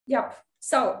Yep.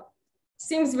 So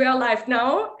seems we are live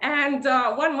now. And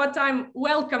one more time,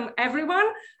 welcome everyone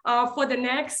for the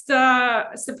next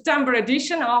September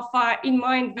edition of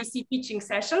InnMind VC pitching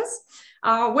sessions,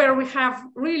 where we have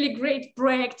really great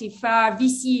proactive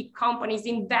VC companies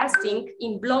investing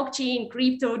in blockchain,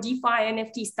 crypto, DeFi,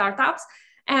 NFT startups,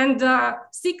 and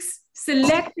 6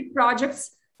 selected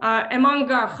projects among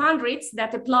hundreds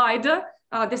that applied,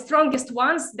 the strongest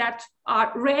ones that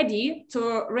are ready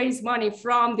to raise money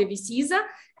from the VCs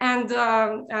and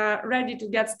ready to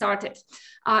get started.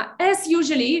 As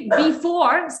usually,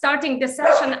 before starting the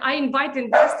session, I invite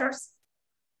investors.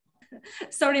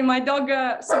 Sorry, my dog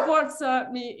supports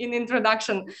me in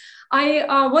introduction. I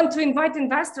want to invite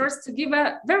investors to give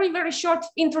a very, very short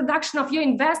introduction of your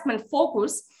investment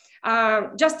focus.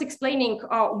 Just explaining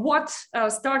what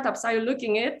startups are you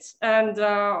looking at and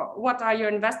what are your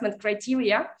investment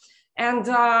criteria. And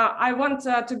I want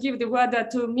to give the word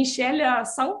to Michelle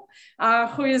Song,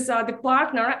 who is the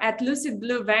partner at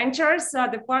LucidBlue Ventures,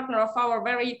 the partner of our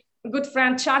very good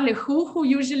friend Charlie Hu, who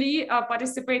usually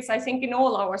participates, I think, in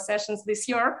all our sessions this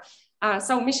year.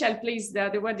 So Michelle, please,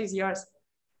 the word is yours.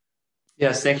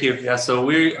 Yes, thank you. Yeah, so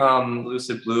we,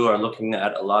 LucidBlue, are looking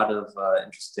at a lot of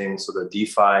interesting sort of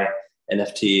DeFi,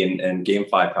 NFT, and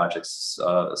GameFi projects,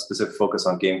 a specific focus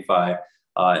on GameFi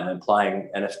and applying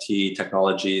NFT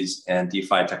technologies and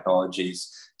DeFi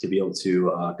technologies to be able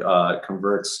to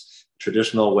convert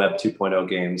traditional Web 2.0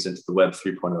 games into the Web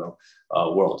 3.0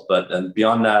 world. But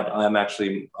beyond that, I'm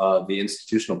actually the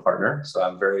institutional partner. So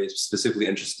I'm very specifically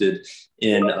interested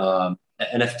in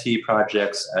NFT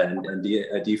projects and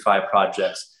DeFi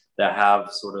projects that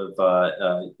have sort of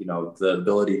the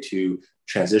ability to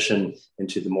transition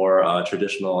into the more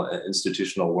traditional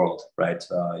institutional world, right?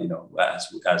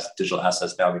 As digital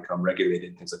assets now become regulated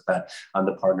and things like that, I'm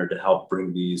the partner to help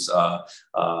bring these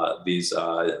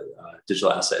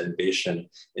digital asset innovation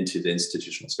into the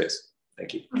institutional space.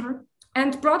 Thank you. Mm-hmm.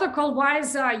 And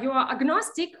protocol-wise, you are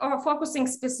agnostic or focusing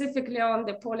specifically on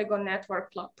the Polygon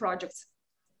network projects?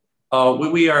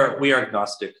 We are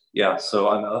agnostic, yeah. So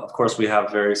of course we have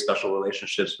very special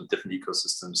relationships with different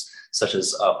ecosystems, such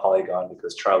as Polygon,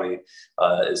 because Charlie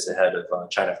is the head of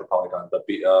China for Polygon. But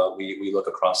we look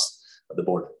across the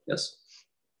board, yes.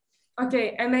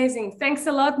 Okay, amazing. Thanks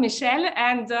a lot, Michelle,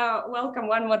 and welcome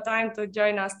one more time to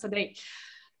join us today.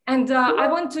 And I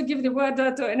want to give the word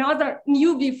to another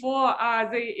newbie for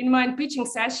the InnMind pitching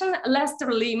session,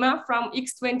 Lester Lima from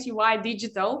X21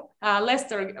 Digital.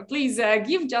 Lester, please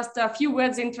give just a few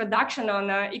words introduction on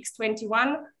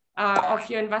X21 of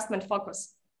your investment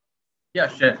focus. Yeah,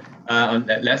 sure. I'm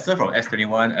Lester from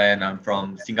X21 and I'm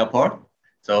from Singapore.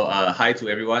 So hi to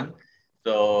everyone.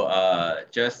 So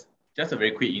just a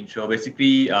very quick intro.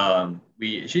 Basically,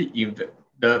 we actually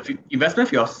the investment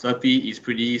philosophy is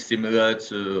pretty similar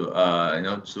to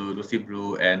to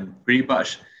LucidBlue, and pretty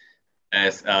much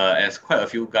as quite a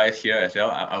few guys here as well.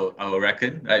 I will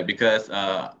reckon, right? Because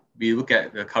we look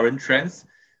at the current trends,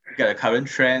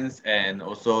 and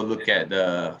also look at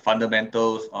the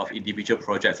fundamentals of individual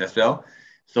projects as well.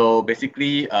 So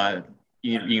basically,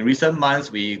 in recent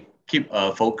months, we keep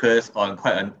a focus on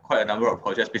quite a number of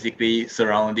projects, basically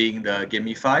surrounding the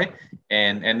GameFi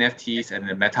and NFTs and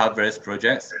the metaverse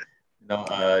projects.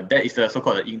 That is the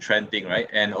so-called in-trend thing, right?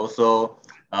 And also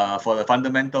for the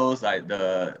fundamentals, like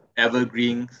the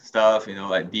evergreen stuff,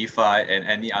 like DeFi and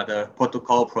any other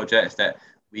protocol projects that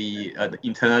we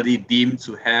internally deem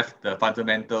to have the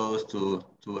fundamentals to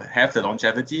have the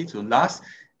longevity to last,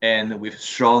 and with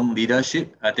strong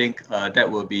leadership, I think that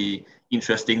will be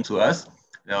interesting to us.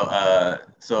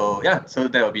 So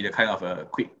that will be the kind of a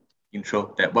quick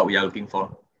intro that what we are looking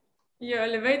for. Your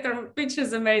elevator pitch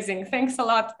is amazing. Thanks a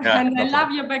lot. Yeah, and I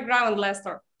love your background,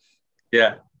 Lester.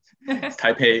 Yeah, it's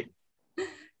Taipei.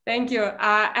 Thank you.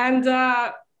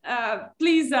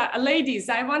 Please, ladies,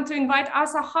 I want to invite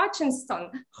Asa Hutchinson,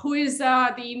 who is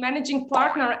the managing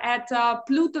partner at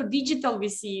Pluto Digital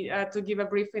VC, to give a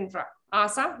brief intro.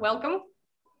 Asa, welcome.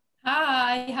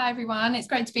 Hi everyone. It's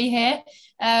great to be here,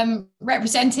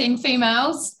 representing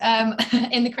females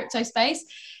in the crypto space.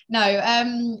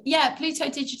 Pluto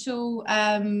Digital,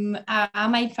 our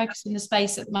main focus in the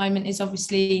space at the moment is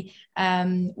obviously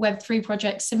Web3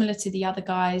 projects, similar to the other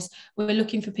guys. We're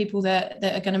looking for people that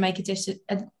are going to make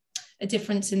a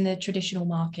difference in the traditional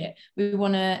market. We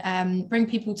want to bring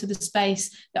people to the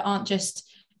space that aren't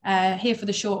just here for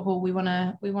the short haul. We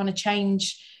want to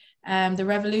change the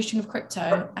revolution of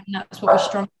crypto, and that's what we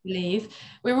strongly believe.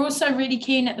 We're also really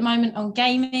keen at the moment on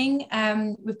gaming.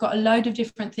 We've got a load of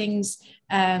different things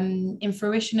in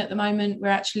fruition at the moment. We're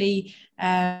actually,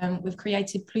 we've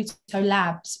created Pluto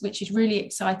Labs, which is really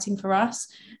exciting for us.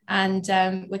 And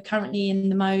we're currently in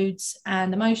the modes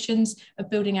and the motions of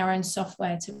building our own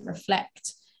software to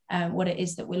reflect what it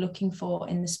is that we're looking for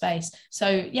in the space. So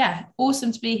yeah,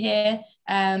 awesome to be here.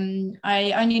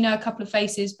 I only know a couple of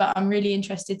faces, but I'm really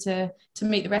interested to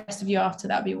meet the rest of you after.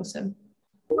 That'd be awesome.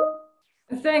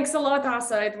 Thanks a lot,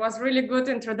 Asa. It was really good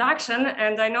introduction.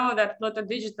 And I know that Pluto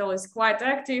Digital is quite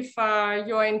active.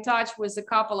 You're in touch with a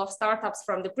couple of startups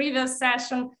from the previous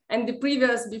session and the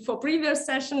previous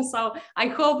session. So I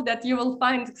hope that you will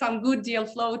find some good deal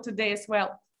flow today as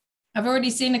well. I've already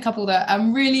seen a couple that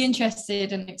I'm really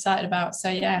interested and excited about. So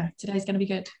yeah, today's going to be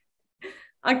good.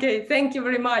 Okay, thank you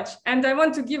very much. And I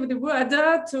want to give the word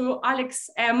to Alex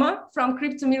Emma from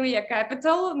Cryptomeria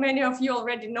Capital. Many of you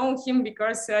already know him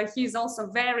because he's also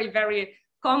very, very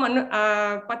common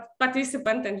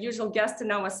participant and usual guest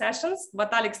in our sessions.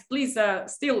 But Alex, please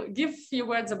still give a few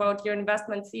words about your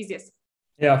investment thesis.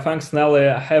 Yeah, thanks, Nelly.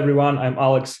 Hi, everyone. I'm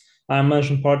Alex. I'm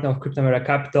managing partner of Cryptomeria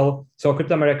Capital. So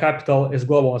Cryptomeria Capital is a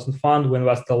global investment fund. We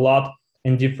invest a lot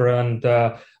in different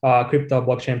crypto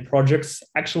blockchain projects.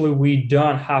 Actually, we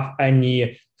don't have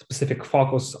any specific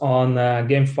focus on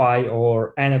GameFi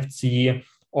or NFT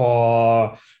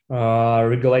or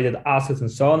regulated assets and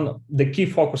so on. The key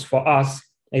focus for us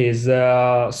is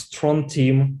a strong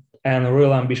team and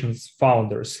real ambitious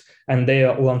founders and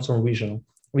their long-term vision.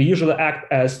 We usually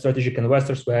act as strategic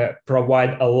investors. We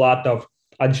provide a lot of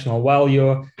additional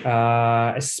value,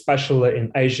 especially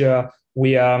in Asia.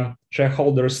 We are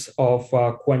shareholders of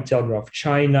Cointelegraph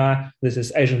China. This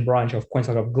is Asian branch of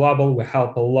Cointelegraph Global. We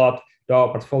help a lot to our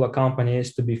portfolio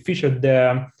companies to be featured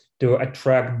there, to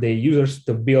attract the users,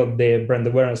 to build their brand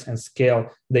awareness and scale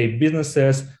their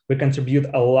businesses. We contribute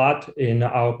a lot in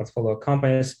our portfolio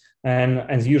companies. And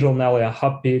as usual, now we are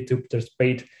happy to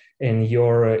participate in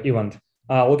your event.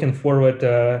 Looking forward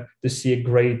to see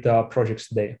great projects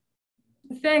today.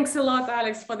 Thanks a lot,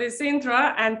 Alex, for this intro,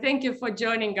 and thank you for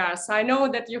joining us. I know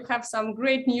that you have some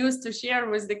great news to share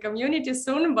with the community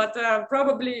soon, but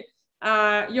probably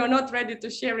you're not ready to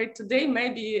share it today,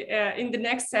 maybe in the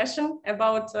next session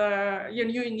about your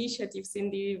new initiatives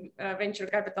in the venture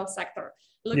capital sector.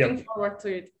 Looking forward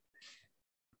to it.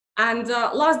 And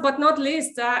last but not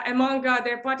least, among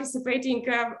the participating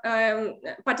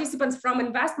participants from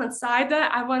investment side,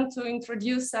 I want to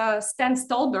introduce Stan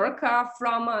Stolberg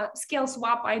from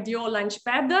Scaleswap IDO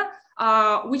Launchpad,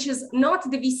 which is not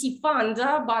the VC fund,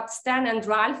 but Stan and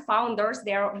Ralph, founders.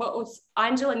 They are both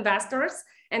angel investors,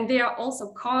 and they are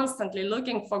also constantly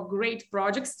looking for great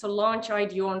projects to launch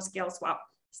IDO on Scaleswap.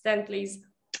 Stan, please.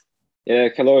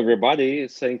 Hello, everybody.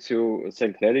 Thank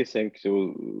Nelly.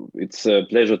 It's a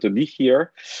pleasure to be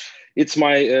here. It's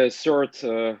my third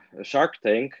Shark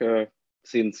Tank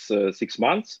since 6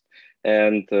 months.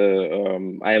 And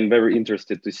I am very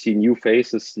interested to see new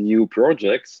faces, new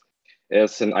projects.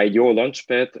 As an IDO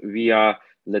Launchpad, we are,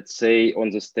 let's say, on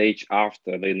the stage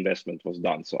after the investment was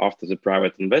done. So after the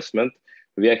private investment,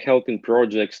 we are helping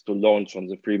projects to launch on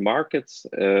the free markets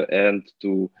and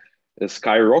to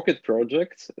skyrocket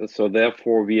projects. So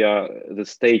therefore we are the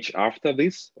stage after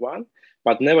this one,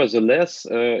 but nevertheless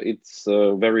it's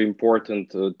very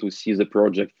important to see the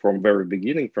project from very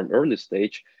beginning, from early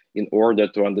stage, in order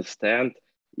to understand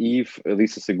if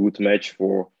this is a good match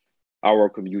for our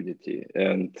community.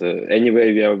 And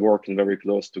anyway, we are working very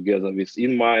close together with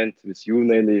InnMind, with you,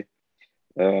 Nelly.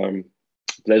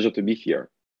 Pleasure to be here.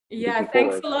 Yeah,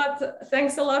 thanks a lot.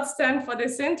 Thanks a lot, Stan, for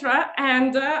this intro.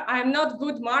 And I'm not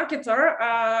good marketer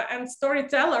and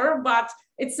storyteller, but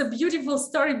it's a beautiful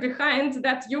story behind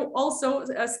that you also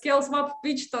Scaleswap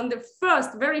pitched on the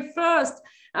very first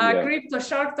crypto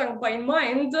Shark Tank by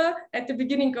InnMind at the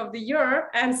beginning of the year.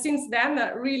 And since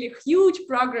then, really huge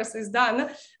progress is done.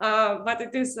 But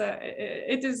it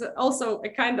is also a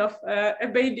kind of a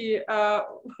baby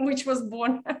which was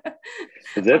born.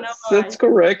 That's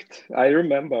correct. I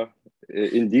remember.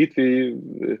 Indeed,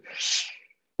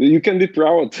 you can be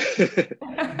proud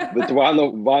that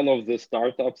one of the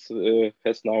startups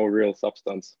has now real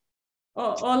substance.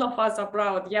 Oh, all of us are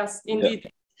proud. Yes, indeed.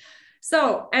 Yeah.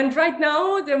 So, and right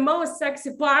now, the most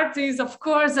sexy part is, of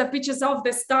course, the pitches of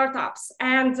the startups.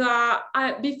 And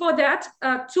before that,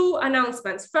 2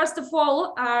 announcements. First of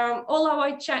all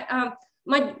our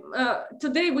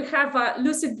today we have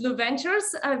LucidBlue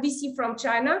Ventures, VC from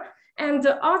China. And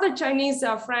other Chinese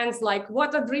friends like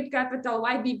Water Drip Capital,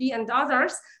 YBB, and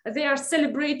others, they are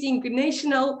celebrating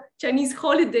national Chinese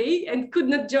holiday and could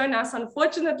not join us,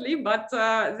 unfortunately, but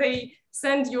they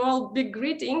send you all big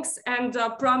greetings and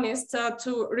promised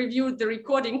to review the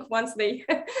recording once they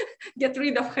get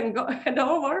rid of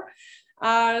handover.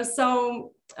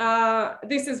 So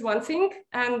this is one thing.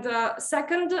 And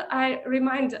second, I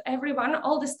remind everyone,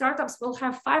 all the startups will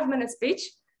have 5-minute speech.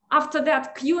 After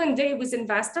that, Q&A with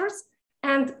investors.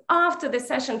 And after the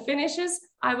session finishes,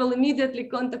 I will immediately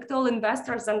contact all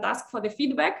investors and ask for the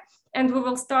feedback. And we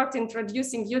will start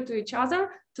introducing you to each other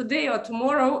today or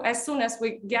tomorrow, as soon as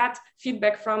we get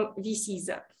feedback from VCs.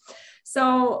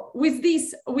 So with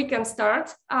this, we can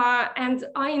start. And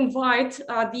I invite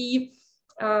the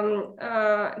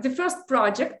first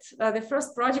project. The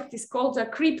first project is called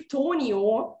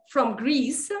Kryptonio from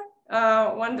Greece,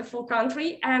 wonderful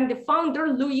country, and the founder,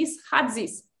 Luis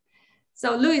Hadzis.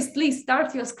 So Luis, please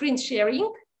start your screen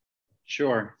sharing.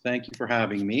 Sure, thank you for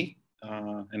having me.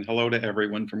 And hello to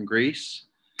everyone from Greece.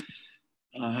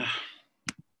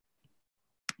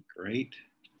 Great.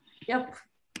 Yep.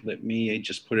 Let me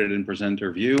just put it in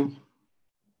presenter view.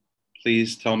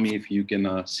 Please tell me if you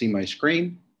can see my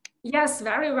screen. Yes,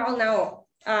 very well now.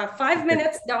 5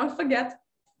 minutes, don't forget.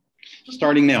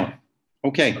 Starting now.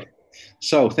 Okay.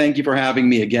 So thank you for having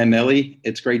me again, Nelly.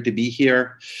 It's great to be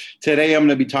here. Today, I'm going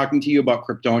to be talking to you about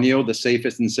Kryptonio, the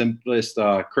safest and simplest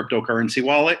cryptocurrency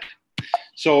wallet.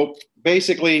 So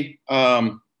basically,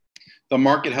 the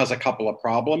market has a couple of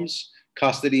problems: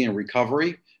 custody and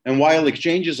recovery. And while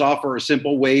exchanges offer a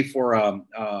simple way for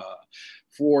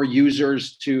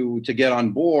users to get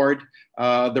on board,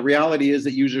 the reality is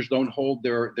that users don't hold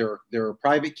their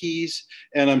private keys.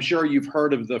 And I'm sure you've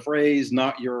heard of the phrase,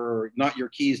 not your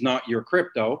keys, not your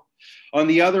crypto. On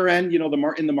the other end, you know,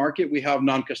 in the market, we have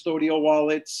non-custodial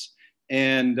wallets,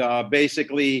 and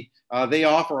basically they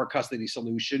offer a custody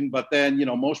solution, but then, you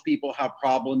know, most people have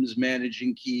problems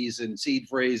managing keys and seed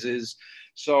phrases.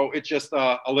 So it's just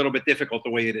a little bit difficult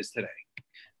the way it is today.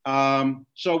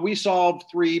 So we solved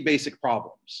 3 basic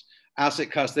problems.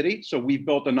 Asset custody, so we've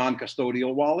built a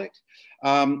non-custodial wallet.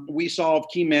 We solve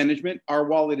key management. Our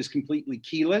wallet is completely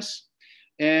keyless.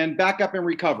 And backup and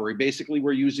recovery, basically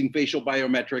we're using facial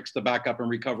biometrics to back up and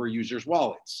recover users'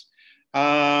 wallets.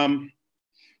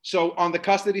 So on the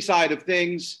custody side of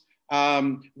things,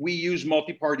 we use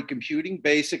multi-party computing.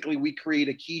 Basically, we create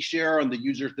a key share on the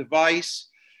user's device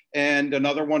and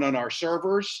another one on our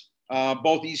servers.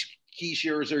 Both these key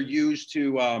shares are used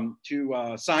to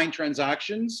sign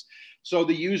transactions. So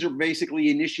the user basically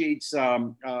initiates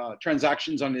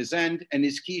transactions on his end, and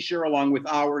his key share along with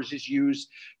ours is used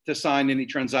to sign any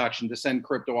transaction, to send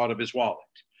crypto out of his wallet.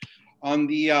 On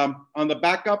the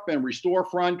backup and restore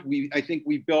front, I think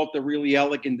we built a really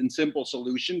elegant and simple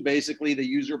solution. Basically, the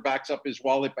user backs up his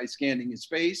wallet by scanning his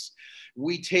face.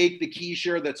 We take the key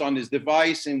share that's on his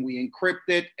device and we encrypt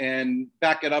it and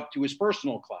back it up to his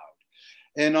personal cloud.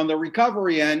 And on the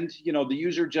recovery end, you know, the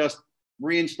user just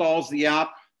reinstalls the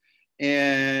app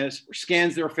and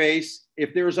scans their face.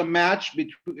 If there's a match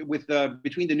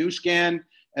between the new scan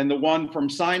and the one from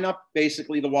sign up,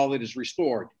 basically the wallet is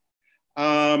restored.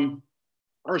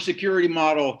 Our security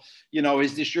model, you know,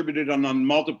 is distributed on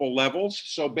multiple levels.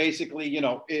 So basically, you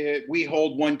know, we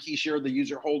hold one key share, the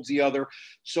user holds the other.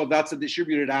 So that's a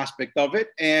distributed aspect of it.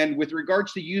 And with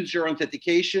regards to user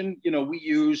authentication, you know, we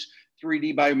use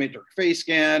 3D biometric face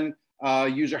scan.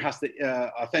 User has to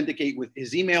authenticate with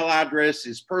his email address,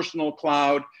 his personal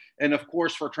cloud. And of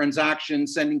course, for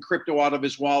transactions, sending crypto out of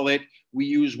his wallet, we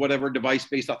use whatever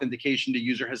device-based authentication the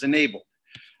user has enabled.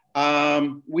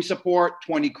 We support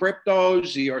 20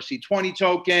 cryptos, ERC20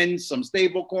 tokens, some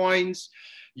stable coins.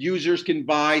 Users can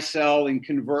buy, sell, and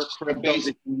convert cryptos.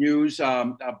 They can use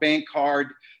a bank card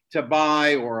to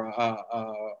buy or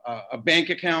a bank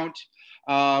account.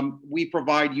 We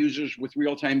provide users with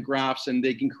real-time graphs and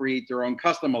they can create their own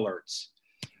custom alerts.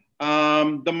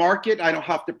 The market, I don't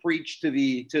have to preach to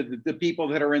the people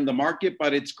that are in the market,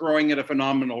 but it's growing at a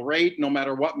phenomenal rate, no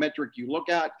matter what metric you look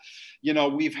at. You know,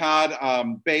 we've had,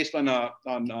 based on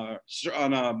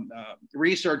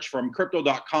research from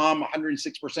crypto.com,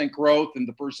 106% growth in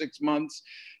the first 6 months.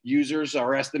 Users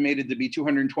are estimated to be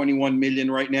 221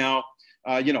 million right now.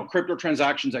 You know, crypto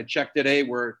transactions I checked today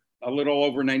were a little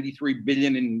over 93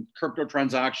 billion in crypto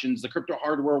transactions. The crypto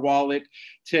hardware wallet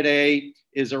today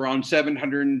is around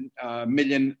 $700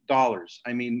 million.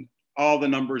 I mean, all the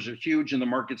numbers are huge and the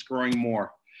market's growing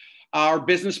more. Our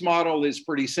business model is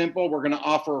pretty simple. We're going to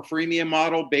offer a freemium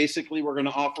model. Basically, we're going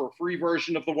to offer a free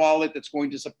version of the wallet that's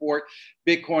going to support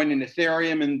Bitcoin and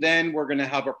Ethereum. And then we're going to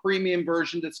have a premium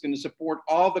version that's going to support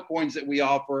all the coins that we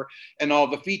offer and all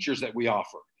the features that we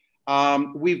offer.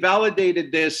 We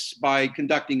validated this by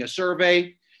conducting a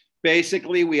survey.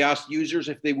 Basically, we asked users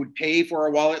if they would pay for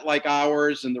a wallet like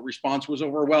ours, and the response was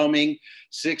overwhelming.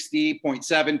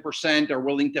 60.7% are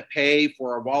willing to pay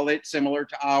for a wallet similar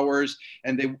to ours,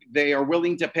 and they are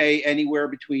willing to pay anywhere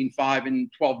between $5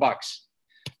 and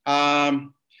 $12.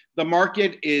 The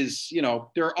market is,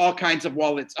 there are all kinds of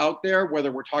wallets out there,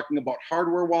 whether we're talking about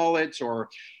hardware wallets or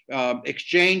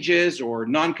exchanges or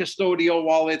non-custodial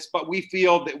wallets, but we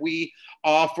feel that we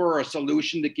offer a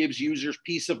solution that gives users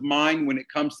peace of mind when it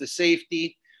comes to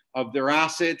safety of their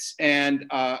assets and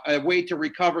a way to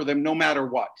recover them no matter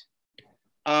what.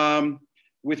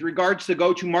 With regards to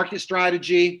go-to-market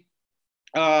strategy,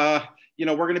 we're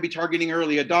going to be targeting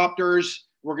early adopters.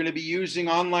 We're going to be using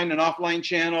online and offline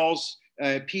channels,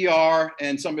 PR,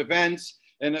 and some events.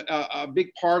 And a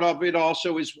big part of it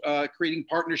also is creating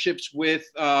partnerships with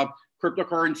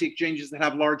cryptocurrency exchanges that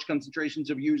have large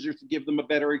concentrations of users to give them a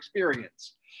better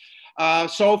experience.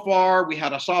 So far, we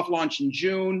had a soft launch in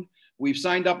June. We've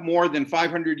signed up more than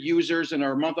 500 users, and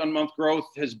our month-on-month growth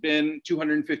has been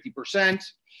 250%.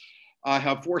 I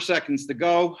have 4 seconds to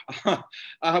go.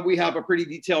 We have a pretty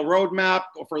detailed roadmap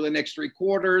for the next 3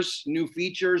 quarters, new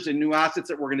features and new assets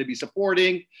that we're going to be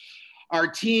supporting. Our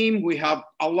team, we have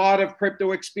a lot of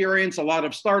crypto experience, a lot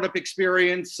of startup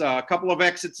experience, a couple of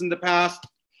exits in the past.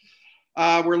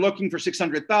 We're looking for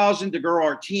 600,000 to grow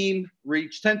our team,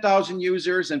 reach 10,000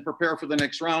 users, and prepare for the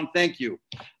next round. Thank you.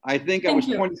 I think I was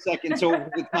 20 seconds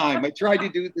over the time. I tried to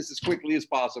do this as quickly as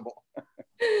possible.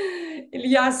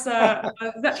 Yes, that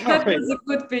was a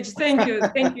good pitch. Thank you.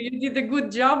 Thank you. You did a good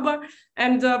job.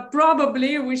 And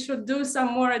probably we should do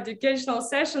some more educational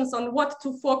sessions on what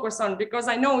to focus on, because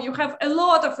I know you have a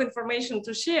lot of information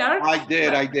to share. I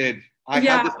did.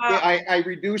 I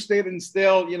reduced it, and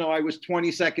still, I was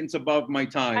 20 seconds above my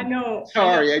time. I know.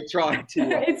 Sorry, I tried to.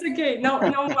 It's okay. No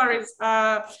worries.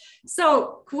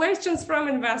 So questions from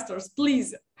investors,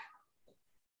 please.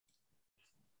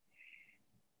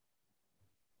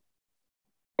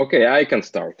 Okay, I can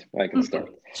start.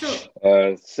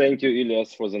 Sure. Thank you,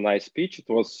 Ilias, for the nice speech. It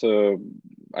was,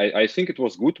 I think it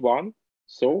was a good one.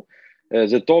 So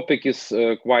the topic is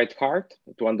quite hard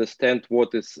to understand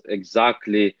what is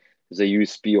exactly the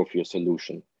USP of your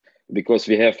solution, because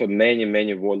we have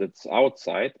many wallets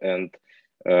outside, and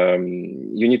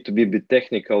you need to be a bit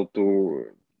technical to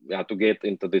get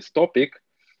into this topic.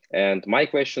 And my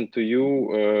question to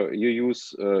you,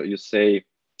 you say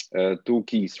 2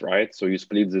 keys, right? So you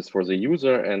split this for the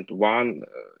user, and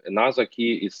another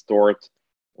key is stored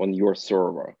on your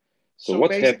server. So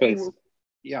what happens?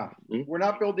 We're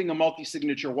not building a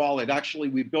multi-signature wallet. Actually,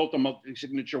 we built a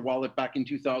multi-signature wallet back in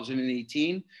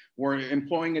 2018. We're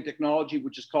employing a technology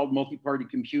which is called multi-party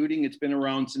computing. It's been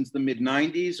around since the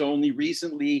mid-90s. Only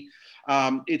recently,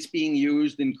 it's being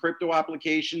used in crypto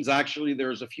applications. Actually,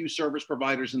 there's a few service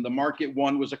providers in the market.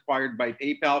 One was acquired by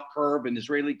PayPal, Curve, an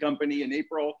Israeli company, in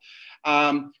April.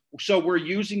 So we're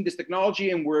using this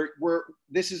technology, and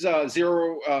this is a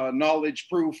zero knowledge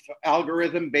proof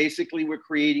algorithm. Basically, we're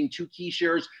creating 2 key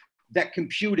shares that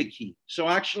compute a key. So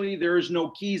actually, there is no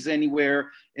keys anywhere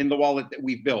in the wallet that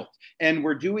we've built. And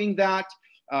we're doing that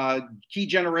key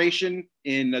generation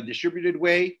in a distributed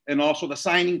way, and also the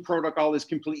signing protocol is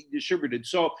completely distributed.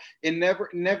 So in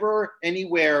never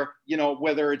anywhere,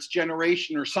 whether it's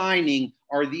generation or signing,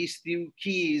 are these 2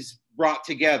 keys brought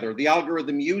together. The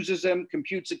algorithm uses them,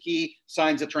 computes a key,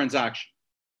 signs a transaction.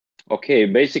 Okay,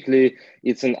 basically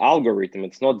it's an algorithm.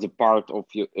 It's not the part of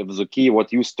the key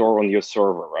what you store on your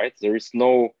server, right? There is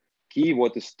no key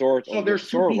what is stored on your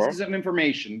server. So there's 2 pieces of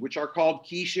information which are called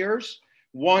key shares.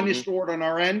 One is stored on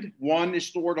our end. One is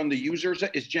stored on the user's,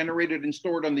 is generated and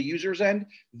stored on the user's end.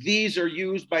 These are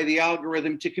used by the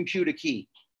algorithm to compute a key.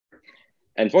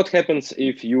 And what happens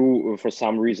if you, for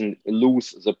some reason,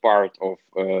 lose the part of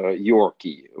your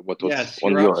key? What was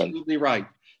on your end? Yes, you're absolutely right.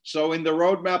 So in the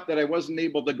roadmap that I wasn't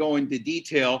able to go into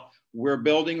detail, we're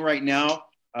building right now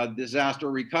a disaster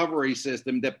recovery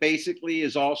system that basically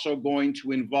is also going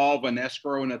to involve an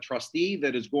escrow and a trustee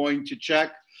that is going to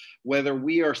check whether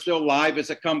we are still live as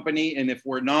a company. And if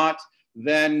we're not,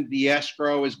 then the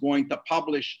escrow is going to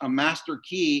publish a master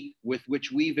key with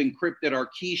which we've encrypted our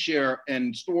key share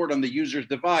and stored on the user's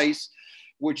device,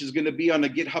 which is going to be on a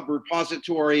GitHub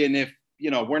repository. And if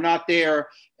we're not there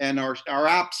and our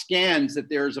app scans that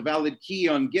there's a valid key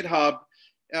on GitHub,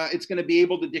 it's going to be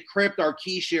able to decrypt our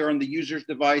key share on the user's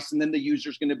device, and then the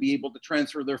user's going to be able to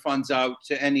transfer their funds out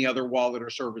to any other wallet or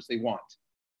service they want.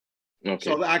 Okay.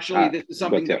 So actually, this is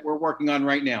something that we're working on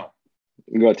right now.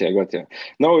 Got you.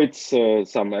 No, it's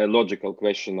some logical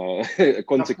question,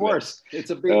 consequence. Of course,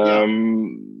 it's a big.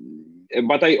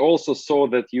 But I also saw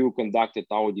that you conducted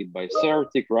audit by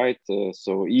CertiK, right?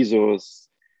 So ISO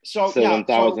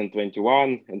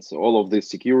 7021, and so all of the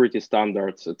security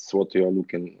standards. It's what you are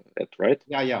looking at, right?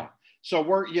 Yeah. So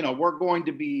we're going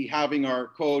to be having our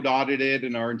code audited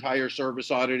and our entire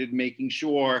service audited, making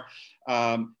sure,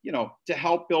 to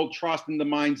help build trust in the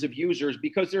minds of users,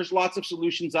 because there's lots of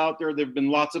solutions out there. There've been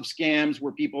lots of scams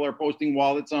where people are posting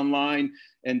wallets online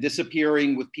and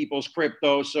disappearing with people's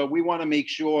crypto. So we want to make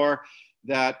sure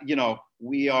that,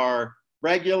 we are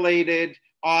regulated,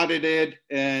 audited,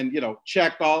 and,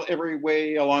 checked every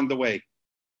way along the way.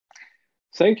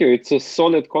 Thank you. It's a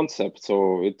solid concept,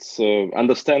 so it's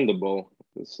understandable.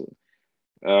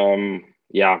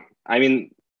 Yeah, I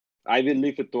mean, I will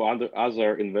leave it to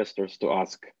other investors to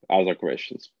ask other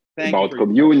questions about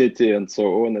community and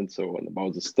so on,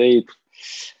 about the state.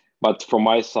 But from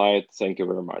my side, thank you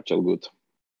very much. All good.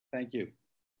 Thank you.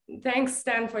 Thanks,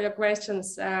 Stan, for your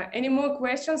questions. Any more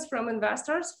questions from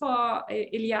investors for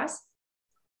Ilyas?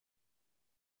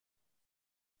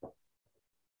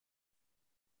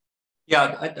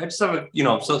 Yeah, I just have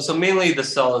so mainly the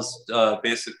cell is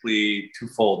basically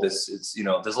twofold. It's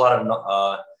there's a lot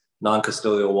of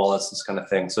non-custodial wallets, this kind of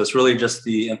thing. So it's really just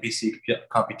the MPC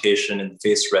computation and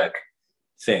face rec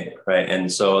thing, right?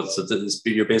 And so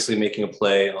you're basically making a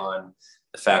play on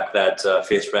the fact that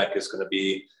face rec is going to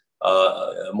be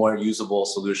a more usable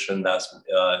solution that's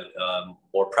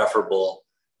more preferable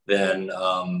than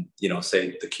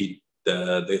say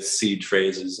the seed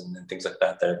phrases and things like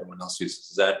that everyone else uses.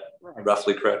 Is that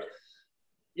roughly correct?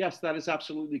 Yes, that is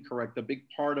absolutely correct. A big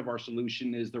part of our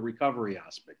solution is the recovery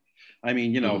aspect. I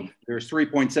mean, there's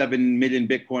 3.7 million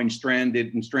Bitcoin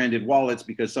stranded wallets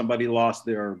because somebody lost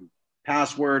their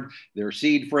password, their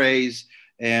seed phrase,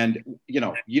 and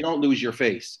you don't lose your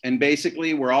face. And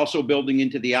basically, we're also building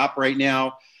into the app right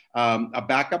now a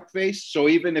backup face. So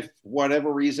even if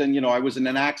whatever reason, I was in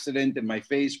an accident and my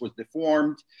face was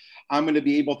deformed, I'm going to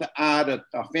be able to add a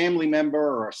family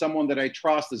member or someone that I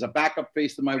trust as a backup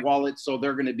face to my wallet. So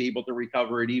they're going to be able to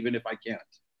recover it even if I can't.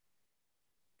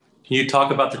 Can you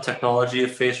talk about the technology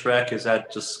of face rec? Is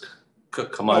that just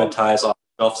commoditized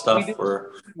off-the-shelf stuff?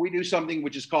 We do something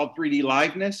which is called 3D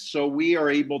liveness. So we are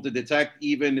able to detect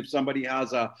even if somebody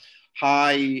has a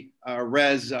high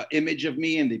res image of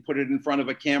me and they put it in front of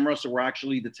a camera. So we're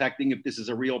actually detecting if this is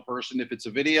a real person, if it's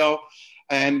a video.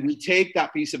 And we take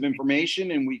that piece of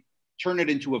information and we turn it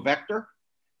into a vector.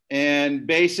 And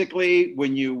basically,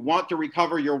 when you want to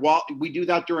recover your wallet, we do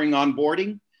that during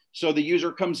onboarding. So the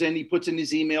user comes in, he puts in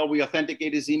his email, we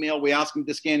authenticate his email, we ask him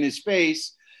to scan his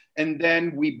face, and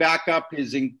then we back up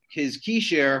his key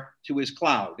share to his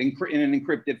cloud in an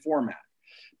encrypted format.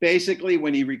 Basically,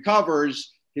 when he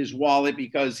recovers his wallet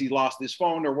because he lost his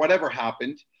phone or whatever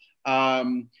happened,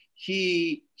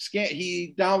 he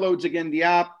downloads again the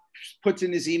app, puts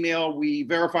in his email, we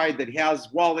verify that he has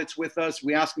wallets with us,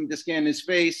 we ask him to scan his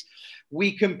face,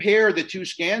 we compare the two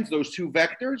scans, those two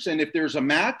vectors, and if there's a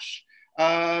match,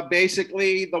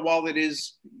 basically the wallet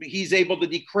he's able to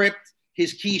decrypt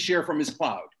his key share from his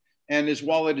cloud and his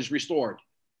wallet is restored.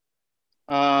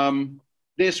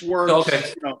 This works.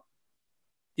 Okay.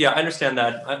 Yeah, I understand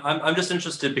that. I'm just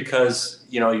interested because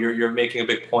you're making a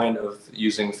big point of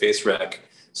using face rec.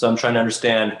 So I'm trying to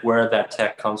understand where that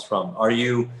tech comes from. Do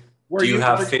you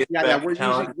have face rec? Yeah, we're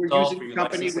using a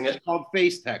company which is called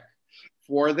FaceTech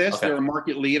for this. Okay. They're a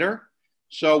market leader.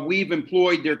 So we've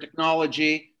employed their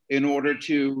technology in order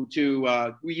to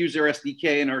we use their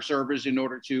SDK in our servers in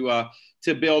order to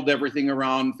build everything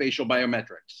around facial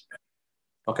biometrics.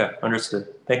 Okay, understood.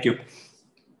 Thank you.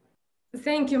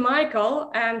 Thank you,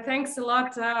 Michael, and thanks a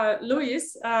lot,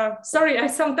 Luis. Sorry, I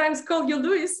sometimes call you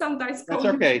Luis, sometimes call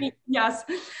you me. Yes.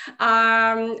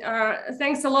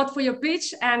 Thanks a lot for your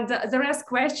pitch, and the rest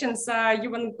questions you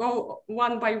will go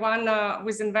one by one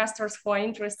with investors who are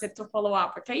interested to follow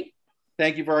up. Okay.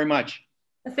 Thank you very much.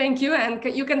 Thank you, and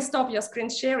you can stop your screen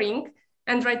sharing.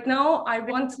 And right now, I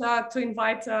want to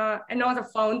invite another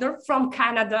founder from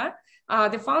Canada,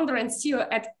 the founder and CEO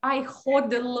at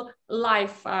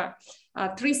IHodlLife,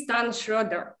 Tristan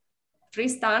Schroeder.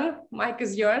 Tristan, mic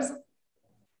is yours.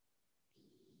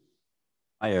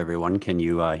 Hi, everyone. Can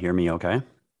you hear me okay?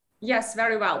 Yes,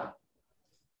 very well.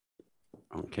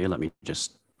 Okay, let me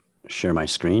just share my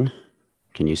screen.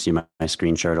 Can you see my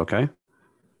screen shared okay?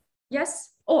 Yes.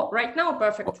 Oh, right now,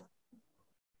 perfect.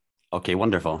 Okay,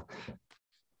 wonderful.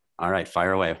 All right,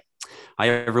 fire away. Hi,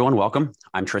 everyone. Welcome.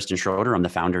 I'm Tristan Schroeder. I'm the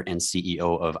founder and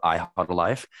CEO of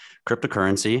IHodlLife.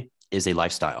 Cryptocurrency is a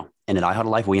lifestyle. And at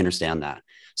IHodlLife, we understand that.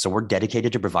 So we're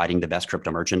dedicated to providing the best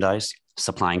crypto merchandise,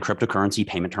 supplying cryptocurrency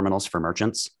payment terminals for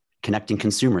merchants, connecting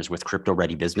consumers with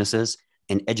crypto-ready businesses,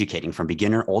 and educating from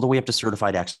beginner all the way up to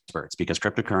certified experts, because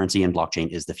cryptocurrency and blockchain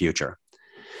is the future.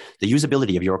 The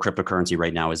usability of your cryptocurrency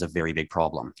right now is a very big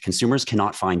problem. Consumers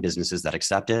cannot find businesses that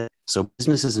accept it. So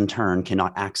businesses in turn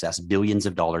cannot access billions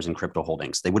of dollars in crypto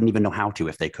holdings. They wouldn't even know how to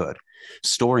if they could.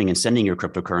 Storing and sending your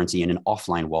cryptocurrency in an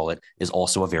offline wallet is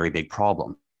also a very big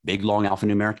problem. Big, long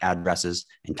alphanumeric addresses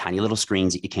and tiny little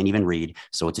screens that you can't even read.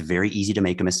 So it's very easy to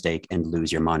make a mistake and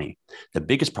lose your money. The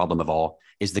biggest problem of all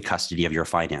is the custody of your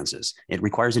finances. It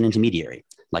requires an intermediary,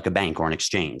 like a bank or an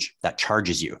exchange, that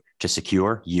charges you to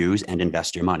secure, use, and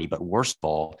invest your money. But worst of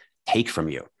all, take from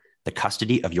you the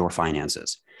custody of your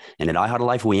finances. And at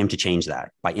IHodlLife, we aim to change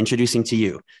that by introducing to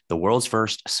you the world's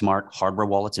first smart hardware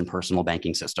wallets and personal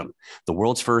banking system, the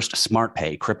world's first smart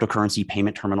pay cryptocurrency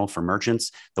payment terminal for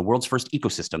merchants, the world's first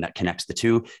ecosystem that connects the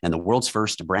two, and the world's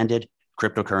first branded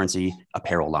cryptocurrency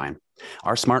apparel line.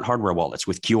 Our smart hardware wallets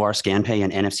with QR scan pay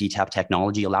and NFC tap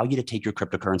technology allow you to take your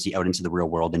cryptocurrency out into the real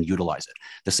world and utilize it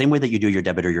the same way that you do your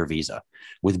debit or your Visa.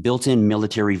 With built-in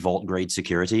military vault grade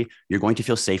security, you're going to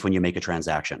feel safe when you make a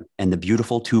transaction. And the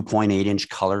beautiful 2.8-inch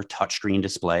color touchscreen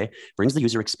display brings the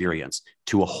user experience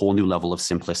to a whole new level of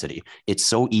simplicity. It's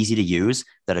so easy to use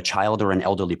that a child or an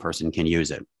elderly person can use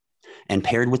it. And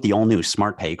paired with the all-new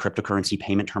SmartPay cryptocurrency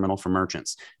payment terminal for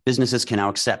merchants, businesses can now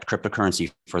accept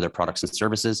cryptocurrency for their products and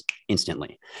services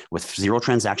instantly. With zero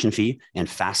transaction fee and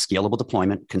fast scalable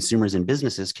deployment, consumers and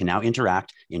businesses can now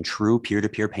interact in true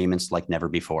peer-to-peer payments like never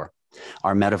before.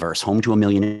 Our metaverse, home to 1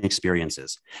 million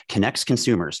experiences, connects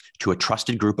consumers to a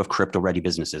trusted group of crypto-ready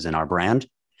businesses, and our brand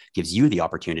gives you the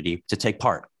opportunity to take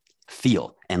part,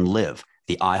 feel, and live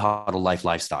the IHodlLife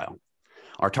lifestyle.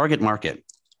 Our target market,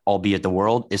 albeit the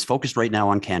world, is focused right now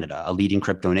on Canada, a leading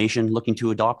crypto nation looking to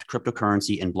adopt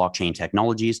cryptocurrency and blockchain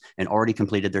technologies, and already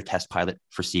completed their test pilot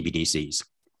for CBDCs.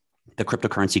 The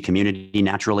cryptocurrency community,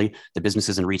 naturally, the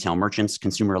businesses and retail merchants,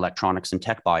 consumer electronics and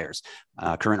tech buyers,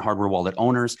 current hardware wallet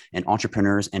owners, and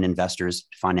entrepreneurs and investors,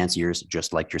 financiers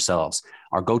just like yourselves.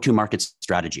 Our go-to market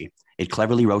strategy. It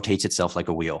cleverly rotates itself like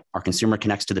a wheel. Our consumer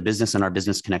connects to the business, and our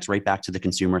business connects right back to the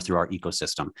consumer through our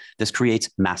ecosystem. This creates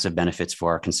massive benefits for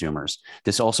our consumers.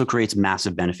 This also creates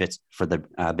massive benefits for the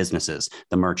businesses,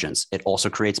 the merchants. It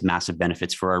also creates massive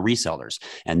benefits for our resellers.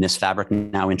 And this fabric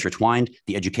now intertwined,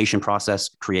 the education process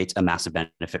creates a massive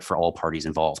benefit for all parties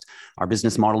involved. Our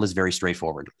business model is very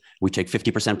straightforward. We take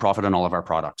 50% profit on all of our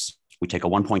products. We take a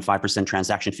 1.5%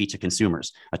 transaction fee to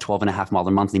consumers, a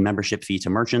 $12.5 monthly membership fee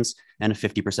to merchants, and a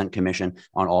 50% commission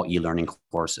on all e-learning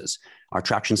courses. Our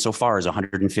traction so far is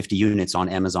 150 units on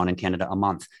Amazon in Canada a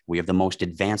month. We have the most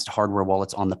advanced hardware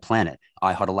wallets on the planet.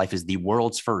 IHodlLife is the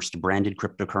world's first branded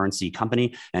cryptocurrency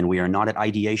company, and we are not at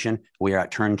ideation. We are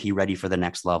at turnkey ready for the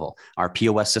next level. Our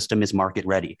POS system is market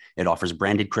ready. It offers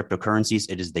branded cryptocurrencies.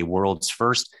 It is the world's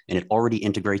first, and it already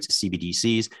integrates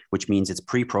CBDCs, which means it's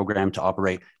pre-programmed to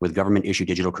operate with government-issued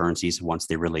digital currencies once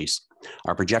they release.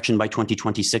 Our projection by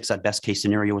 2026 at best case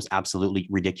scenario is absolutely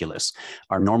ridiculous.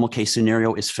 Our normal case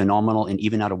scenario is phenomenal, and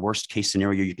even at a worst case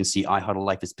scenario, you can see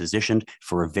IHodlLife is positioned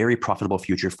for a very profitable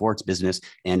future for its business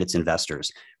and its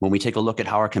investors. When we take a look at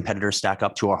how our competitors stack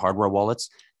up to our hardware wallets,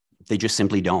 they just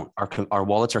simply don't. Our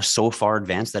wallets are so far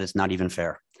advanced that it's not even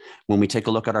fair. When we take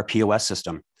a look at our POS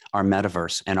system, our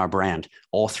metaverse, and our brand,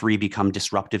 all three become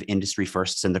disruptive industry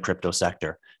firsts in the crypto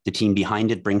sector. The team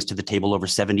behind it brings to the table over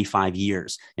 75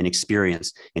 years in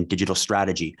experience in digital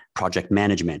strategy, project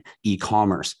management,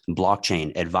 e-commerce,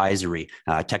 blockchain, advisory,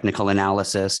 technical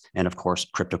analysis, and of course,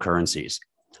 cryptocurrencies.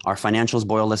 Our financials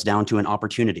boil this down to an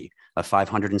opportunity of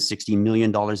 $560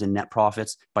 million in net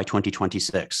profits by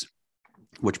 2026.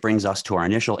 Which brings us to our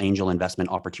initial angel investment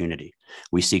opportunity.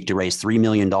 We seek to raise $3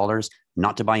 million,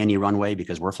 not to buy any runway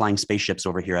because we're flying spaceships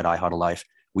over here at IHodlLife.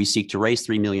 We seek to raise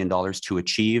 $3 million to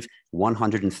achieve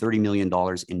 $130 million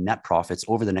in net profits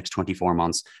over the next 24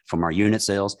 months from our unit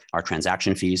sales, our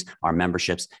transaction fees, our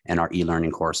memberships, and our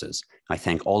e-learning courses. I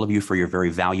thank all of you for your very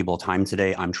valuable time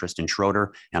today. I'm Tristan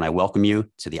Schroeder, and I welcome you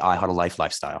to the IHodlLife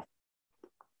lifestyle.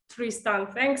 Tristan,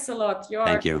 thanks a lot.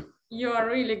 Thank you. You are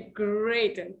really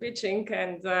great in pitching,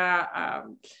 and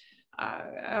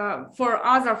for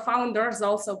other founders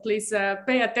also, please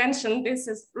pay attention. This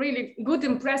is really good,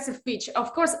 impressive pitch.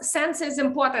 Of course, sense is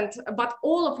important, but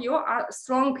all of you are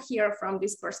strong here from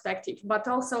this perspective, but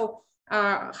also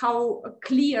how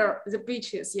clear the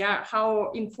pitch is, yeah,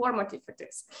 how informative it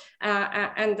is.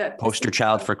 And poster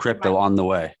child for crypto on the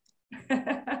way.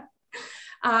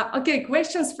 Okay,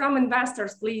 questions from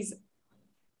investors, please.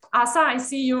 Asa, I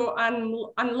see you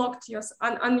unmuted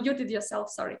yourself,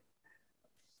 sorry.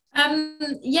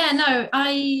 Yeah, no,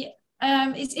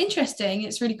 it's interesting.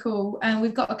 It's really cool.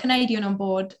 We've got a Canadian on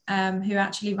board who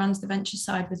actually runs the venture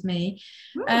side with me.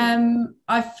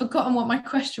 I've forgotten what my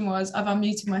question was. I've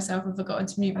unmuted myself and forgotten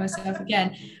to mute myself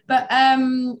again. But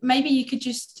maybe you could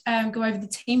just go over the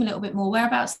team a little bit more.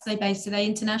 Whereabouts are they based? Are they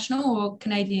international or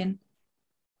Canadian?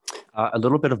 A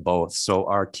little bit of both. So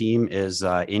our team is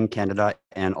in Canada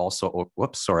and also,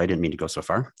 whoops, sorry, I didn't mean to go so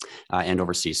far, and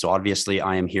overseas. So obviously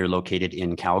I am here located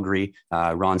in Calgary.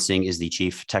 Ron Singh is the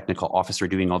Chief Technical Officer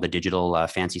doing all the digital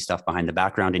fancy stuff behind the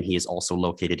background, and he is also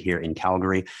located here in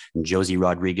Calgary. And Josie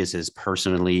Rodriguez is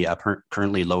personally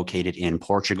currently located in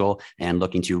Portugal and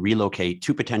looking to relocate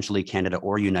to potentially Canada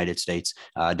or United States,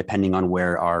 depending on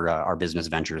where our business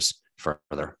ventures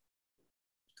further.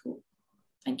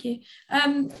 Thank you.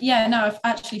 Yeah, no, I've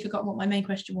actually forgotten what my main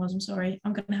question was. I'm sorry.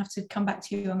 I'm going to have to come back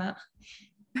to you on that.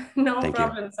 No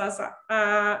problem, Sasa.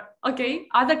 Okay,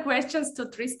 other questions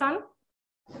to Tristan?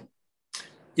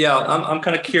 Yeah, I'm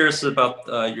kind of curious about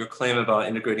your claim about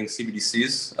integrating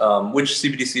CBDCs. Which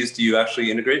CBDCs do you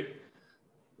actually integrate?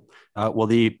 Well,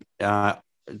 the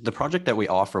project that we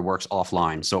offer works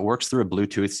offline. So it works through a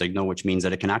Bluetooth signal, which means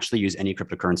that it can actually use any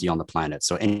cryptocurrency on the planet.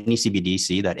 So any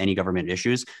CBDC that any government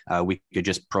issues, we could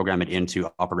just program it in to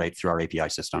operate through our API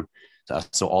system.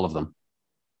 So all of them.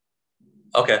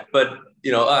 Okay, but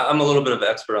I'm a little bit of an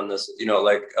expert on this.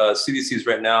 CBDCs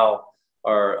right now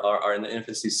are in the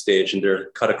infancy stage, and they're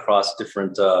cut across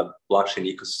different blockchain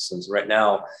ecosystems. Right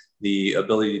now, the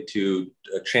ability to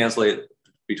translate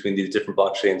between these different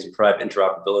blockchains and provide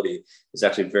interoperability is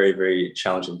actually a very, very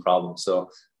challenging problem. So,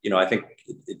 I think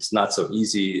it's not so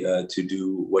easy to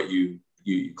do what you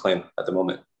claim at the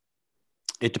moment.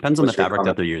 It depends on the fabric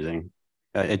that they're using.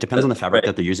 It depends on the fabric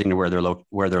that they're using and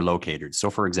where they're located. So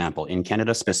for example, in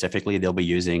Canada specifically, they'll be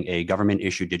using a government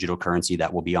issued digital currency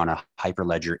that will be on a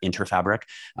Hyperledger interfabric.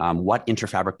 What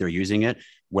interfabric they're using it,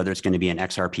 whether it's going to be an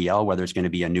XRPL, whether it's going to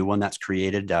be a new one that's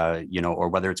created, or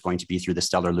whether it's going to be through the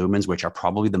Stellar Lumens, which are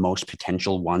probably the most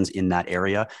potential ones in that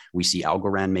area. We see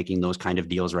Algorand making those kind of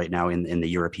deals right now in the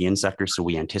European sector. So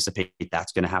we anticipate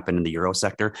that's going to happen in the Euro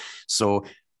sector. So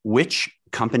which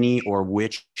company or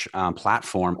which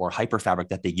platform or hyperfabric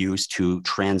that they use to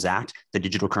transact the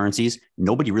digital currencies,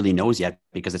 nobody really knows yet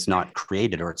because it's not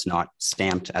created or it's not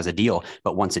stamped as a deal.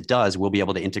 But once it does, we'll be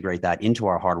able to integrate that into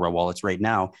our hardware wallets. Right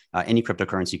now, any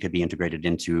cryptocurrency could be integrated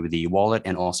into the wallet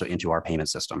and also into our payment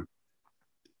system.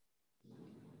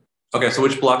 Okay, so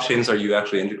which blockchains are you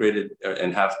actually integrated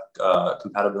and have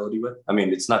compatibility with? I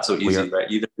mean, it's not so easy, right?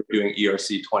 Either you're doing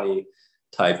ERC20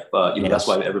 type, yes. That's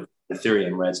why everybody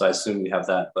Ethereum, right? So I assume you have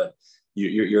that, but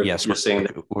you're saying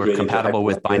that we're compatible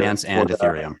with Binance and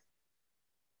Ethereum.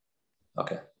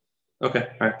 Okay. All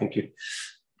right. Thank you.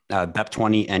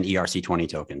 BEP20 and ERC20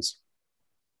 tokens.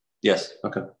 Yes.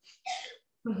 Okay.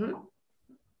 Mm-hmm.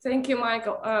 Thank you,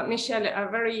 Michael. Michelle,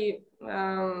 very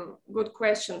good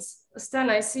questions. Stan,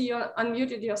 I see you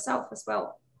unmuted yourself as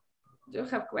well. Do you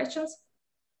have questions?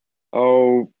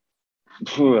 Oh.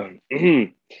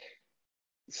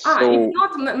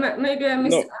 If not, maybe I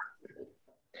missed.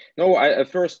 No, I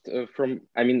first it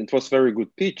was very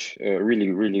good pitch,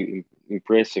 really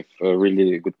impressive,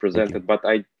 really good presented, but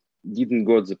I didn't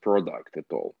got the product at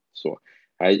all. So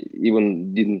I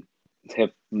even didn't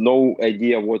have no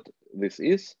idea what this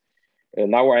is.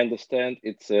 Now I understand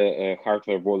it's a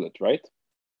hardware wallet, right?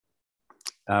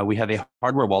 We have a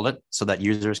hardware wallet so that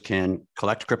users can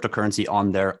collect cryptocurrency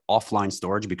on their offline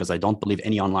storage, because I don't believe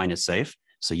any online is safe.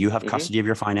 So you have custody of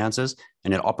your finances,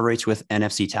 and it operates with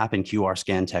NFC tap and QR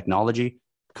scan technology,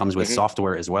 comes with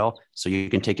software as well. So you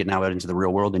can take it now out into the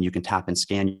real world and you can tap and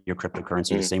scan your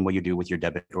cryptocurrency the same way you do with your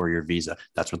debit or your Visa.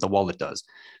 That's what the wallet does.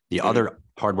 The other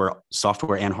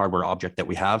software and hardware object that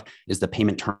we have is the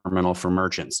payment terminal for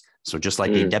merchants. So just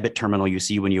like a debit terminal you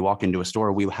see when you walk into a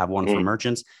store, we have one for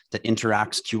merchants that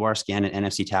interacts QR scan and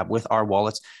NFC tap with our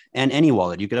wallets and any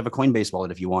wallet. You could have a Coinbase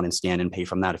wallet if you want and scan and pay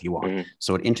from that if you want.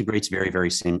 So it integrates very,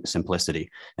 very simplicity.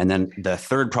 And then the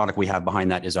third product we have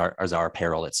behind that is our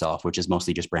apparel itself, which is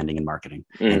mostly just branding and marketing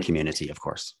and community, of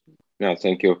course. Yeah,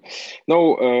 thank you.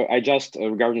 No, I just,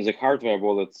 regarding the hardware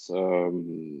wallets,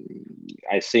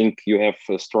 I think you have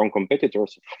strong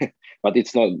competitors, but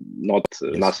it's not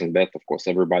nothing bad. Of course,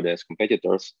 everybody has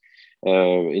competitors.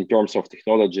 In terms of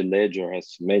technology, Ledger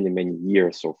has many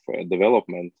years of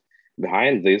development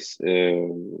behind this,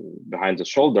 behind the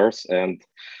shoulders, and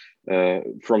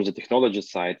from the technology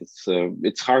side,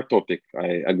 it's hard topic.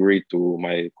 I agree to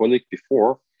my colleague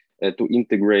before. to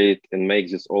integrate and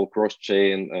make this all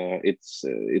cross-chain,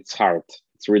 it's hard.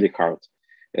 It's really hard.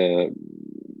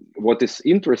 What is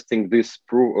interesting, this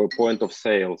point of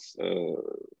sales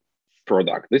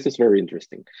product, this is very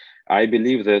interesting. I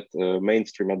believe that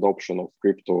mainstream adoption of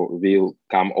crypto will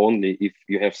come only if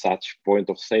you have such point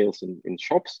of sales in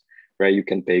shops where you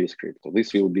can pay with crypto.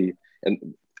 This will be,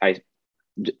 and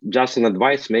just an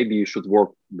advice, maybe you should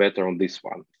work better on this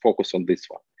one, focus on this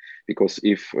one. Because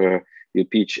if you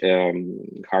pitch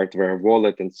hardware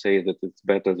wallet and say that it's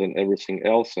better than everything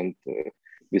else and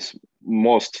with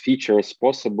most features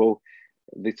possible,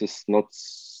 this is not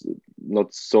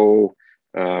so,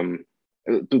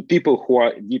 to people who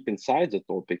are deep inside the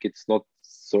topic, it's not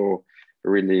so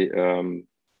really,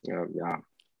 yeah.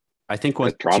 I think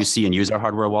once you see and use our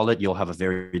hardware wallet, you'll have a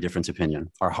very different opinion.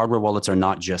 Our hardware wallets are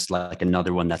not just like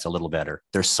another one that's a little better.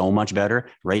 They're so much better.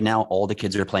 Right now, all the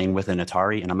kids are playing with an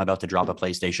Atari, and I'm about to drop a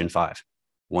PlayStation 5.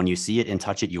 When you see it and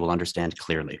touch it, you will understand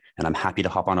clearly. And I'm happy to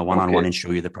hop on a one-on-one and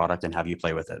show you the product and have you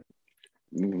play with it.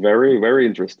 Very, very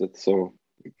interested. So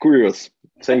curious.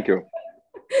 Thank you.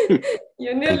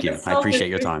 Thank you. I appreciate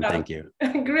your time. Thank you.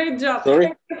 Great job.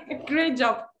 Sorry? Great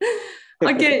job.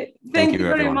 Okay, thank you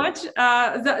very everyone. much.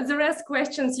 The rest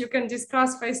questions you can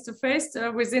discuss face-to-face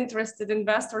with interested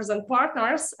investors and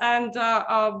partners. And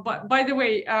by the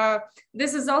way,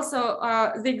 this is also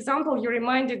the example you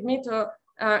reminded me to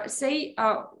say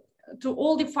to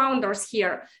all the founders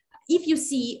here. If you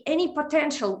see any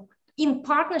potential in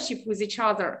partnership with each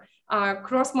other,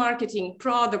 cross-marketing,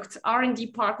 product, R&D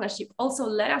partnership, also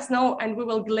let us know and we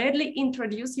will gladly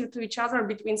introduce you to each other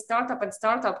between startup and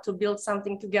startup to build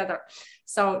something together.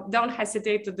 So don't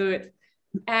hesitate to do it.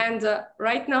 And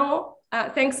right now,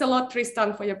 thanks a lot,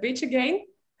 Tristan, for your pitch again.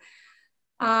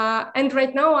 And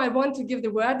right now I want to give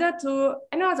the word to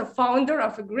another founder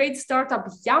of a great startup,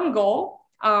 Yamgo,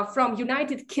 from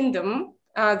United Kingdom,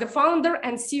 the founder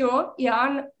and CEO,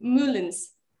 Jan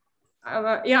Mullins.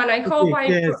 Yeah, and I hope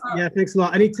yeah, thanks a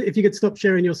lot. I need to, if you could stop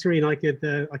sharing your screen, I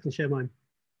can share mine.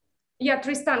 Yeah,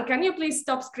 Tristan, can you please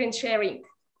stop screen sharing?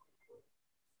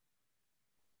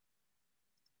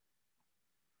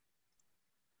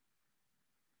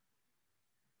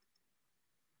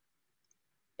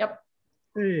 Yep.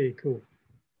 Hey, cool.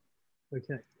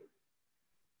 Okay.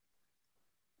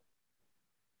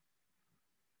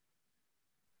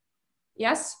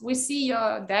 Yes, we see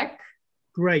your deck.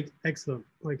 Great, excellent.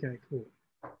 Okay, cool.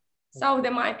 So the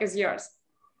mic is yours.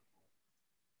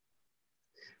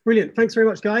 Brilliant. Thanks very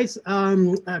much, guys. I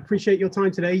appreciate your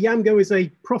time today. Yamgo is a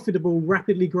profitable,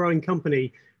 rapidly growing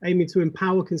company aiming to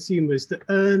empower consumers to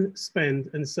earn, spend,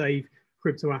 and save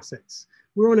crypto assets.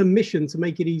 We're on a mission to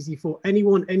make it easy for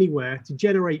anyone, anywhere to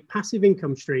generate passive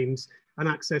income streams and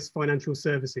access financial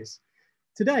services.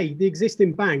 Today, the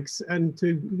existing banks, and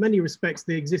to many respects,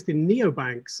 the existing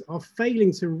neobanks, are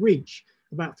failing to reach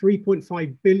about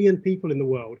 3.5 billion people in the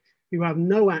world who have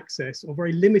no access or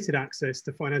very limited access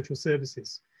to financial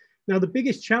services. Now, the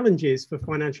biggest challenges for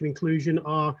financial inclusion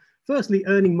are, firstly,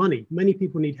 earning money. Many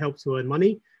people need help to earn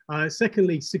money.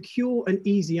 Secondly, secure and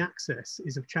easy access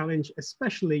is a challenge,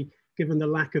 especially given the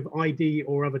lack of ID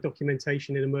or other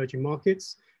documentation in emerging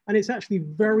markets. And it's actually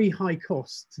very high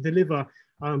cost to deliver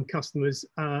customers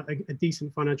a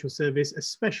decent financial service,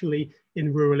 especially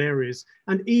in rural areas.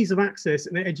 And ease of access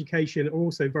and education are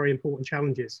also very important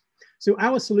challenges. So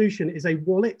our solution is a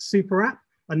wallet, super app,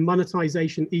 and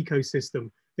monetization ecosystem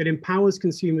that empowers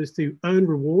consumers to earn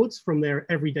rewards from their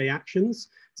everyday actions,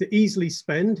 to easily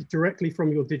spend directly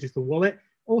from your digital wallet,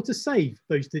 or to save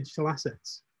those digital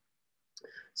assets.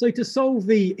 So to solve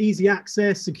the easy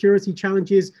access security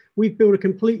challenges, we've built a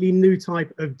completely new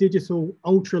type of digital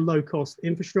ultra low cost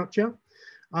infrastructure.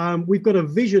 We've got a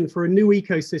vision for a new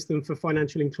ecosystem for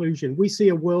financial inclusion. We see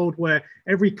a world where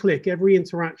every click, every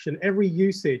interaction, every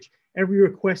usage, every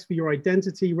request for your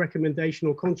identity, recommendation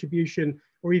or contribution,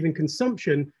 or even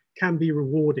consumption can be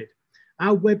rewarded.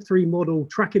 Our Web3 model,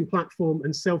 tracking platform,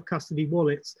 and self-custody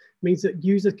wallets means that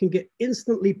users can get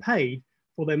instantly paid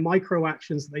for their micro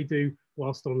actions that they do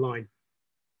whilst online.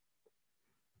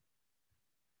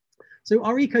 So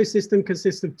our ecosystem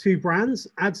consists of two brands.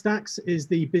 AdStacks is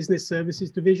the business services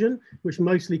division, which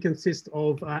mostly consists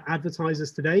of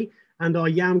advertisers today, and our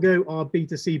Yamgo, our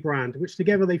B2C brand, which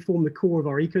together they form the core of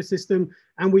our ecosystem.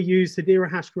 And we use Hedera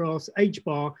Hashgraphs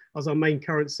HBAR as our main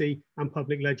currency and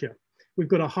public ledger. We've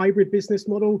got a hybrid business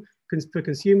model. For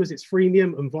consumers, it's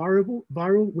freemium and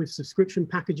viral with subscription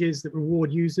packages that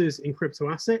reward users in crypto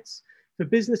assets. For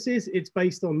businesses, it's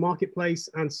based on marketplace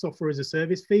and software as a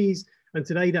service fees. And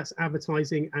today that's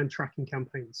advertising and tracking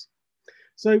campaigns.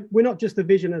 So we're not just a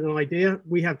vision and an idea.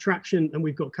 We have traction and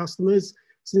we've got customers.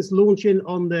 Since launching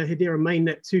on the Hedera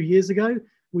mainnet 2 years ago,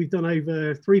 we've done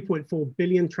over 3.4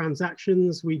 billion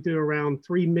transactions. We do around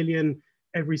 3 million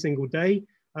every single day.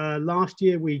 Last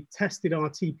year, we tested our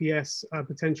TPS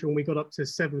potential and we got up to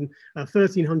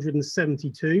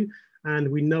 1,372,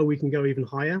 and we know we can go even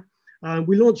higher.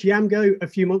 We launched Yamgo a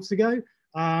few months ago,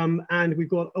 and we've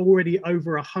got already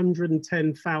over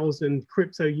 110,000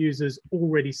 crypto users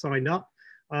already signed up.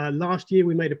 Last year,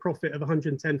 we made a profit of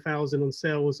 110,000 on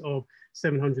sales of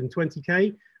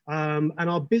 720K. And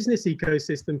our business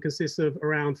ecosystem consists of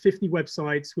around 50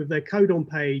 websites with their code on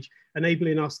page,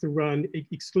 enabling us to run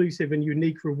exclusive and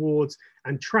unique rewards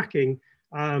and tracking.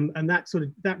 And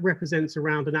that represents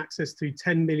around an access to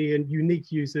 10 million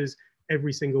unique users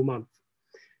every single month.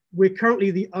 We're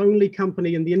currently the only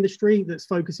company in the industry that's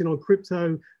focusing on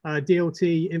crypto,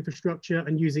 DLT infrastructure,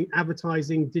 and using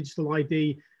advertising, digital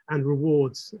ID, and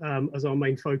rewards as our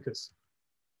main focus.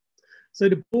 So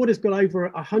the board has got over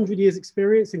 100 years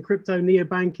experience in crypto,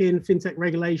 neobanking, fintech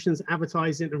regulations,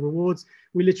 advertising, and rewards.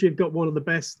 We literally have got one of the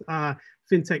best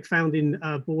fintech founding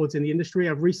boards in the industry.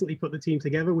 I've recently put the team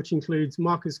together, which includes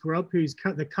Marcus Grubb, who's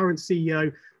the current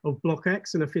CEO of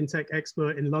BlockX and a fintech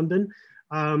expert in London.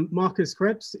 Marcus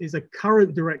Krebs is a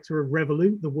current director of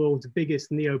Revolut, the world's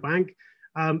biggest neobank.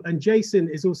 And Jason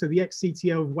is also the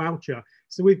ex-CTO of Voucher.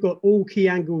 So we've got all key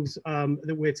angles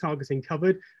that we're targeting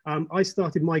covered. I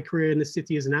started my career in the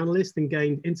city as an analyst and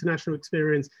gained international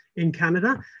experience in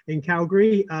Canada, in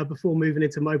Calgary, before moving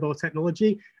into mobile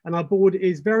technology. And our board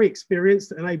is very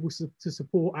experienced and able to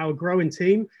support our growing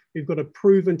team. We've got a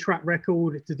proven track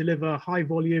record to deliver high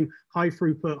volume, high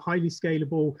throughput, highly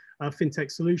scalable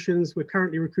fintech solutions. We're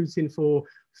currently recruiting for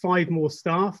 5 more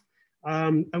staff.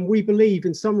 And we believe,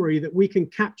 in summary, that we can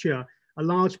capture a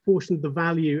large portion of the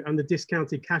value and the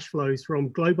discounted cash flows from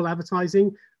global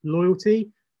advertising,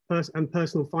 loyalty, and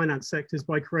personal finance sectors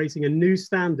by creating a new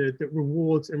standard that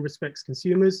rewards and respects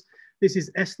consumers. This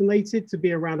is estimated to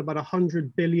be around about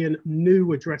 100 billion new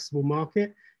addressable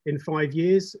market in 5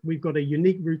 years. We've got a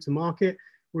unique route to market.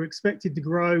 We're expected to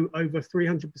grow over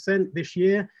 300% this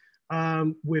year,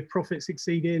 with profits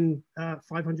exceeding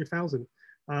 500,000.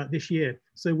 This year.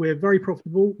 So we're very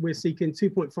profitable. We're seeking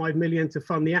 2.5 million to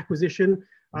fund the acquisition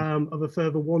of a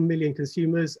further 1 million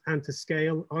consumers and to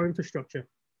scale our infrastructure.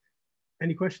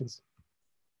 Any questions?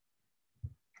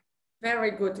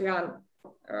 Very good, Jan.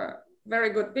 Very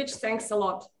good pitch. Thanks a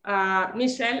lot.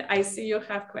 Michelle, I see you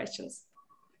have questions.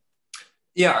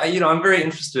 Yeah, I'm very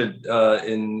interested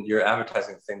in your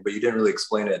advertising thing, but you didn't really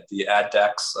explain it. The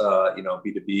AdDex,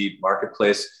 B2B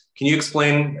marketplace. Can you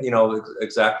explain,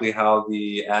 exactly how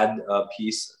the ad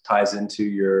piece ties into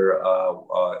your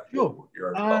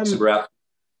super app?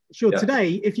 Sure. Yeah.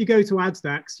 Today, if you go to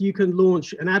AdDex, you can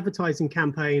launch an advertising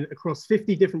campaign across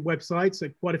 50 different websites. So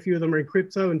quite a few of them are in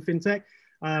crypto and fintech.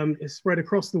 It's spread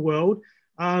across the world.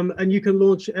 And you can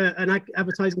launch an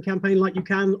advertising campaign like you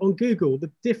can on Google.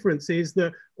 The difference is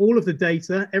that all of the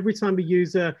data, every time a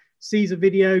user sees a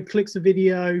video, clicks a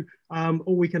video,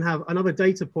 or we can have another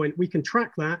data point, we can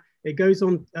track that. It goes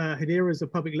on Hedera as a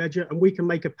public ledger, and we can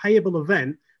make a payable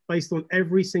event based on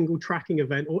every single tracking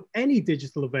event or any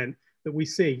digital event that we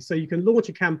see. So you can launch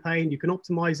a campaign, you can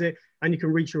optimize it, and you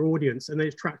can reach your audience, and then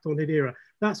it's tracked on Hedera.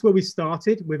 That's where we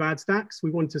started with AdStacks. We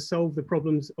wanted to solve the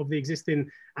problems of the existing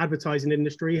advertising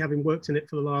industry, having worked in it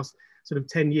for the last sort of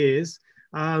 10 years.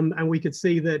 And we could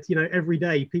see that, every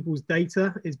day people's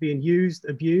data is being used,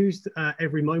 abused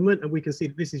every moment. And we can see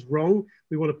that this is wrong.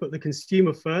 We want to put the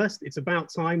consumer first. It's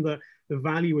about time that the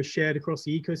value is shared across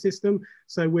the ecosystem.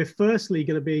 So we're firstly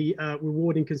going to be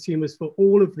rewarding consumers for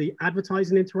all of the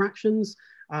advertising interactions.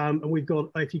 And we've got,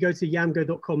 if you go to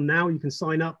yamgo.com now, you can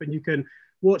sign up and you can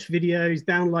watch videos,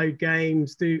 download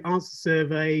games, do answer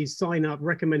surveys, sign up,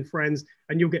 recommend friends,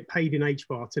 and you'll get paid in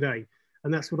HBAR today.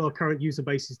 And that's what our current user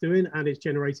base is doing, and it's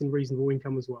generating reasonable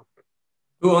income as well.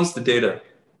 Who owns the data,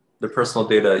 the personal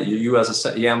data? You as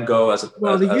a Yamgo, as a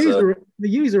the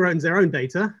user owns their own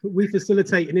data. We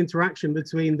facilitate an interaction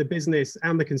between the business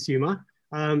and the consumer.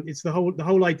 It's the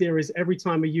whole idea is every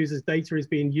time a user's data is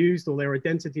being used or their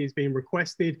identity is being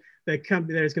requested, there's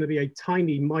going to be a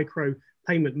tiny micro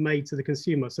payment made to the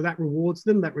consumer. So that rewards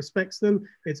them, that respects them.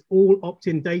 It's all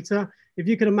opt-in data. If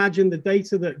you can imagine the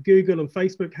data that Google and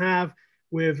Facebook have,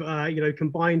 with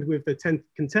combined with the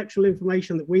contextual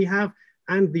information that we have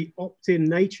and the opt-in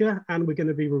nature, and we're going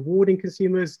to be rewarding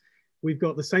consumers. We've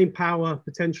got the same power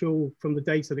potential from the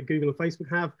data that Google and Facebook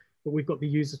have, but we've got the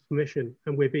user's permission,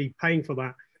 and we'll be paying for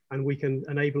that, and we can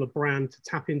enable a brand to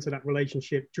tap into that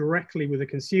relationship directly with the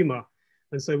consumer.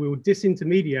 And so we will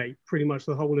disintermediate pretty much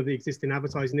the whole of the existing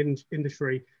advertising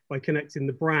industry by connecting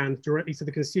the brand directly to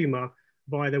the consumer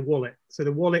via their wallet. So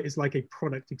the wallet is like a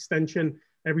product extension.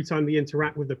 Every time they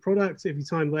interact with the product, every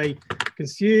time they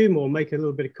consume or make a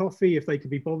little bit of coffee, if they could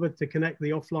be bothered to connect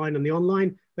the offline and the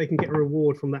online, they can get a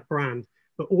reward from that brand.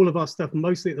 But all of our stuff,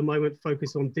 mostly at the moment,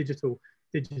 focus on digital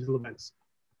events.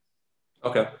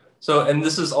 Okay. So, and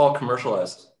this is all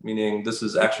commercialized, meaning this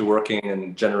is actually working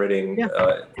and generating. Yeah,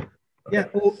 okay. Yeah,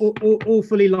 all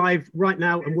fully live right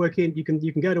now and working. You can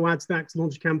go to AdStacks,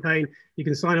 launch a campaign. You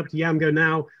can sign up to Yamgo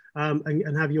now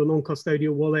and have your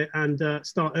non-custodial wallet and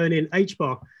start earning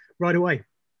HBAR right away.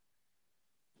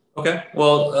 Okay,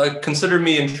 well, consider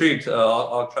me intrigued.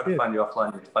 I'll try to find you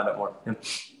offline to find out more.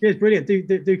 Yes, brilliant.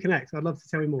 Do connect. I'd love to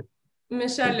tell you more.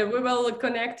 Michelle, we will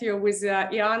connect you with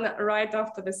Jan right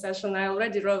after the session. I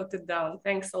already wrote it down.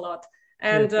 Thanks a lot.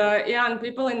 And Jan,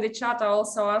 people in the chat are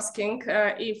also asking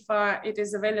if it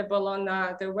is available on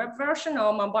the web version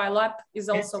or mobile app is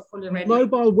also fully ready.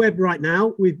 Mobile web right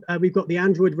now. We've got the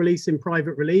Android release in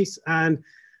private release, and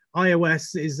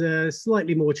iOS is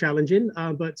slightly more challenging,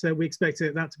 but we expect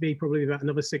that to be probably about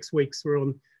another 6 weeks. We're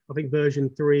on, I think, version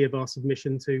 3 of our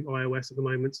submission to iOS at the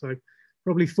moment. So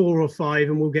probably 4 or 5,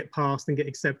 and we'll get passed and get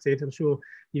accepted. I'm sure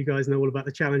you guys know all about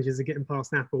the challenges of getting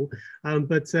past Apple.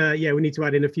 Yeah, we need to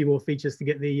add in a few more features to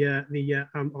get the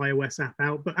iOS app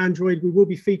out. But Android, we will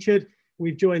be featured.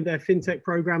 We've joined their fintech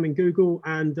program in Google,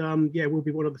 and yeah, we'll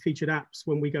be one of the featured apps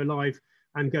when we go live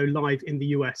and go live in the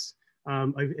US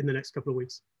in the next couple of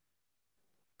weeks.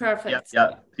 Perfect.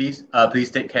 Yeah.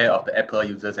 Please take care of the Apple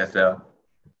users as well.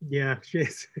 Yeah,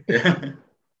 cheers.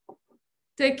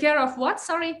 Take care of what?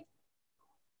 Sorry.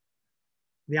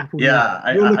 The Apple. Yeah,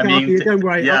 I mean, don't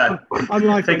worry. Yeah, I'm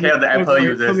like take care of the Apple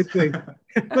users.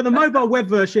 But the mobile web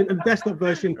version and the desktop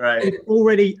version is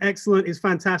already excellent. It's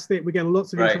fantastic. We're getting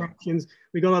lots of interactions.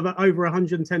 We got over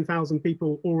 110,000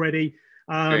 people already,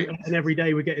 and every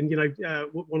day we're getting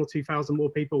 1,000 or 2,000 more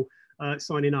people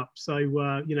signing up. So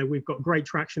we've got great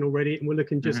traction already, and we're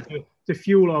looking just to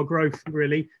fuel our growth,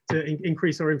 really, to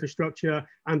increase our infrastructure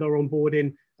and our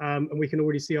onboarding. And we can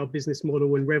already see our business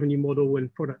model and revenue model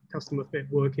and product customer fit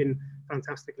working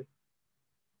fantastically.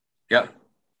 Yeah.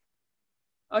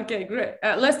 Okay, great.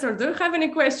 Lester, do you have any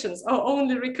questions or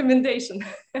only recommendation?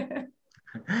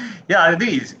 Yeah, I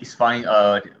think it's fine.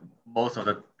 Most of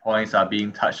the points are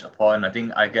being touched upon.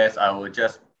 I guess I would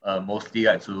just mostly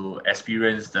like to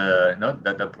experience the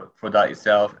product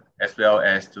itself, as well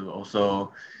as to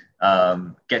also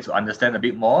get to understand a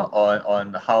bit more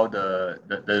on how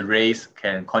the race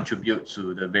can contribute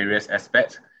to the various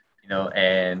aspects,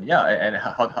 and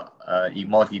how in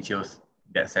more details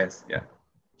in that sense. Yeah.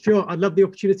 Sure, I'd love the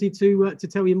opportunity to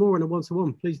tell you more on a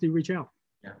one-to-one. Please do reach out.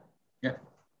 Yeah.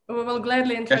 We will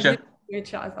gladly introduce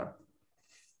each other.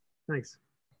 Thanks.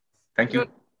 Thank you.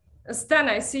 Stan,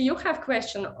 I see you have a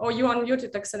question, or you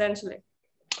unmuted accidentally.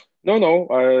 No,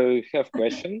 I have a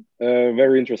question.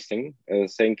 Very interesting.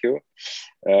 Thank you.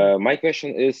 My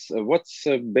question is, what's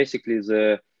basically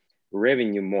the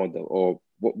revenue model, or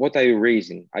what are you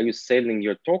raising? Are you selling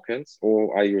your tokens,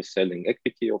 or are you selling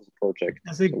equity of the project?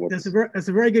 That's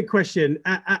a very good question.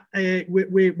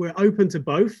 We're open to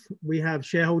both. We have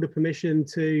shareholder permission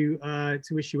to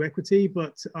issue equity,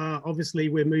 but obviously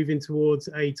we're moving towards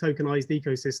a tokenized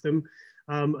ecosystem.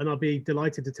 And I'll be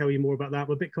delighted to tell you more about that.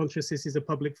 We're a bit conscious this is a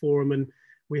public forum and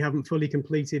we haven't fully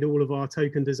completed all of our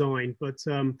token design, but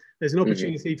there's an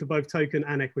opportunity for both token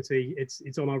and equity.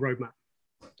 It's on our roadmap.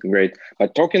 Great.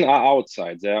 But tokens are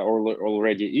outside. They are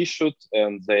already issued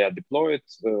and they are deployed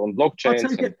on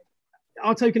blockchains.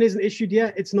 Our token isn't issued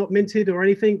yet. It's not minted or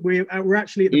anything. We're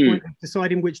actually at the point of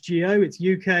deciding which geo. It's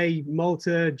UK,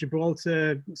 Malta,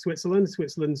 Gibraltar, Switzerland.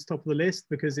 Switzerland's top of the list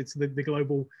because it's the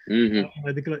global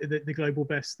the global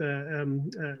best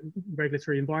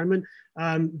regulatory environment.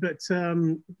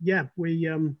 Yeah,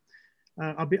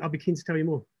 I'll be keen to tell you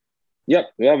more. Yeah,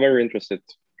 very interested.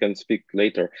 Can speak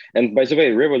later. And by the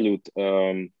way, Revolut.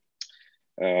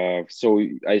 So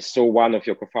I saw one of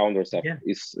your co-founders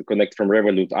is connect from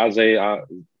Revolut.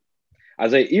 Are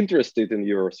they interested in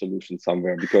your solution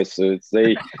somewhere? Because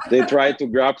they try to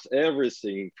grasp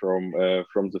everything from the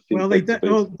fintech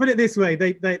well, put it this way: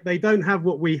 they don't have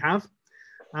what we have,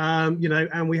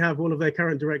 and we have one of their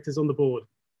current directors on the board.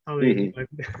 I mean,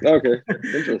 okay,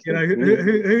 interesting.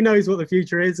 Who knows what the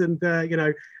future is, and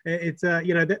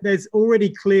there's already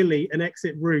clearly an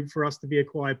exit route for us to be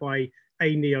acquired by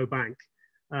a neobank.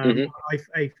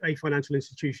 A financial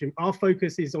institution. Our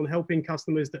focus is on helping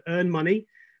customers to earn money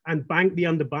and bank the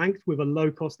underbanked with a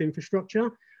low-cost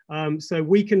infrastructure. So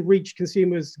we can reach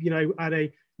consumers, at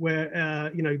a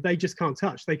where they just can't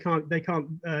touch. They can't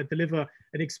deliver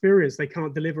an experience. They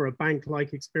can't deliver a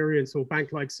bank-like experience or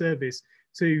bank-like service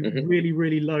to really,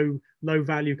 really low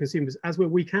value consumers. As where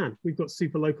we can, we've got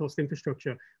super low cost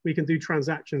infrastructure. We can do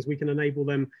transactions. We can enable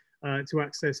them to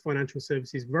access financial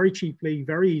services very cheaply,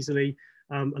 very easily,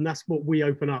 and that's what we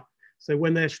open up. So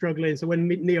when they're struggling, so when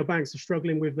neobanks are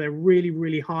struggling with their really,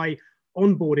 really high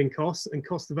onboarding costs and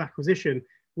cost of acquisition,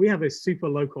 we have a super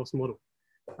low cost model.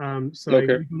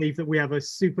 We believe that we have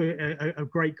a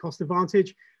great cost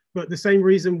advantage, but the same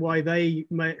reason why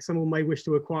someone may wish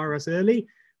to acquire us early,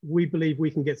 we believe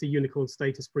we can get to unicorn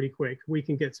status pretty quick. We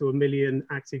can get to 1 million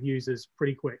active users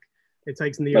pretty quick. It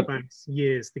takes neobanks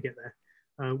years to get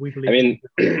there. We believe.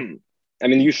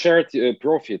 You shared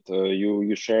profit.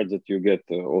 You shared that you get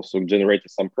also generated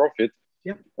some profit.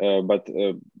 Yeah. But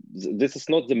this is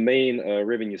not the main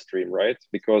revenue stream, right?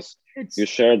 Because you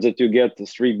shared that you get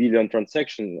 3 billion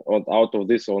transaction, out of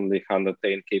this only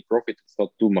 110K profit. It's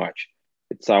not too much.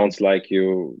 It sounds like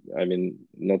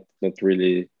not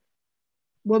really.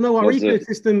 Well, no, our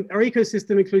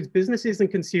ecosystem includes businesses and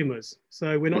consumers.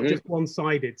 So we're not just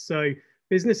one-sided. So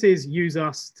businesses use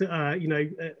us to,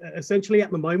 essentially at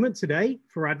the moment today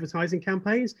for advertising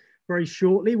campaigns. Very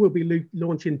shortly, we'll be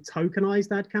launching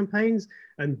tokenized ad campaigns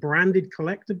and branded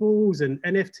collectibles and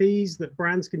NFTs that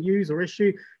brands can use or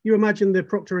issue. You imagine the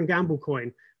Procter & Gamble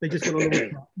coin. They just want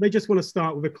to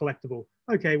start with a collectible.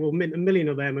 Okay, we'll mint 1 million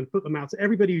of them and put them out to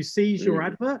everybody who sees your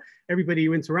advert, everybody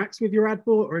who interacts with your advert,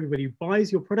 or everybody who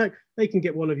buys your product. They can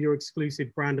get one of your exclusive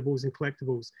brandables and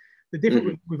collectibles. The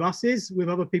difference with us is, with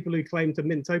other people who claim to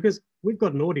mint tokens, we've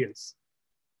got an audience,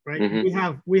 right?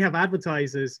 We have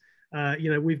advertisers.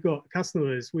 We've got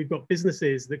customers, we've got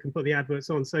businesses that can put the adverts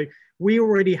on. So we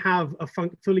already have a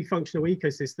fully functional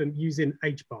ecosystem using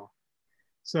HBAR.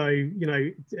 So,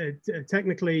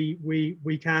 technically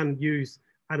we can use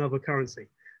another currency,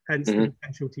 hence the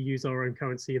potential to use our own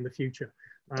currency in the future.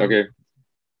 Okay.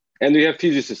 And we have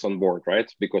physicists on board, right?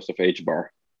 Because of HBAR.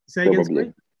 Say again,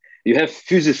 sorry? You have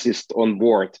physicists on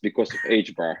board because of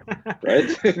HBAR,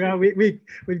 right? Well,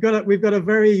 we've got a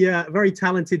very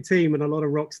talented team and a lot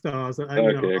of rock stars.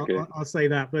 I'll say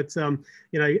that. But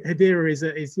Hedera is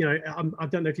I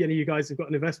don't know if any of you guys have got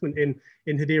an investment in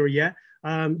Hedera yet.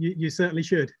 You certainly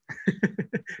should.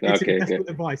 It's investment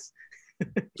advice.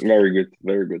 Very good,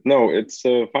 very good. No, it's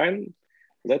fine.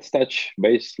 Let's touch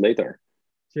base later.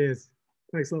 Cheers.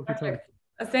 Thanks a lot for your time.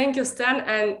 Thank you, Stan,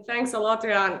 and thanks a lot,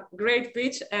 Jan. Great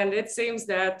pitch, and it seems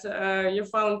that you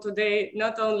found today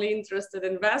not only interested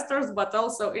investors, but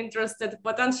also interested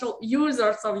potential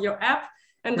users of your app,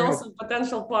 and also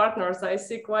potential partners. I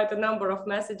see quite a number of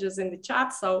messages in the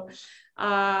chat, so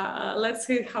let's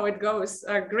see how it goes.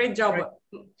 Great job.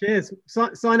 Right. Cheers.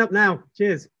 Sign up now.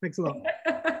 Cheers. Thanks a lot.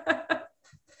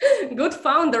 Good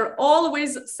founder,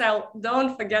 always sell.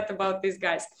 Don't forget about these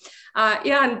guys.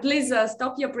 Jan, please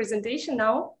stop your presentation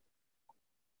now.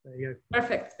 There you go.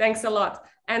 Perfect, thanks a lot.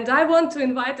 And I want to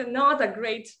invite another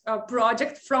great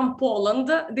project from Poland.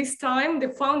 This time, the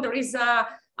founder is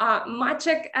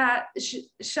Maciek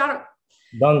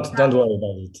Don't worry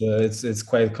about it. It's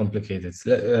quite complicated.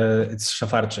 It's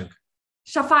Szafarczyk.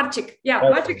 Szafarczyk, yeah,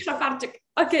 Maciek Szafarczyk.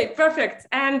 Okay, perfect.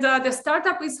 And the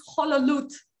startup is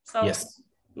Hololoot. So, yes.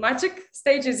 Maciek,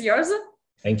 stage is yours.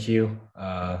 Thank you.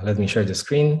 Let me share the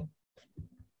screen.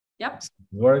 Yep. It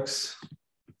works.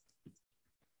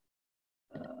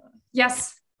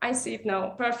 Yes, I see it now.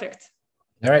 Perfect.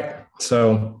 All right.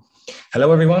 So,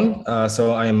 hello, everyone.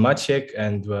 So I am Maciek,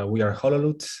 and we are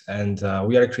Hololoot, and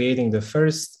we are creating the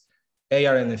first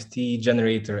AR NFT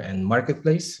generator and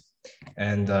marketplace.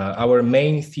 And our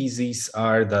main theses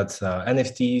are that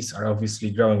NFTs are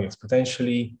obviously growing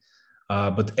exponentially,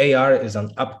 but AR is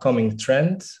an upcoming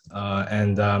trend.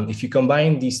 And if you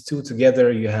combine these two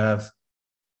together, you have,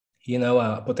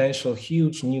 a potential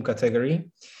huge new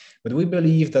category. But we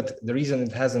believe that the reason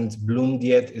it hasn't bloomed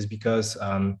yet is because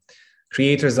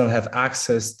creators don't have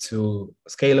access to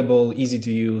scalable, easy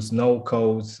to use, no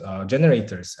code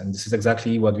generators. And this is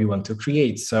exactly what we want to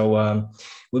create. So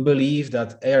we believe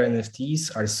that AR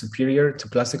NFTs are superior to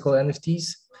classical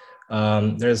NFTs.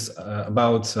 There's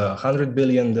about 100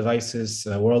 billion devices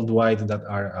worldwide that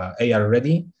are AR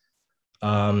ready.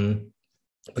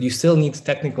 But you still need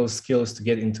technical skills to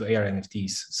get into AR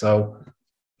NFTs. So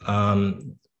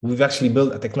we've actually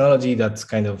built a technology that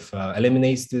kind of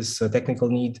eliminates this technical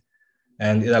need,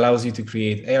 and it allows you to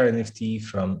create AR NFT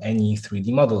from any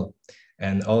 3D model.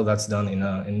 And all that's done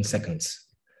in seconds.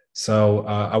 So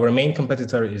our main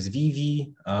competitor is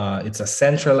VV. It's a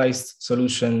centralized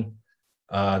solution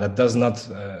that does not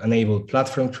enable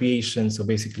platform creation. So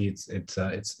basically,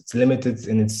 it's limited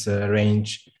in its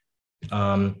range.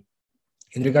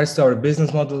 In regards to our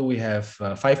business model, we have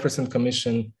 5%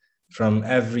 commission from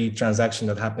every transaction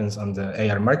that happens on the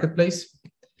AR marketplace.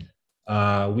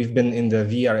 We've been in the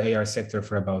VR AR sector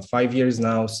for about 5 years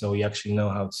now, so we actually know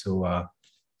how to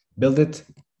build it.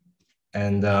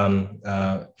 And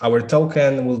our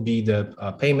token will be the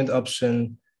payment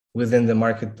option within the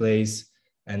marketplace,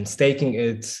 and staking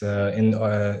it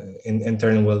in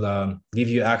turn will give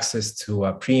you access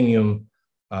to premium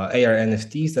AR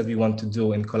NFTs that we want to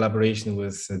do in collaboration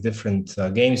with different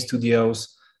game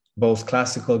studios, both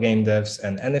classical game devs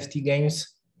and NFT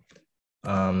games.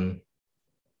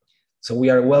 So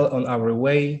we are well on our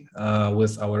way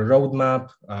with our roadmap.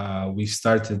 We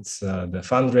started the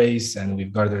fundraise, and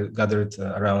we've gathered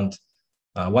around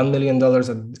 $1 million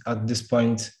at this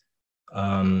point.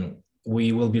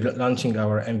 We will be launching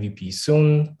our MVP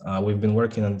soon. We've been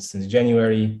working on it since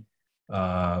January.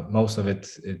 Most of it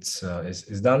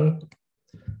is done.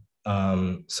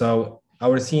 So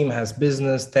our team has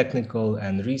business, technical,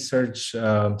 and research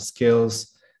skills.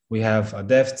 We have a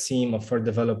dev team of 4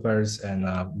 developers and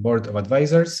a board of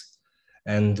advisors,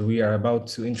 and we are about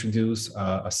to introduce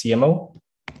a CMO.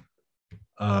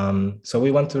 So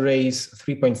we want to raise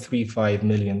 $3.35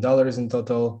 million in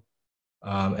total,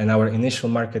 and our initial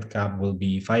market cap will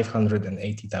be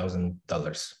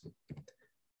 $580,000.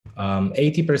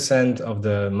 80% of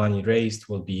the money raised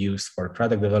will be used for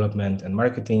product development and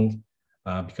marketing,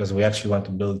 because we actually want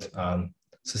to build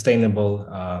sustainable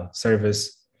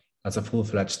service as a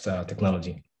full-fledged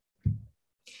technology.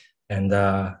 And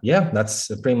yeah, that's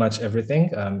pretty much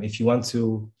everything. If you want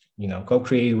to,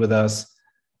 co-create with us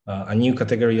a new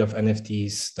category of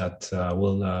NFTs that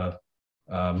will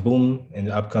boom in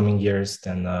the upcoming years,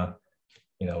 then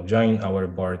join our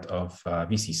board of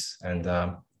VCs. And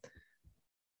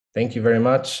thank you very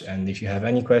much. And if you have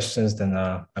any questions, then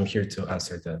I'm here to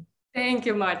answer them. Thank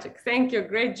you, Maciek. Thank you.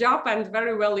 Great job, and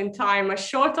very well in time.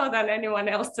 Shorter than anyone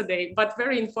else today, but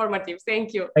very informative.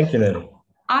 Thank you. Thank you, Nelly.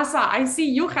 Asa, I see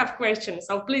you have questions,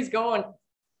 so please go on.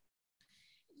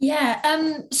 Yeah.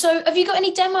 So have you got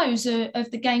any demos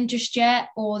of the game just yet,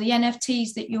 or the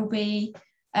NFTs that you'll be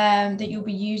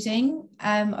using?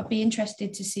 I'd be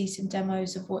interested to see some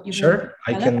demos of what you're Sure.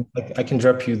 I can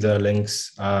drop you the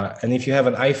links, and if you have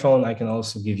an iPhone, I can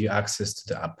also give you access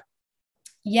to the app.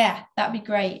 Yeah, that'd be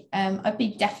great. I'd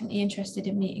be definitely interested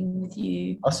in meeting with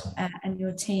you. Awesome. And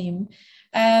your team.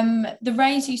 The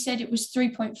raise, you said it was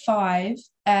 3.5.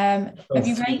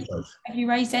 Have you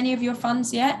raised any of your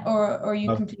funds yet, or are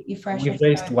you completely fresh? We've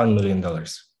raised $1 million.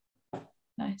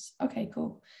 Nice. Okay,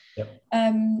 cool. Yep.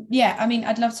 Yeah, I mean,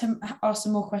 I'd love to ask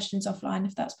some more questions offline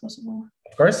if that's possible.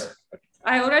 Of course.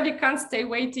 I already can't stay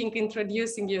waiting,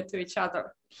 introducing you to each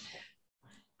other.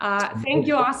 Thank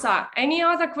you, Asa. Any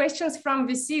other questions from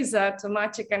VCs to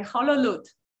Maciek and Hololoot?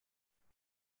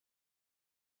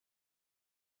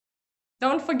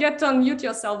 Don't forget to unmute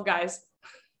yourself, guys.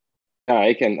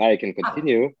 I can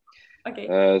continue. Okay.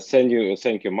 Thank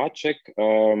you, Maciek.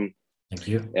 Thank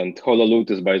you. And Hololoot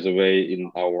is, by the way,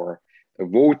 in our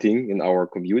voting, in our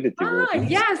community voting.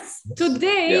 Yes,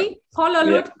 today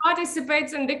Hololoot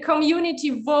participates in the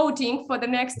community voting for the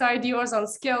next ideas on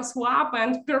Scaleswap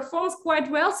and performs quite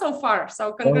well so far.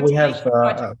 So congratulations. We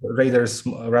have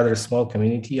a rather small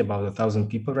community, about 1,000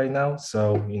 people right now.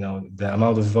 So the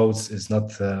amount of votes is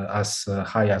not as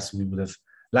high as we would have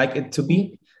liked it to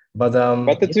be, but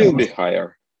it will be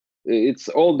higher. It's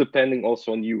all depending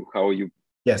also on you, how you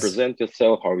present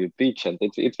yourself, how you pitch, and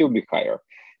it will be higher.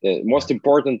 Most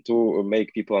important to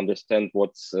make people understand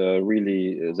what's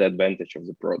really the advantage of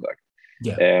the product.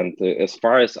 Yeah. And as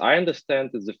far as I understand,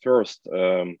 it's the first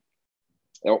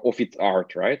of its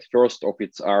art, right? First of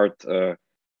its art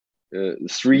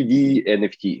 3D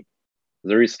NFT.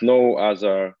 There is no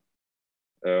other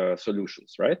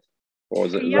solutions, right? Or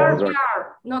VR,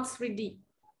 not 3D.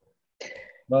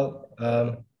 Well,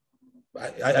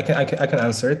 I can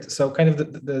answer it. So kind of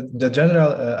the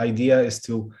general idea is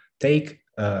to take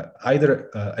either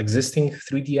existing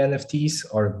 3D NFTs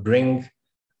or bring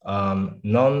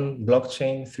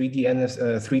non-blockchain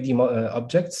 3D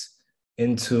objects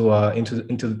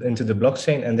into the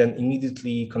blockchain and then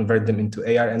immediately convert them into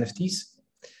AR NFTs.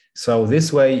 So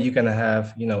this way you can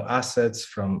have assets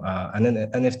from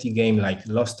an NFT game like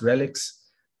Lost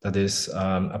Relics that is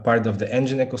a part of the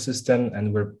Engine ecosystem,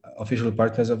 and we're official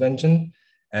partners of Engine.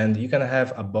 And you can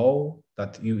have a bow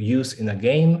that you use in a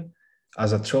game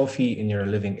as a trophy in your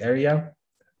living area.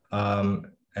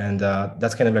 And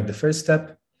that's kind of like the first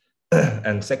step.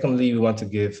 And secondly, we want to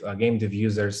give game dev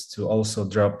users to also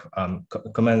drop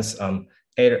comments on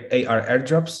AR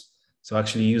airdrops. So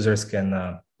actually users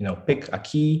can pick a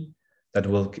key that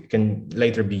can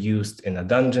later be used in a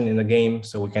dungeon in a game.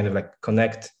 So we kind of like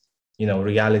connect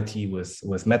reality with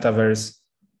metaverse.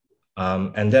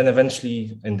 And then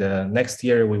eventually in the next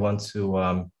year, we want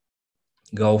to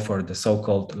go for the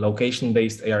so-called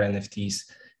location-based AR NFTs.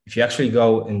 If you actually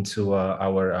go into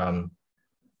our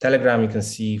Telegram, you can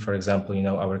see, for example,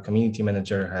 our community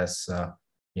manager has,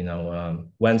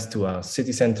 went to a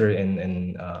city center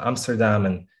in Amsterdam,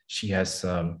 and she has,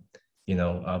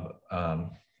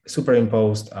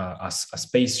 superimposed a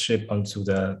spaceship onto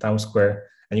the town square.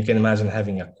 And you can imagine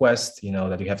having a quest,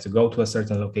 that you have to go to a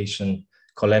certain location,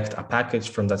 collect a package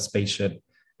from that spaceship,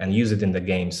 and use it in the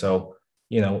game. So,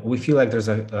 we feel like there's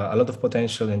a lot of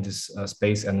potential in this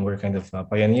space, and we're kind of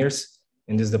pioneers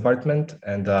in this department.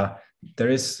 And there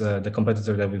is the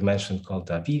competitor that we've mentioned called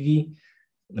VV,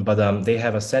 but they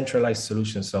have a centralized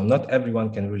solution. So not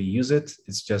everyone can really use it.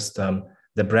 It's just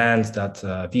the brand that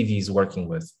VV is working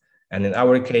with. And in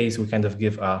our case, we kind of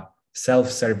give a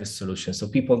self-service solution. So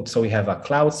we have a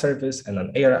cloud service and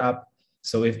an AR app.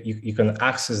 So if you can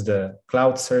access the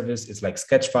cloud service, it's like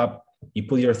Sketchfab. You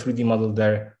put your 3D model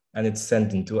there and it's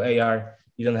sent into AR.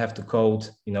 You don't have to code.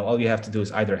 All you have to do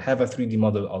is either have a 3D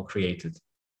model or create it.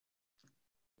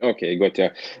 Okay, got you.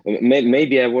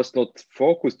 Maybe I was not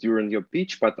focused during your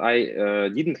pitch, but I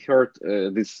didn't hear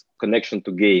this connection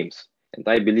to games. And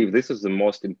I believe this is the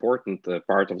most important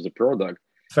part of the product.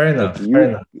 Fair enough.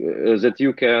 That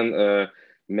you can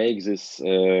make this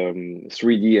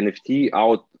 3D NFT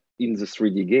out in the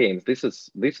 3D games. This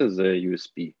is a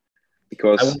USP.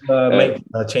 Because I will make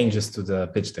changes to the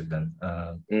pitch deck then.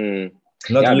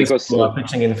 Because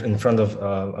pitching in front of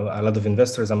a lot of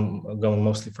investors. I'm going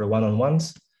mostly for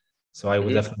one-on-ones. So I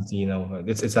would definitely,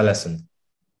 it's a lesson.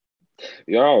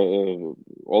 Yeah, all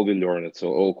will learn it. So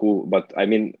all cool. But I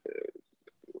mean,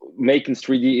 making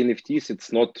 3D NFTs,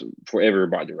 it's not for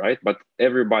everybody, right? But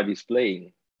everybody's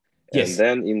playing. Yes.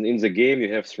 And then in the game,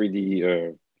 you have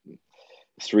 3D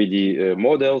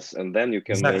models, and then you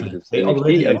can make this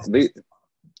NFT.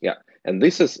 And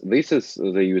this is the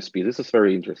USP. This is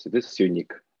very interesting. This is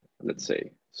unique, let's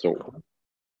say. So,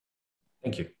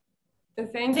 thank you.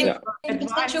 Thank you. The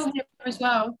potential here as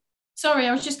well. Sorry,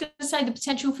 I was just going to say the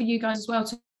potential for you guys as well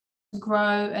to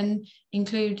grow and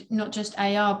include not just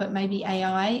AR, but maybe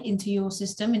AI into your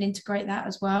system and integrate that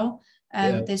as well.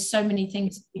 There's so many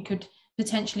things you could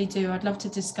potentially do. I'd love to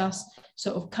discuss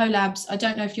sort of collabs. I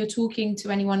don't know if you're talking to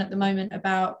anyone at the moment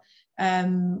about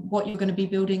what you're going to be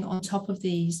building on top of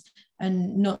these,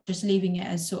 and not just leaving it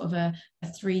as sort of a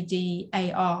 3D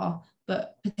AR,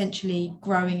 but potentially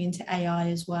growing into AI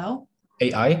as well.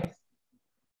 AI?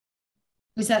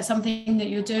 Is that something that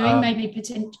you're doing? Maybe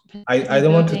I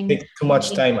don't want to take too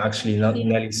much time, actually,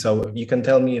 Nelly. So you can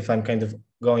tell me if I'm kind of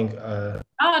going.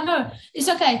 No, it's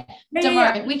okay. Don't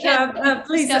worry. We can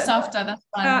please discuss after. That's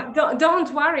fine.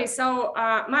 Don't worry. So,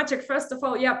 Maciek, first of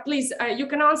all, please, you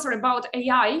can answer about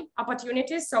AI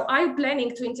opportunities. So, are you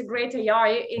planning to integrate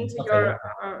AI into your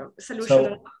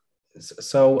solution?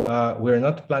 So we're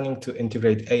not planning to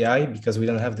integrate AI because we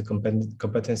don't have the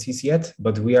competencies yet,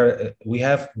 but we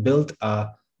have built a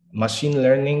machine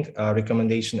learning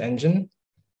recommendation engine.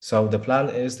 So the plan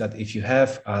is that if you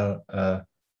have a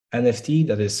NFT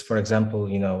that is, for example,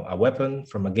 a weapon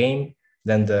from a game,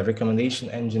 then the recommendation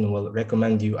engine will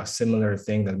recommend you a similar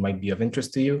thing that might be of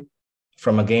interest to you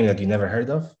from a game that you never heard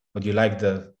of, but you like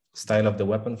the style of the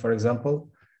weapon, for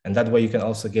example. And that way you can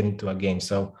also get into a game.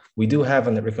 So we do have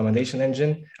a recommendation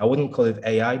engine. I wouldn't call it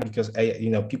AI because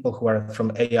people who are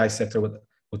from AI sector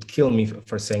would kill me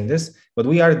for saying this, but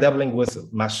we are dabbling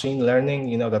with machine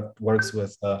learning, that works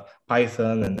with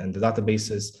Python and the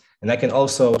databases. And I can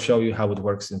also show you how it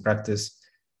works in practice,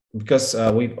 because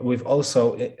we've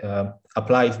also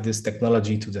applied this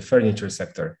technology to the furniture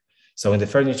sector. So in the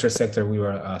furniture sector, we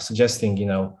were suggesting,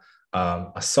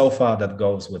 a sofa that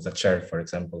goes with a chair, for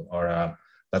example, or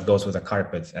that goes with a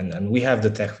carpet, and we have the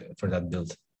tech for that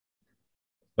build.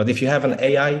 But if you have an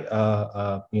AI,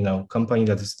 company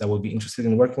that will be interested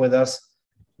in working with us,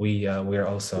 we are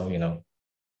also,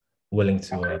 willing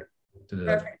to do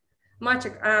that. Perfect.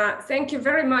 Maciek, thank you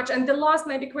very much. And the last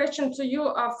maybe question to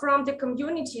you from the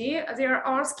community. They are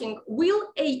asking,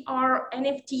 will AR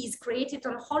NFTs created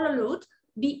on Hololoot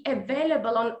be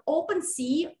available on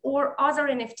OpenSea or other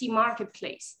NFT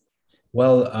marketplace?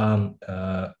 Well,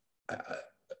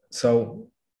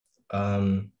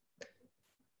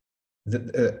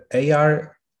 the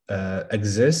AR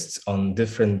exists on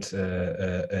different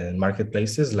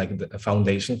marketplaces, like the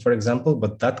Foundation, for example,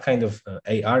 but that kind of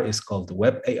AR is called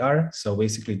Web AR. So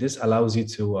basically this allows you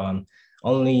to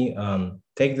only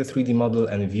take the 3D model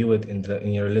and view it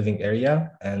in your living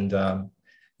area, and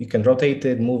you can rotate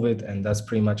it, move it, and that's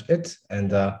pretty much it.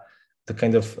 And the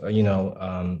kind of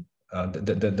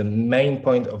the main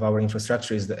point of our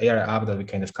infrastructure is the AR app that we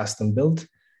kind of custom built,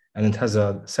 and it has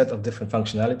a set of different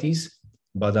functionalities.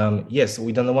 But yes,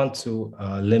 we don't want to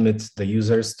limit the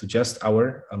users to just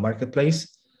our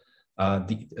marketplace.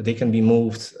 They can be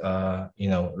moved,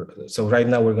 so right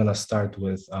now we're gonna start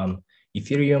with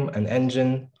Ethereum and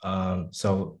Engine.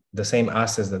 So the same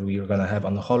assets that we are gonna have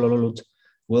on the Hololoot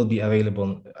will be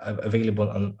available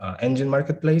on Engine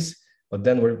Marketplace, but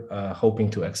then we're hoping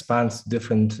to expand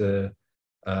different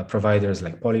providers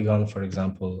like Polygon, for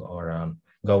example, or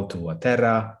go to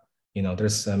Terra.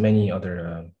 There's many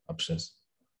other options.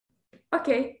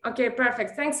 Okay,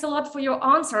 perfect. Thanks a lot for your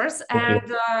answers and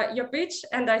your pitch.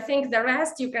 And I think the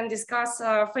rest you can discuss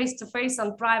face-to-face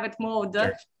on private mode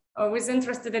with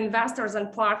interested investors and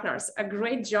partners. A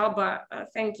great job.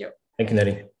 Thank you. Thank you,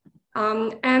 Nelly.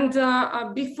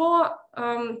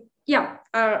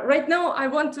 Right now I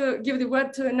want to give the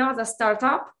word to another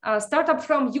startup, a startup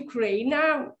from Ukraine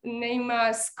named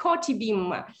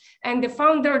Scottybeam, and the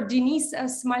founder, Denis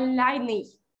Smalyny.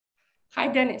 Hi,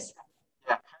 Denis.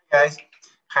 Yeah. Hi, guys.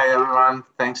 Hi, everyone.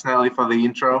 Thanks, Nelly, for the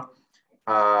intro.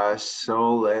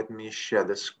 So let me share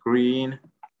the screen.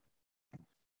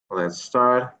 Let's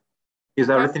start. Is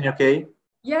everything okay?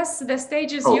 Yes, the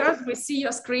stage is yours. We see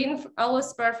your screen. All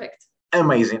is perfect.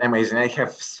 Amazing, amazing. I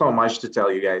have so much to tell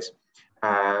you guys.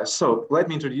 So let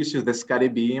me introduce you to the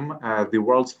Scottybeam, the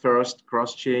world's first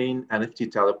cross-chain NFT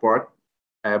teleport.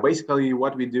 Basically,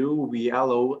 what we do, we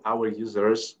allow our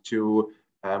users to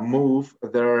move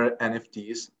their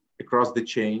NFTs across the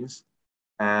chains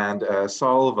and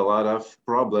solve a lot of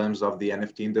problems of the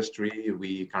NFT industry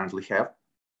we currently have.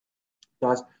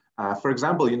 Because, for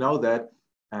example, you know that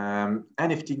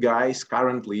NFT guys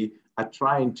currently are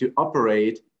trying to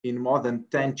operate in more than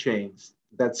 10 chains.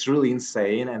 That's really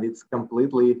insane, and it's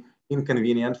completely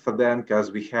inconvenient for them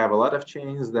because we have a lot of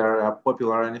chains that are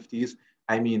popular NFTs.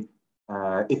 I mean,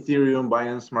 Ethereum,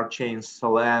 Binance Smart Chain,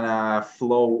 Solana,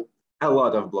 Flow, a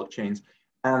lot of blockchains.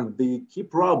 And the key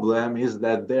problem is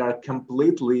that they are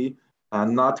completely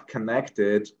not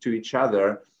connected to each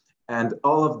other. And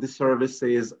all of the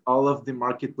services, all of the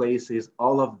marketplaces,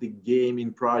 all of the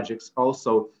gaming projects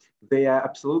also, they are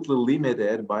absolutely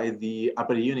limited by the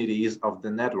opportunities of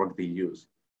the network they use.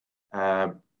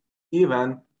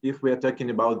 Even if we are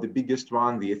talking about the biggest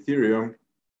one, the Ethereum,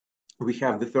 we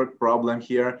have the third problem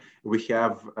here. We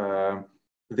have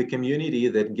the community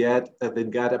that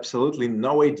got absolutely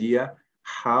no idea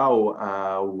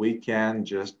how we can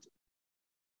just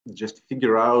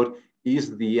figure out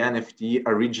is the NFT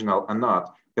original or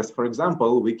not. Because, for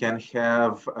example, we can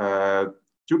have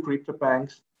two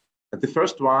CryptoPunks. The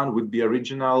first one would be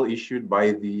original, issued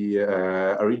by the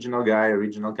original guy,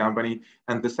 original company.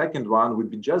 And the second one would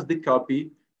be just the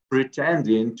copy,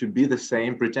 pretending to be the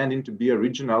same, pretending to be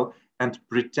original, and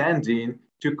pretending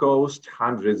to cost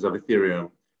hundreds of Ethereum.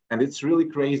 And it's really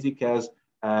crazy because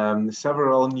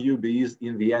several newbies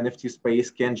in the NFT space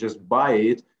can just buy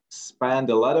it, spend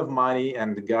a lot of money,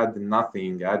 and got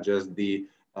nothing, got just the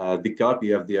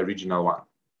copy of the original one.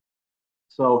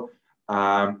 So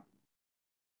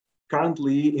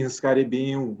currently in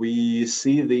Scottybeam, we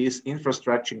see these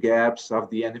infrastructure gaps of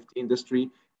the NFT industry,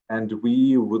 and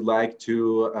we would like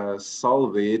to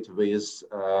solve it with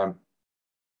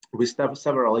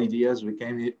several ideas we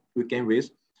came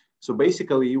with. So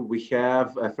basically, we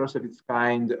have a first of its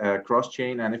kind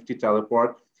cross-chain NFT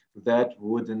teleport that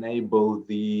would enable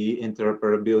the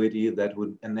interoperability, that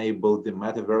would enable the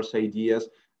metaverse ideas,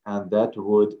 and that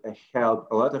would help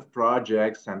a lot of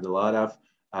projects and a lot of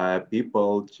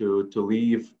people to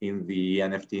live in the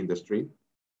NFT industry.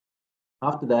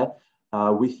 After that,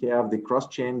 we have the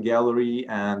cross-chain gallery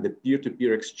and the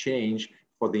peer-to-peer exchange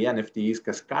for the NFTs,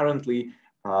 because currently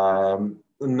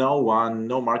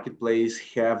no marketplace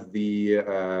have this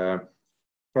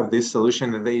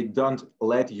solution. They don't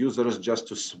let users just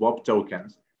to swap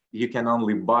tokens. You can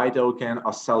only buy token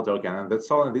or sell token, and that's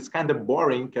all. And it's kind of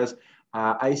boring because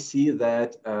I see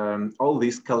that all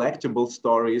these collectible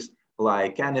stories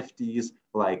like NFTs,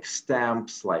 like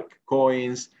stamps, like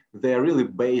coins, they're really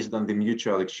based on the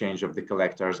mutual exchange of the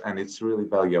collectors, and it's really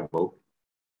valuable.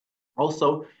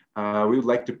 Also, we would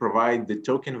like to provide the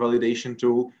token validation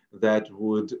tool that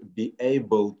would be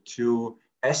able to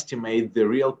estimate the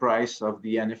real price of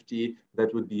the NFT,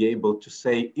 that would be able to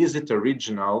say, is it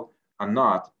original or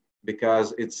not?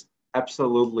 Because it's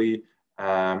absolutely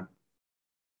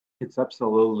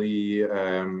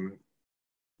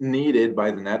needed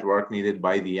by the network, needed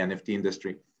by the NFT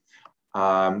industry.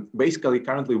 Basically,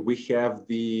 currently we have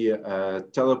the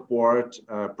teleport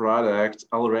product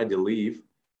already live.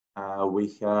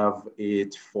 We have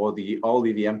it for all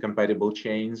EVM compatible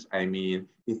chains. I mean,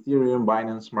 Ethereum,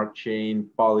 Binance Smart Chain,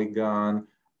 Polygon,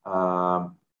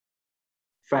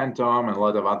 Phantom, and a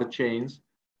lot of other chains.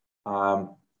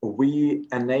 We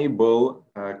enable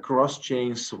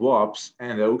cross-chain swaps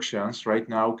and auctions right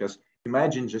now, because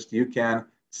imagine just you can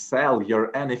sell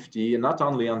your NFT not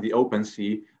only on the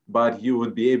OpenSea, but you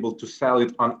would be able to sell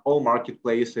it on all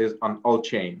marketplaces, on all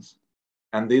chains.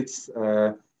 And it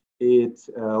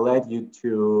led you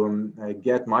to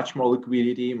get much more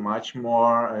liquidity, much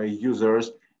more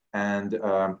users, and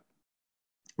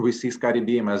we see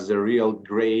Scottybeam as a real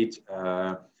great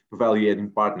value-adding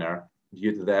partner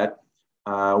due to that.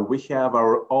 We have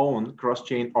our own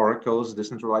cross-chain oracles,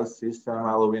 decentralized system,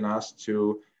 allowing us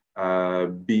to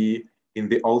be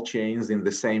in all chains in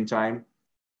the same time.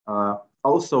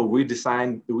 Also, we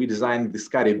designed the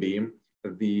Scottybeam,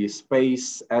 the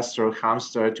space Astro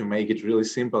hamster, to make it really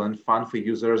simple and fun for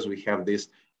users. We have this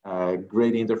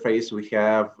great interface we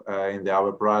have in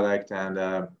our product, and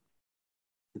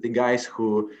the guys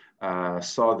who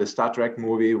saw the Star Trek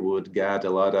movie would get a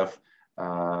lot of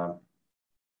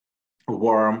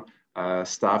warm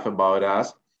stuff about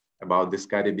us, about the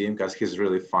Scottybeam, because he's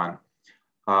really fun.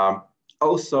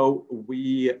 Also,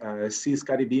 we see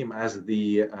Scottybeam as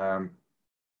the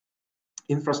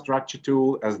infrastructure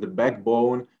tool, as the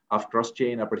backbone of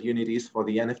cross-chain opportunities for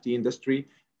the NFT industry.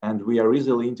 And we are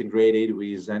easily integrated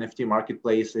with NFT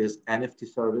marketplaces, NFT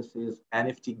services,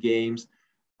 NFT games,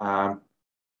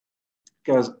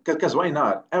 because why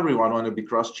not? Everyone wants to be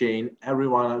cross-chain.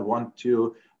 Everyone wants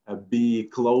to be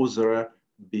closer,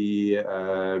 be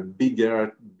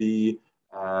bigger, be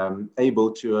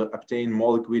able to obtain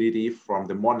more liquidity from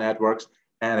the more networks.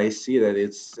 And I see that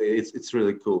it's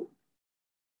really cool.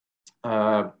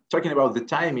 Talking about the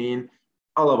timing,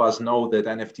 all of us know that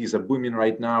NFTs are booming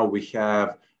right now. We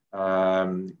have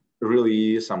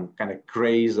really some kind of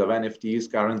craze of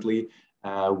NFTs currently.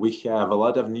 We have a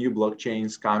lot of new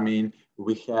blockchains coming.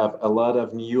 We have a lot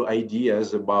of new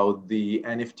ideas about the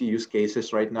NFT use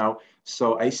cases right now.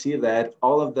 So I see that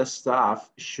all of the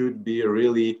stuff should be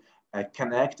really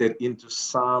connected into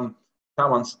some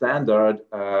common standard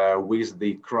with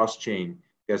the cross-chain,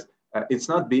 because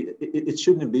it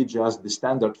shouldn't be just the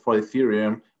standard for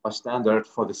Ethereum or standard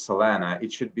for the Solana.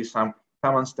 It should be some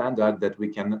common standard that we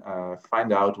can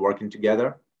find out working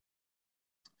together.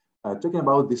 Talking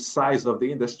about the size of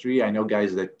the industry, I know,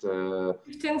 guys, that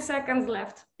 15 seconds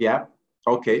left. Yeah.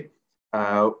 Okay.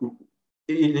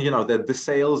 You know that the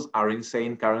sales are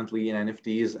insane currently in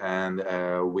NFTs, and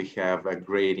we have a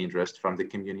great interest from the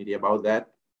community about that.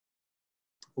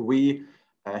 We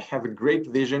have a great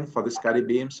vision for the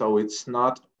Scottybeam, so it's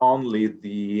not only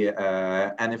the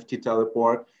NFT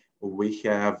teleport. We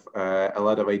have a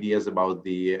lot of ideas about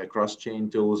the cross-chain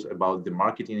tools, about the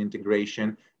marketing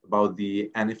integration, about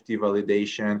the NFT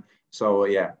validation. So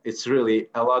yeah, it's really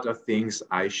a lot of things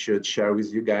I should share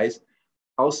with you guys.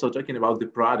 Also, talking about the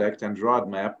product and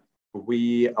roadmap,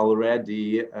 we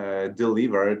already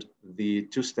delivered the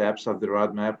 2 steps of the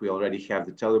roadmap. We already have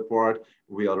the teleport.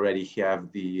 We already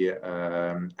have the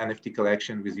NFT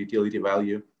collection with utility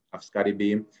value of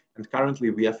Scottybeam. And currently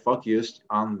we are focused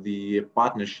on the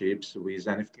partnerships with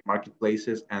NFT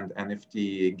marketplaces and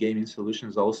NFT gaming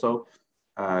solutions also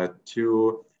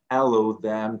to allow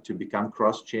them to become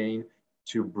cross-chain,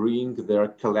 to bring their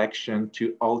collection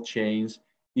to all chains,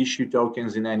 issue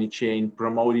tokens in any chain,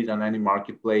 promote it on any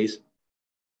marketplace,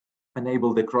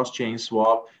 enable the cross-chain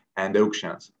swap and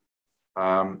auctions.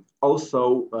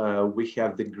 Also, we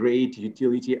have the great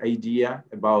utility idea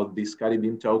about the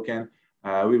Scottybeam token.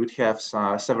 We would have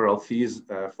several fees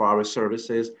for our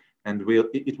services, and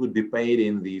it would be paid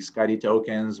in the Scotty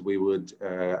tokens. We would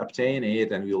obtain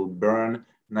it, and we'll burn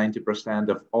 90%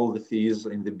 of all the fees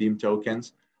in the Beam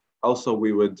tokens. Also, we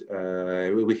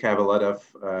have a lot of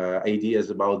ideas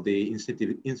about the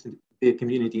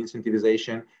community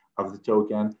incentivization of the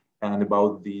token and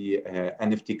about the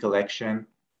NFT collection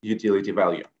utility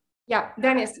value. Yeah,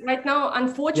 Dennis, right now,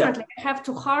 unfortunately, I have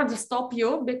to hard stop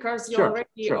you because you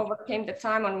already overcame the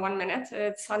time on 1 minute.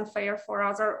 It's unfair for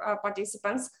other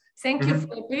participants. Thank you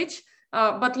for the pitch.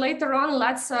 But later on,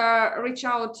 let's reach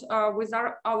out with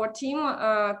our team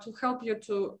to help you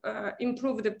to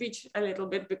improve the pitch a little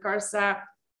bit, because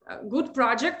good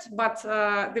project, but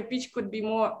the pitch could be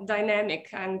more dynamic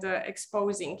and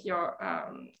exposing your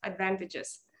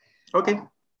advantages. Okay.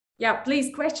 Yeah,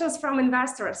 please, questions from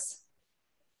investors.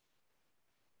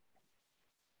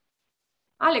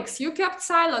 Alex, you kept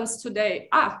silence today.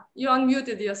 You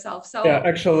unmuted yourself. So yeah,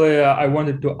 actually, I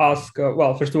wanted to ask.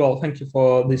 Well, first of all, thank you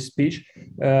for this speech.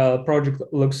 The project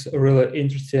looks really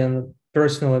interesting.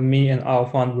 Personally, me and our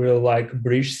fund really like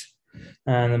bridges,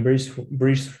 and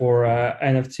bridges for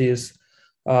NFTs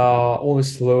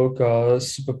always look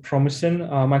super promising.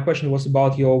 My question was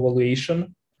about your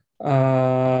valuation.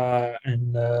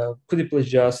 And could you please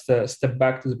just step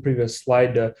back to the previous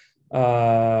slide?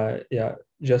 Yeah,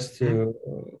 just to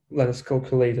let us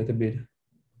calculate it a bit.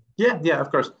 Yeah,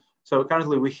 of course. So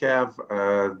currently we have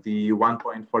the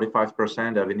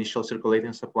 1.45% of initial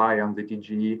circulating supply on the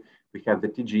TGE. We have the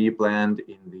TGE planned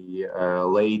in the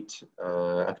late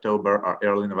October or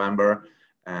early November,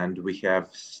 and we have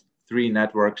 3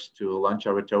 networks to launch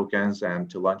our tokens and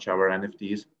to launch our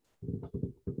NFTs.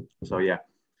 So yeah,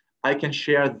 I can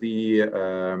share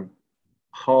the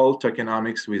whole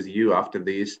tokenomics with you after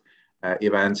this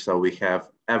event. So we have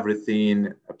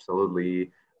everything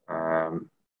absolutely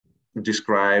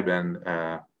described, and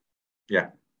yeah.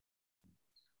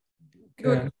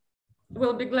 Good.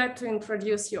 We'll be glad to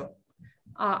introduce you.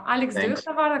 Alex, thanks.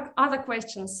 Do you have other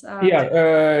questions?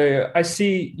 Yeah, I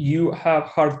see you have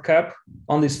hard cap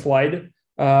on this slide.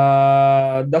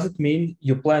 Does it mean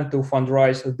you plan to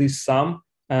fundraise this sum?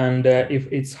 And if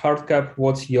it's hard cap,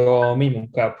 what's your minimum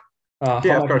cap?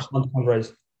 Yeah, of course.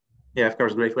 Fundraise? Yeah, of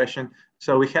course, great question.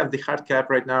 So we have the hard cap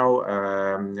right now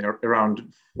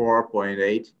around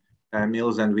 4.8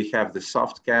 mils, and we have the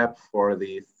soft cap for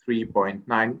the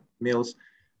 3.9 mils.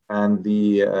 And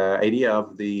the idea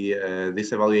of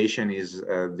this evaluation is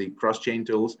the cross-chain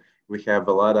tools. We have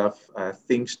a lot of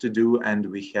things to do, and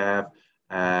we have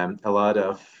a lot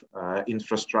of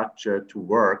infrastructure to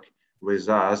work with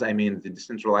us. I mean, the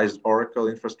decentralized Oracle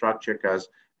infrastructure, because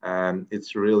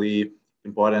it's really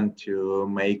important to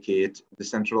make it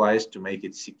decentralized, to make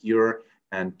it secure,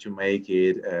 and to make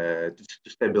it to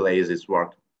stabilize its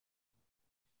work.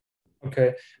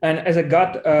 Okay, and as a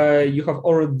gut, you have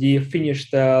already finished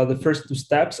the first 2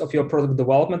 steps of your product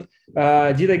development.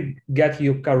 Did I get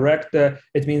you correct?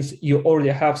 It means you already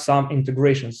have some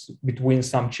integrations between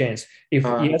some chains. If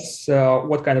yes,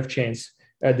 what kind of chains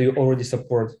do you already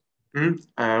support?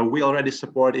 We already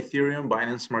support Ethereum,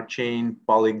 Binance Smart Chain,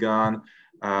 Polygon.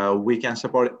 We can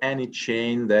support any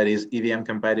chain that is EVM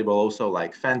compatible, also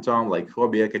like Phantom, like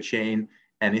Habicht chain,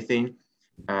 anything.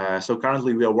 So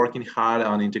currently we are working hard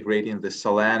on integrating the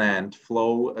Solana and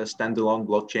Flow standalone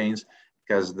blockchains,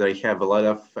 because they have a lot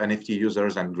of NFT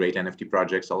users and great NFT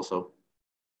projects also.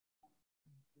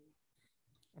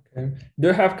 Okay. Do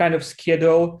you have kind of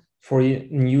schedule for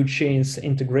new chains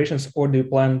integrations, or do you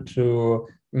plan to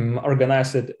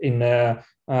organize it in a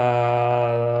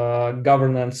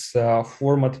governance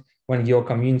format when your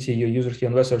community, your users, your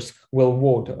investors will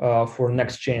vote for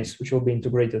next chains which will be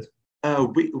integrated?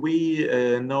 We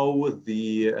know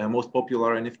the most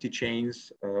popular NFT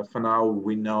chains. For now,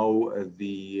 we know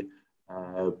the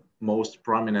most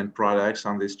prominent products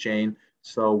on this chain.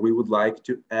 So we would like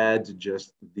to add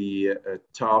just the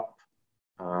top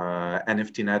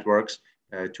NFT networks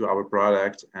to our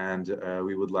product, and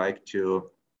we would like to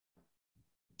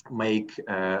make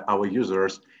our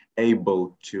users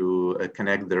able to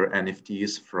connect their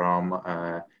NFTs from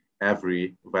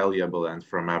every valuable and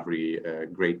from every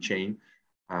great chain.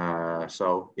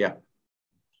 So yeah.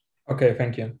 Okay,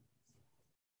 thank you.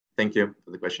 Thank you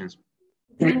for the questions.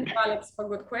 Thank you, Alex, for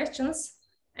good questions.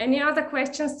 Any other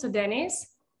questions to Dennis?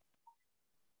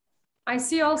 I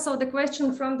see also the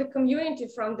question from the community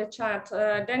from the chat.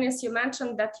 Dennis, you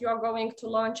mentioned that you are going to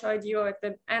launch IDO at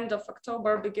the end of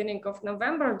October, beginning of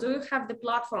November. Do you have the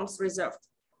platforms reserved?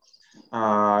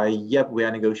 Yep, we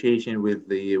are negotiating with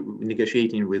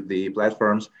the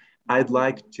platforms. I'd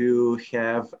like to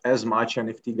have as much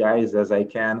NFT guys as I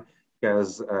can,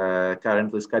 because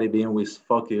currently Scottybeam is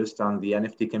focused on the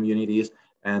NFT communities,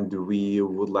 and we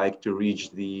would like to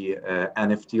reach the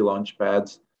NFT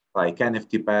launchpads like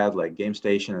NFT Pad, like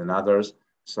GameStation and others.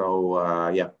 So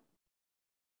yeah.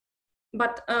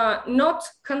 But not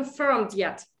confirmed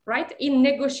yet, right? In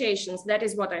negotiations, that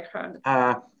is what I heard.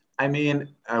 I mean,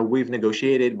 we've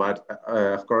negotiated, but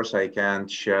of course I can't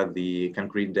share the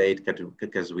concrete date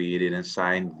because we didn't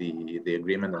sign the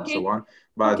agreement and so on.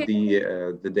 But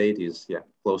the date is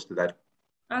close to that.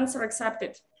 Answer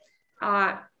accepted.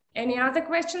 Any other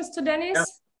questions to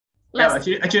Dennis?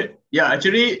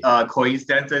 Actually,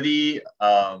 coincidentally,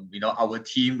 our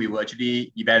team, we were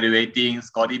actually evaluating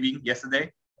Scottybeam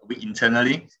yesterday. We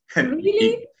internally.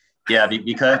 Really? Yeah,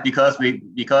 because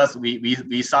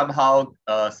we somehow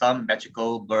some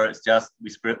magical birds just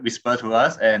whisper to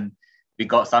us, and we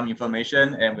got some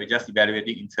information, and we're just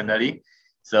evaluating internally.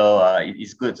 So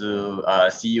it's good to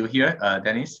see you here,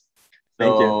 Dennis.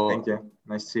 So, thank you.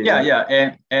 Nice to see you.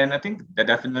 Yeah. And I think that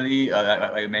definitely, like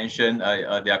I mentioned, there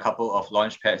are a couple of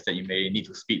launch pads that you may need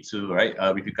to speak to, right?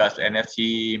 With regards to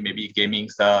NFT, maybe gaming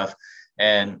stuff.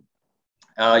 And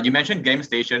you mentioned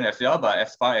GameStation as well, but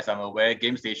as far as I'm aware,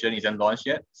 GameStation isn't launched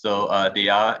yet. So they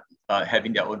are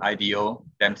having their own IDO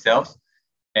themselves.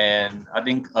 And I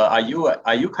think, are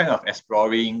you kind of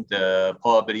exploring the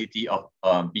probability of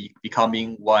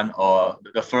becoming one or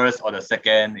the first or the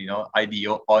second,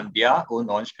 IDO on their own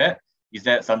launchpad? Is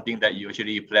that something that you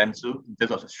actually plan to in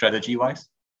terms of strategy-wise?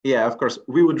 Yeah, of course,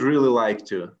 we would really like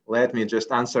to. Let me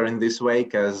just answer in this way,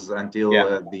 because until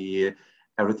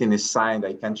everything is signed,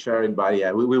 I can't share it. But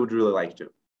yeah, we would really like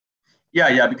to.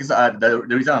 Yeah, because the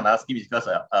reason I'm asking is because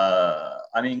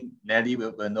I mean, Nelly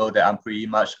will know that I'm pretty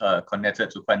much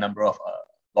connected to quite a number of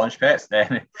launchpads,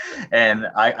 and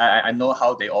I know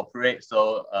how they operate.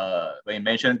 So when you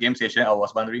mentioned GameStation, I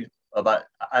was wondering about,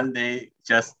 aren't they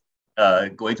just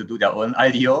going to do their own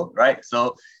IDO, right?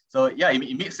 So yeah,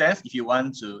 it makes sense if you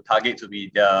want to target to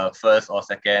be the first or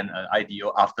second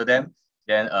IDO after them,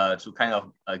 then to kind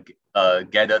of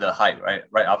gather the hype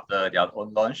right after their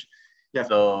own launch. Yeah.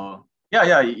 So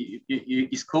yeah,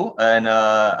 it's cool, and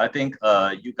I think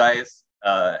you guys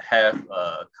have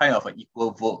kind of an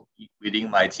equal vote within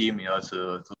my team,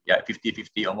 to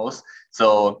 50-50 almost.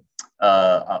 So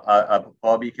I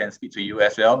probably can speak to you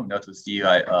as well, to see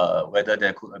whether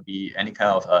there could be any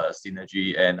kind of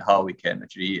synergy and how we can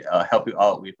actually help you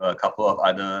out with a couple of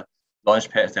other launch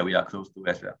pads that we are close to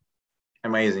as well.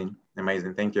 Amazing,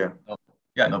 thank you.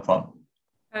 Yeah, no problem.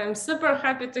 I'm super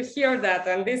happy to hear that.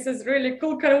 And this is really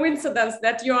cool coincidence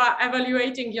that you are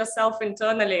evaluating yourself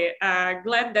internally.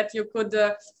 Glad that you could,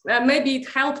 maybe it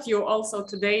helped you also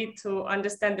today to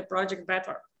understand the project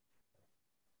better.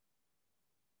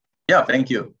 Yeah, thank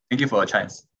you. Thank you for your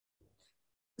chance.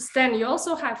 Stan, you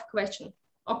also have a question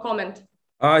or comment?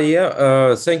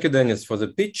 Thank you, Dennis, for the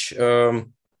pitch.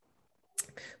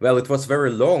 Well, it was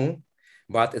very long,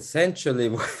 but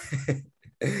essentially,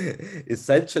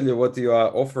 essentially what you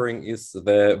are offering is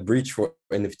the bridge for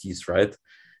NFTs, right?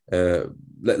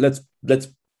 Let's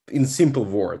in simple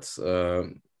words.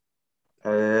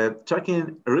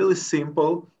 Talking really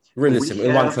simple.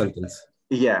 In one sentence.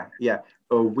 Yeah.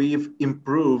 We've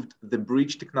improved the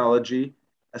bridge technology,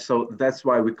 so that's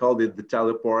why we called it the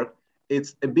teleport.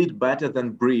 It's a bit better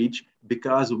than bridge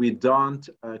because we don't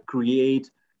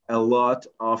create a lot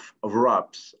of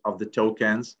wraps of the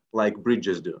tokens like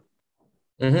bridges do.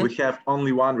 Mm-hmm. We have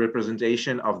only one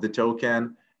representation of the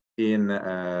token in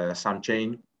some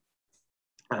chain,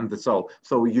 and that's all.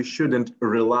 So you shouldn't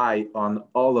rely on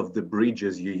all of the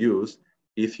bridges you use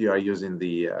if you are using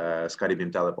the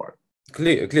Scottybeam teleport.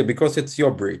 Clear, because it's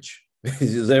your bridge.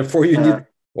 Therefore, you need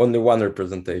only one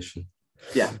representation.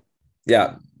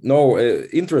 Yeah. No,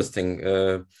 interesting.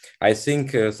 I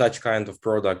think such kind of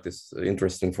product is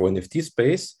interesting for NFT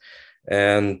space.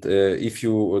 And if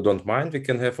you don't mind, we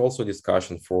can have also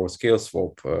discussion for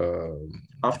Scaleswap.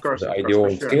 Of course, the IDO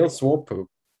on Scaleswap,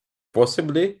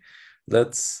 possibly.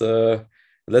 Let's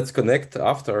connect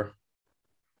after.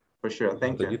 For sure.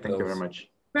 Thank you very much.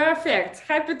 Perfect.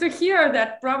 Happy to hear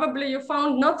that. Probably you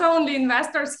found not only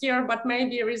investors here, but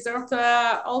maybe reserved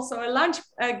also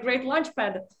a great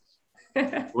launchpad.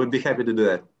 Would be happy to do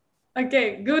that.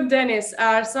 Okay, good, Dennis.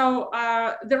 So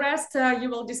the rest you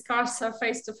will discuss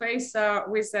face-to-face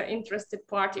with interested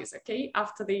parties, okay,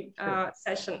 after the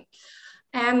session.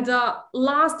 And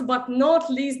last but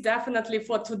not least, definitely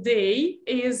for today,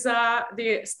 is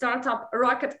the startup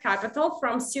Rocket Capital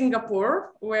from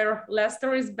Singapore, where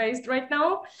Lester is based right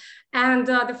now, and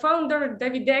the founder,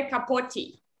 Davide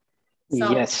Capotti.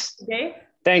 So, yes.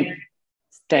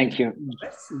 Thank you.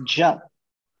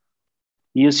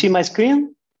 You see my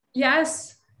screen?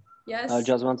 Yes.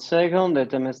 Just 1 second,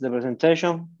 let me the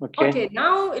presentation. Okay,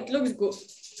 now it looks good.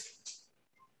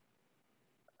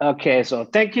 Okay, so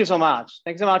thank you so much.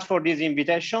 Thanks so much for this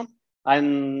invitation.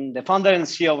 I'm the founder and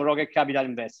CEO of Rocket Capital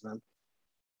Investment.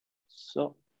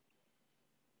 So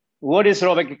what is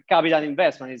Rocket Capital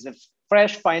Investment? It's a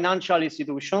fresh financial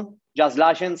institution just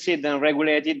licensed and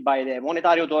regulated by the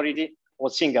Monetary Authority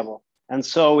of Singapore. And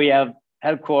so we have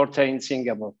headquarters in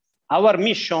Singapore. Our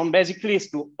mission basically is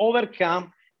to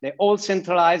overcome the old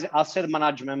centralized asset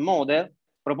management model,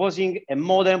 proposing a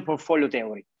modern portfolio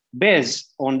theory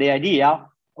based on the idea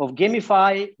of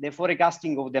gamify the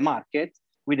forecasting of the market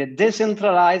with a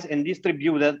decentralized and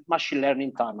distributed machine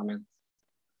learning tournament.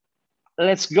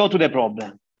 Let's go to the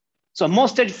problem. So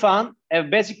most hedge funds have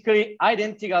basically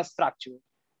identical structure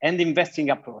and investing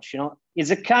approach.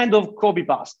 It's a kind of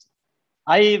copy-paste.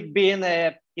 I've been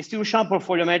an institutional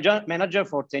portfolio manager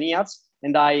for 10 years,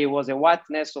 and I was a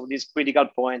witness of this critical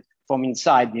point from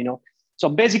inside, you know. So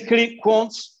basically,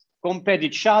 quants compete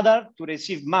each other to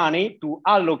receive money to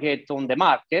allocate on the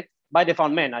market by the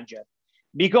fund manager.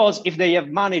 Because if they have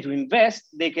money to invest,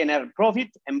 they can earn profit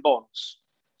and bonus.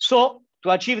 So to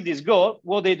achieve this goal,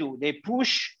 what they do, they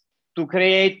push to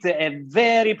create a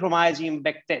very promising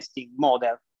backtesting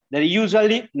model that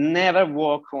usually never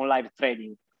work on live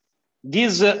trading.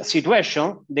 This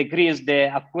situation decrease the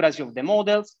accuracy of the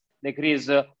models, decrease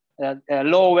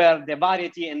lower the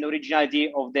variety and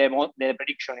originality of the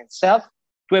prediction itself,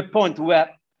 to a point where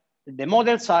the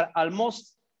models are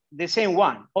almost the same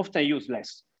one, often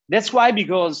useless. That's why,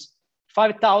 because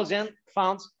 5,000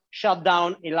 funds shut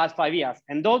down in the last 5 years.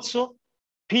 And also,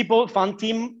 fund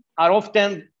teams are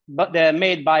often they're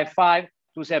made by 5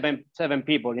 to 7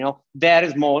 people, you know,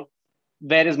 very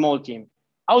small team.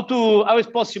 How is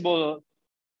possible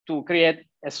to create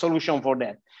a solution for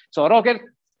that? So Rocket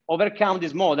overcome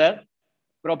this model,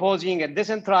 proposing a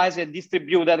decentralized and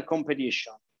distributed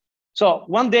competition. So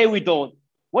one day we thought,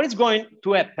 what is going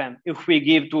to happen if we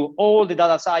give to all the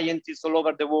data scientists all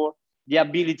over the world the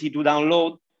ability to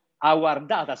download our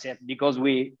data set, because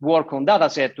we work on data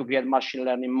set to create machine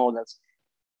learning models,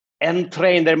 and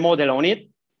train their model on it?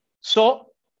 So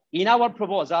in our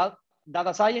proposal,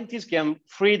 data scientists can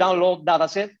free download data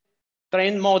set,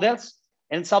 train models,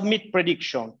 and submit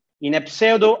prediction in a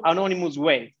pseudo-anonymous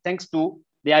way, thanks to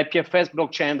the IPFS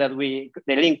blockchain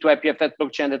the link to IPFS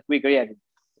blockchain that we created.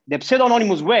 The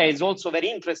pseudo-anonymous way is also very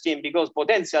interesting because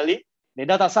potentially the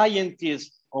data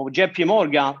scientists of JP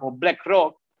Morgan or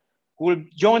BlackRock will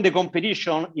join the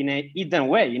competition in a hidden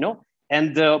way, you know,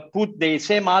 and put the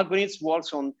same algorithms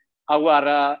works on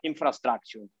our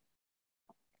infrastructure.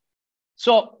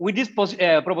 So with this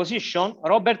proposition,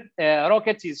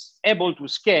 Rocket is able to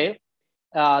scale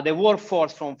the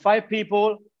workforce from 5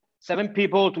 people, 7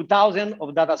 people to 1,000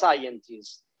 of data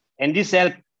scientists. And this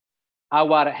helps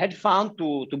our hedge fund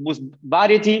to boost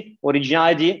variety,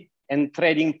 originality, and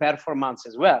trading performance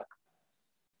as well.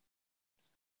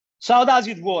 So how does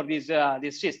it work,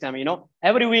 this system? You know,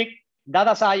 every week,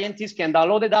 data scientists can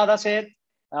download the data set,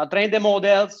 train the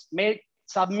models, make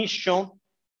submission.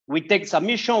 We take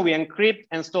submission, we encrypt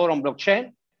and store on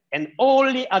blockchain. And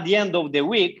only at the end of the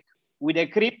week, we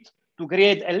decrypt to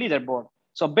create a leaderboard.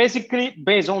 So basically,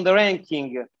 based on the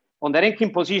ranking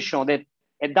position that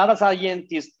a data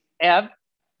scientist have,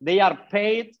 they are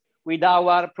paid with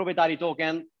our proprietary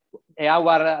token,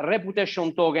 our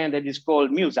reputation token that is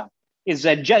called Musa. It's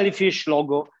a jellyfish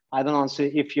logo. I don't know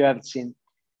if you have seen.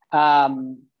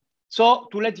 So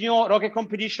to let you know, Rocket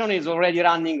Competition is already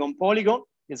running on Polygon.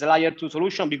 It's a layer 2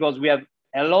 solution because we have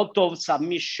a lot of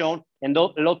submission and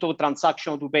a lot of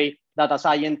transaction to pay data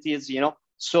scientists, you know,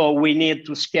 so we need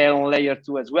to scale on layer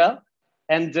 2 as well.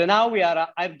 And now we are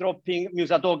airdropping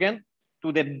Musa token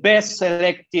to the best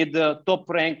selected top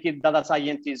ranked data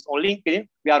scientists on LinkedIn.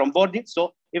 We are onboarding.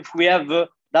 So if we have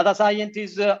data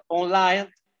scientists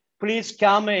online, please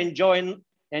come and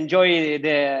enjoy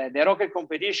the Rocket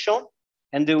Competition,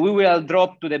 and we will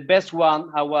drop to the best one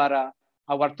our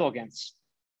tokens.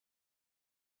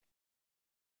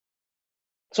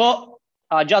 So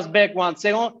just back 1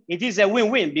 second, it is a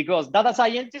win-win because data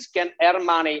scientists can earn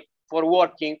money for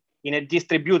working in a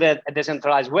distributed and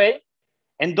decentralized way.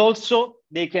 And also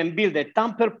they can build a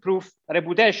tamper-proof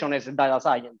reputation as a data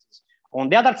scientist. On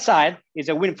the other side, it's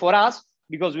a win for us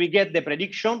because we get the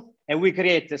prediction and we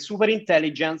create a super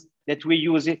intelligence that we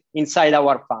use inside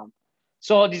our fund.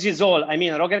 So this is all. I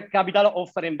mean, Rocket Capital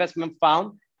offers investment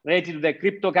fund related to the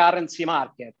cryptocurrency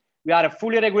market. We are a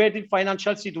fully regulated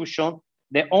financial institution,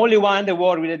 the only one in the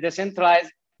world with a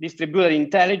decentralized distributed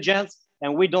intelligence,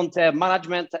 and we don't have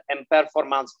management and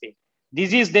performance fee.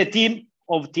 This is the team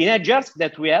of teenagers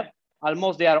that we have.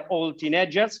 Almost they are all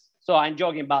teenagers. So I'm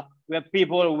joking, but we have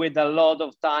people with a lot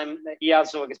of time,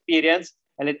 years of experience,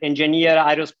 engineer,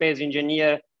 aerospace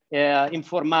engineer,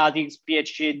 informatics,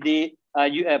 PhD,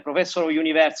 professor of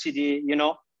university, you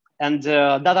know, and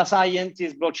data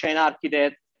scientist, blockchain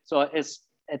architect. So it's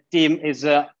a team is,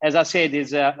 as I said,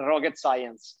 is rocket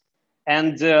science.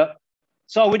 And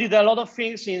so we did a lot of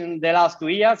things in the last 2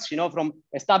 years, you know, from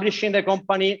establishing the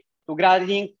company to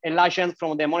granting a license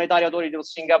from the Monetary Authority of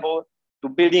Singapore to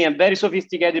building a very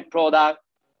sophisticated product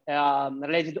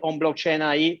related on blockchain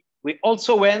AI. We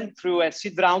also went through a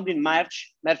seed round in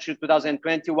March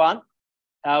 2021.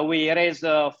 We raised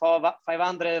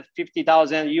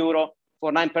 550,000 euro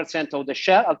for 9% of the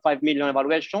share at 5 million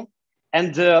evaluation.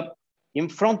 And in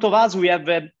front of us, we have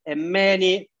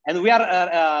many, and we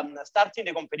are starting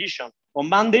the competition. On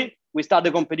Monday, we start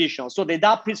the competition. So the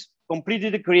DAP is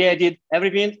completely created.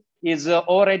 Everything is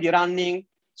already running.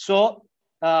 So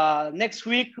next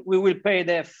week, we will pay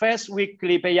the first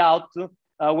weekly payout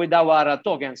with our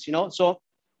tokens, So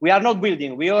we are not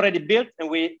building, we already built and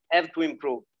we have to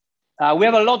improve. We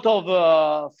have a lot of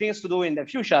things to do in the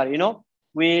future,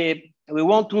 We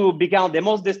want to become the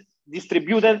most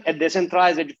distributed and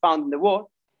decentralized hedge fund in the world.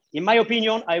 In my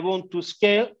opinion, I want to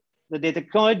scale the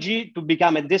technology to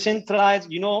become a decentralized,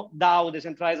 DAO,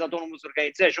 decentralized autonomous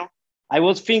organization. I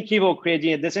was thinking of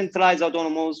creating a decentralized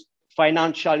autonomous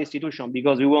financial institution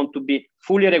because we want to be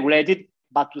fully regulated,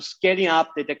 but to scaling up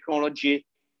the technology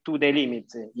to the limit,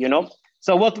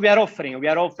 So what we are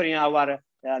offering our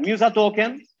Musa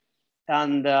token,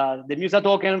 and the Musa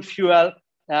token fuel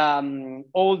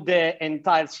all the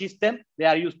entire system. They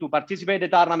are used to participate in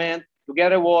the tournament, to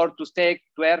get reward, to stake,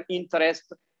 to earn interest,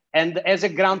 and as a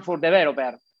grant for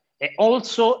developer. And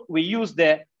also, we use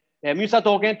the Musa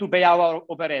token to pay our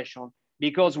operation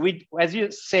because we, as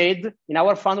you said, in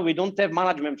our fund, we don't have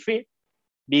management fee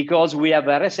because we have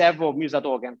a reserve of Musa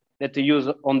token that we use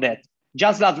on that.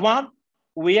 Just last one,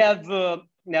 we have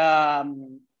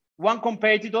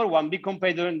one big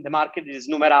competitor in the market is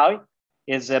Numerai,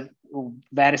 is a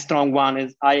very strong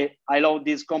one. I love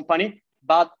this company,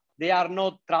 but they are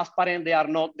not transparent, they are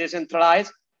not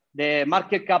decentralized. The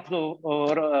market cap of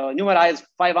Numerai is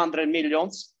 500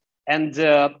 millions, and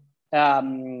they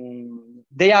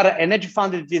are an hedge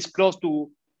fund that is close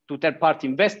to third-party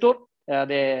investor.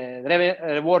 The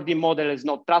rewarding model is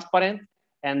not transparent,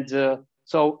 and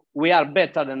so we are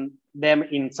better than them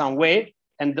in some way.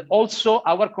 And also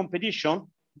our competition,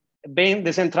 being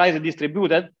decentralized and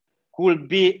distributed, could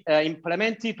be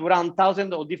implemented to run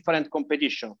thousands of different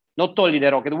competitions, not only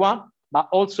the Rocket One, but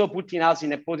also putting us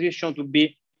in a position to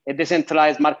be a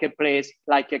decentralized marketplace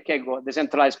like a Keggo,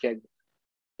 decentralized Keggo.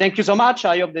 Thank you so much.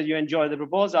 I hope that you enjoyed the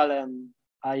proposal, and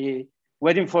I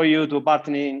waiting for you to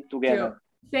partner together.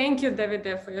 Thank you,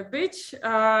 Davide, for your pitch.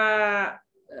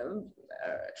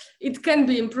 It can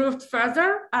be improved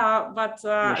further, but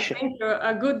thank you,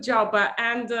 a good job.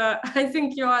 And I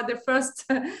think you are the first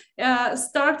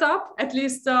startup, at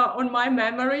least on my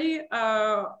memory,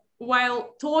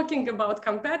 while talking about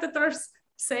competitors,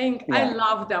 saying, I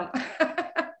love them.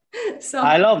 So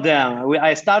I love them.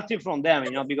 I started from them,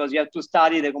 because you have to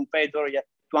study the competitor, you have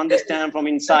to understand from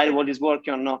inside what is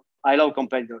working or not. I love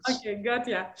competitors. Okay, good,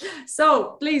 yeah.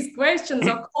 So please, questions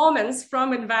or comments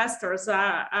from investors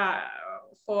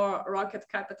for Rocket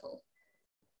Capital.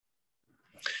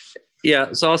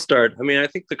 Yeah, so I'll start. I mean, I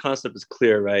think the concept is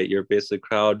clear, right? You're basically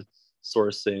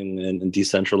crowdsourcing and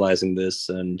decentralizing this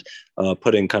and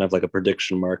putting kind of like a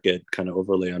prediction market kind of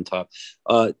overlay on top.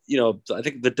 I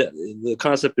think the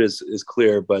concept is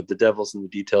clear, but the devil's in the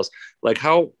details. Like,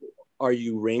 how are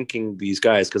you ranking these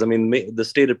guys? Because I mean, the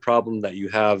stated problem that you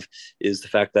have is the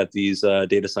fact that these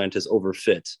data scientists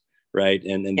overfit, right?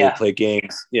 And they play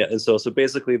games. Yeah. And so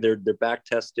basically they're back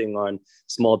testing on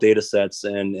small data sets.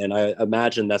 And I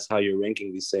imagine that's how you're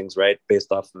ranking these things, right?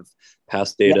 Based off of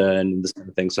past data and this kind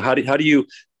of thing. So how do you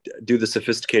do the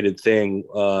sophisticated thing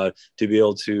to be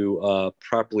able to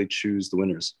properly choose the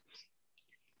winners?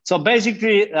 So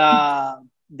basically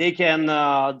they can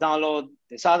download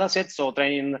the data set, so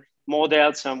training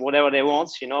models and whatever they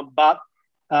want, but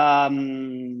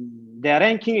their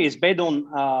ranking is based on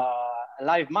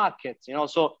live market,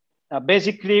 So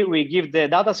basically, we give the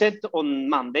data set on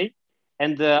Monday,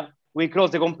 and we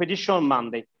close the competition on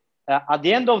Monday. At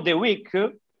the end of the week,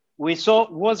 we saw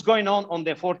what's going on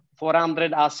the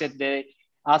 400 assets they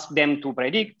asked them to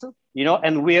predict,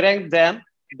 and we rank them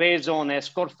based on a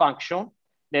score function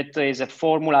that is a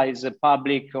formula, is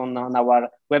public on our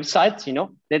website,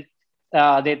 that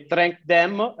they rank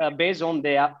them based on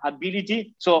their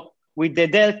ability. So with the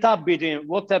delta between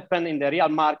what happened in the real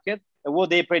market and what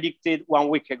they predicted 1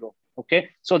 week ago. Okay,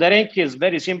 so the rank is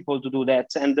very simple to do that,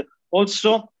 and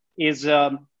also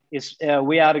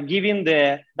we are giving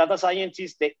the data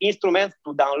scientists the instrument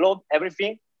to download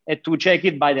everything and to check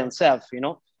it by themselves.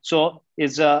 So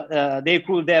they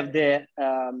could have the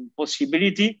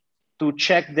possibility to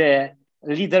check the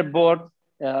leaderboard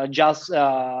just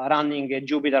running a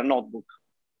Jupyter notebook.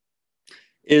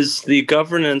 Is the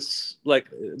governance, like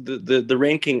the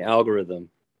ranking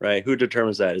algorithm, right? Who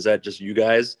determines that? Is that just you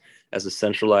guys as a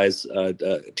centralized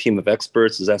team of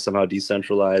experts? Is that somehow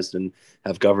decentralized and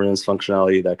have governance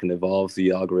functionality that can evolve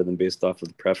the algorithm based off of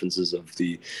the preferences of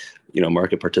the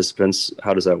market participants?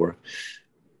 How does that work?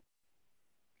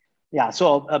 Yeah,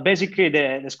 so basically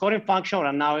the scoring function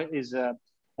right now is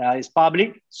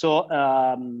public. So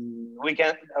we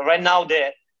can right now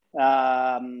the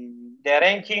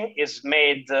ranking is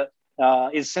made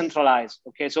is centralized.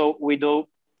 Okay, so we do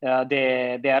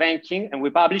the ranking, and we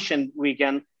publish, and we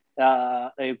can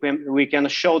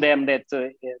show them that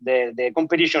the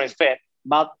competition is fair.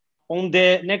 But on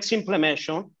the next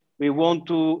implementation, we want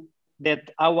to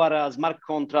that our smart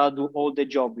contract do all the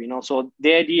job. So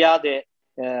the idea,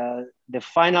 the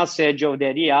final stage of the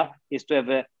idea is to have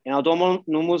an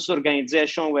autonomous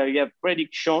organization where you have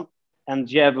prediction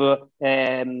and you have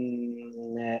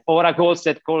oracles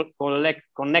that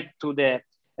connect to the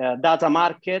data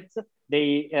market.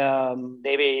 They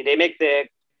make the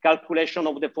calculation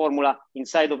of the formula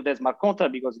inside of the smart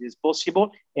contract because it is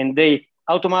possible, and they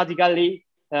automatically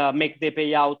make the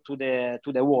payout to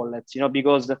the wallets.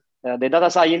 Because the data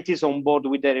scientists on board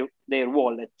with their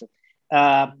wallet.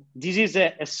 This is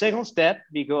a second step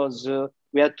because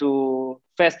we have to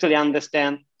firstly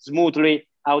understand smoothly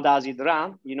how does it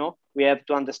run. We have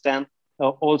to understand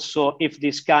also if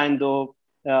this kind of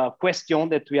question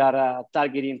that we are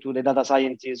targeting to the data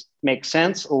scientists makes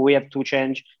sense, or we have to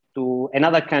change to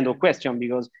another kind of question,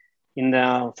 because in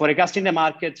forecasting the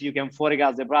market, you can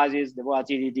forecast the prices, the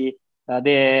volatility,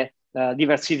 the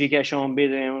diversification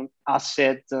between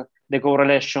assets, the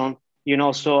correlation.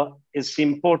 So it's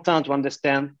important to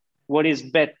understand what is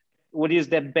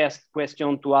the best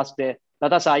question to ask the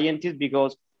data scientist,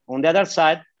 because on the other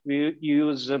side, we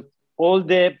use all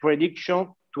the prediction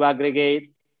to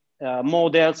aggregate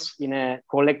models in a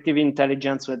collective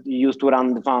intelligence that we use to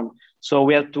run the fund. So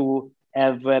we have to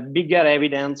have bigger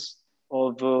evidence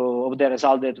of the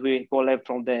result that we collect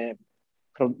from the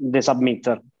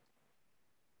submitter.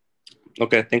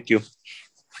 Okay, thank you.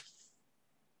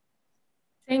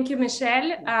 Thank you,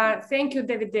 Michelle. Thank you,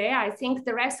 Davide. I think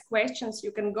the rest questions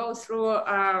you can go through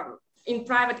in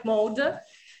private mode.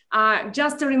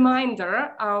 Just a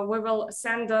reminder, we will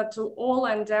send to all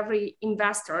and every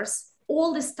investors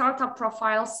all the startup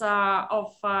profiles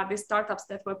of the startups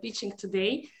that we're pitching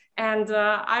today. And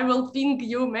I will ping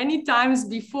you many times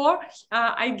before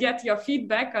I get your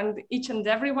feedback on each and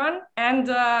every one, and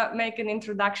make an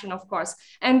introduction, of course.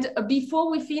 And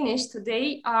before we finish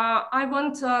today, I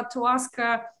want to ask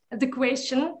the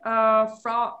question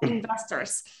from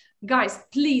investors. Guys,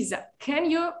 please,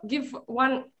 can you give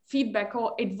one feedback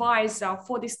or advice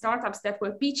for the startups that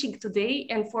we're pitching today,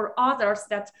 and for others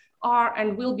that are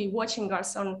and will be watching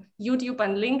us on YouTube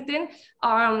and LinkedIn?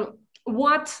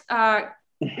 What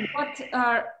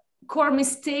core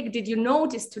mistake did you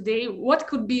notice today? What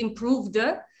could be improved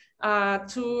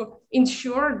to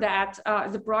ensure that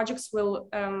the projects will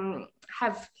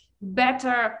have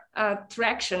better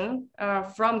traction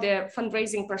from the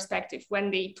fundraising perspective when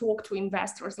they talk to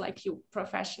investors like you,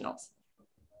 professionals?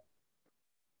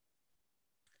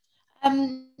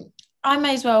 I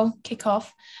may as well kick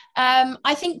off.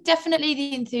 I think definitely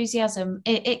the enthusiasm,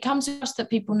 it comes across that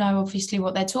people know obviously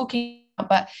what they're talking about,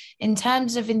 but in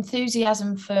terms of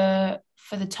enthusiasm for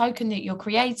the token that you're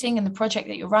creating and the project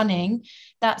that you're running,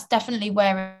 that's definitely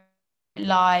where it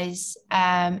lies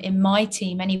in my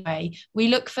team anyway. We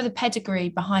look for the pedigree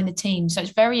behind the team. So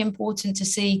it's very important to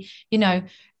see,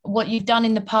 what you've done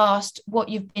in the past, what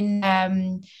you've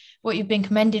been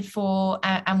commended for,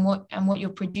 and what you're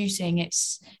producing.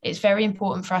 It's very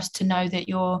important for us to know that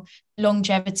your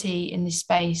longevity in this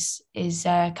space is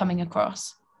coming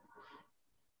across.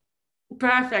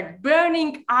 Perfect.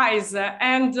 Burning eyes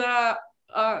and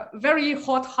very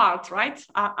hot heart, right,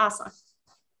 Asa?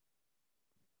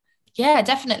 Yeah,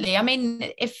 definitely. I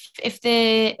mean, if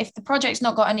the project's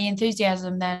not got any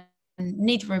enthusiasm, then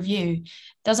need review.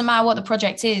 Doesn't matter what the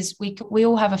project is. We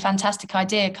all have a fantastic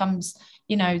idea comes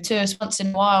to us once in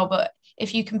a while, but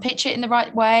if you can pitch it in the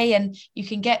right way and you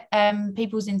can get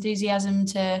people's enthusiasm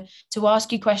to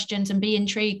ask you questions and be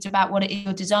intrigued about what it is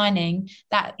you're designing,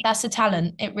 that's a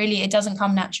talent. It doesn't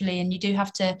come naturally, and you do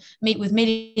have to meet with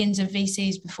millions of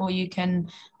VCs before you can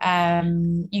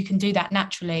do that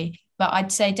naturally. But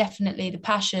I'd say definitely the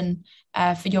passion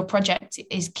for your project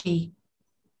is key.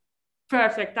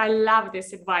 Perfect. I love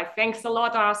this advice. Thanks a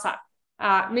lot, Asa.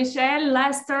 Michelle,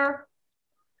 Lester.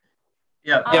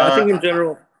 Yeah, I think in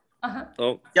general.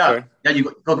 Oh, yeah, sorry. Yeah.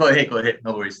 You go ahead.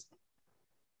 No worries.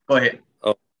 Go ahead.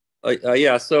 Oh,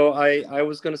 yeah. So I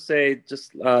was going to say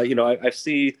just I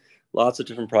see lots of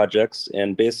different projects,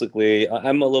 and basically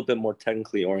I'm a little bit more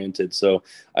technically oriented. So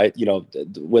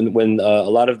when a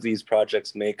lot of these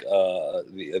projects make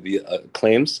the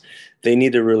claims, they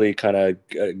need to really kind of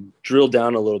drill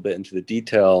down a little bit into the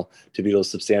detail to be able to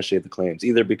substantiate the claims,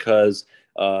 either because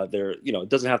it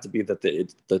doesn't have to be that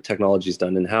the technology is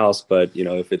done in-house, but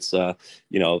if it's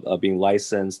being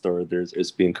licensed, or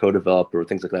it's being co-developed or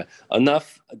things like that,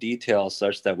 enough detail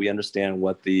such that we understand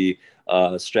what the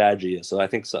strategy. So I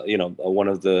think one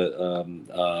of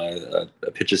the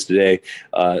pitches today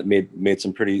made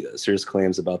some pretty serious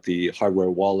claims about the hardware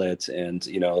wallet, and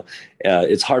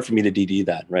it's hard for me to DD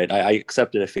that, right? I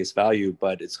accept it at face value,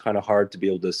 but it's kind of hard to be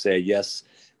able to say yes,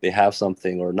 they have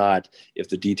something or not if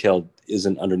the detail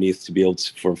isn't underneath to be able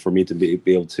to, for me to be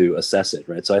able to assess it,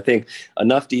 right? So I think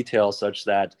enough detail such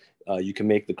that you can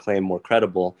make the claim more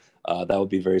credible. That would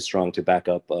be very strong to back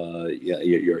up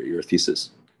your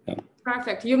thesis. Yeah.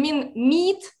 Perfect. You mean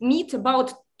meat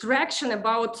about traction,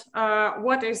 about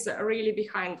what is really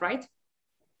behind, right?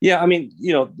 Yeah, I mean,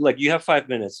 like you have 5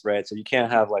 minutes, right? So you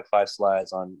can't have like 5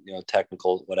 slides on,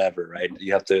 technical whatever, right?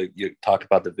 You have to talk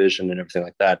about the vision and everything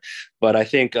like that. But I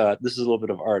think this is a little bit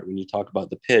of art. When you talk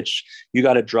about the pitch, you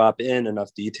got to drop in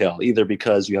enough detail, either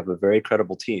because you have a very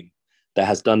credible team that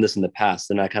has done this in the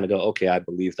past, and I kind of go, okay, I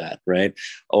believe that, right?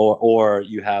 Or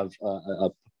you have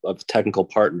a technical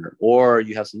partner, or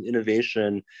you have some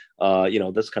innovation,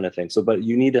 this kind of thing. So, but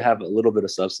you need to have a little bit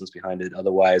of substance behind it.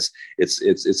 Otherwise, it's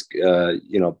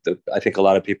I think a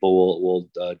lot of people will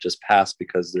just pass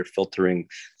because they're filtering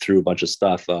through a bunch of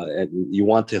stuff. And you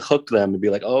want to hook them and be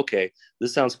like, oh, okay,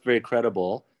 this sounds very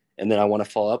credible. And then I want to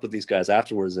follow up with these guys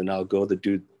afterwards, and I'll go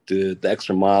do the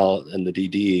extra mile and the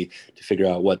DD to figure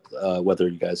out whether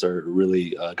you guys are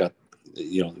really got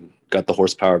the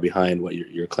horsepower behind what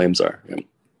your claims are. Yeah.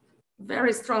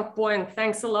 Very strong point.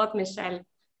 Thanks a lot, Michelle.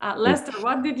 Lester,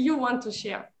 what did you want to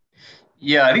share?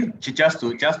 Yeah, I think just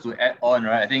to add on,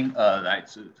 right? I think like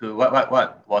to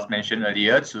what was mentioned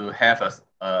earlier, to have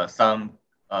some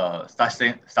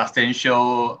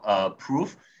substantial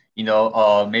proof,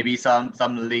 or maybe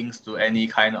some links to any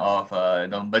kind of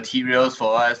materials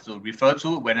for us to refer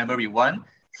to whenever we want,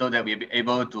 so that we'll be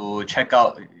able to check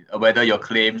out whether your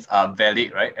claims are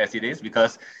valid, right? As it is,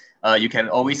 because you can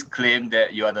always claim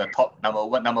that you are the top number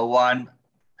one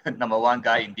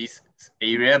guy in this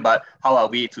area, but how are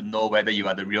we to know whether you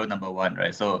are the real number one,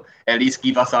 right? So at least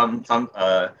give us some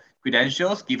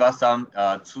credentials, give us some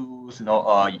tools,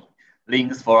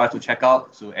 links for us to check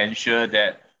out to ensure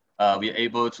that we're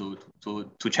able to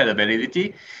check the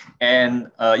validity. And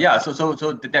so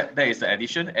that is the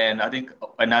addition. And I think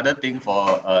another thing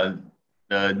for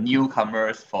the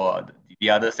newcomers for the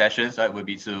other sessions, right, would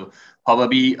be to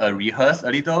probably rehearse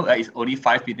a little. It's only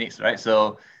 5 minutes, right?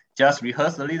 So just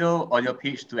rehearse a little on your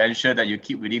pitch to ensure that you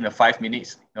keep within the 5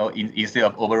 minutes, instead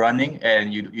of overrunning,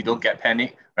 and you don't get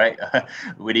panic, right,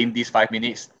 within these 5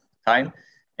 minutes time.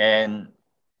 And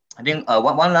I think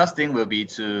one last thing will be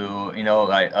to,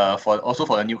 for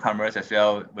the newcomers as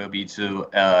well, will be to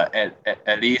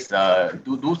at least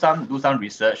do some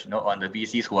research, on the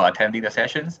VCs who are attending the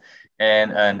sessions,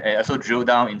 and also drill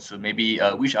down into maybe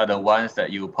which are the ones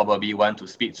that you probably want to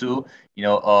speak to,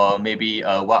 or maybe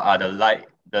what are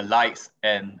the likes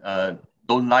and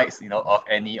don't likes, of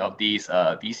any of these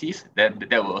VCs. Then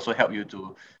that will also help you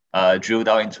to drill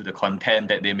down into the content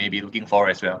that they may be looking for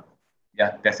as well.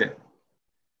 Yeah, that's it.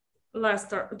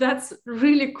 Lester, that's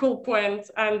really cool point.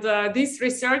 And this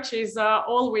research is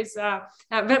always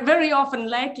very often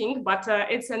lacking, but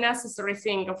it's a necessary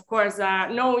thing. Of course,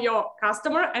 know your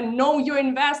customer and know your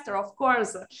investor, of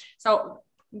course. So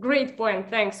great point.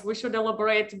 Thanks. We should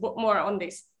elaborate more on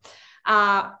this.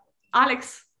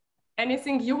 Alex,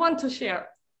 anything you want to share?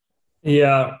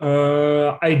 Yeah,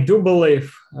 I do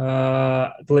believe,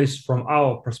 at least from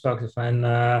our perspective, and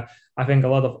I think a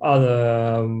lot of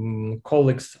other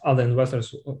colleagues, other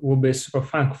investors will be super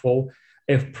thankful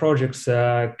if projects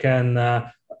can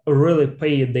really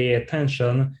pay their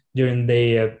attention during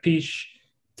their pitch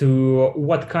to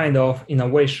what kind of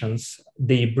innovations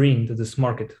they bring to this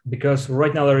market. Because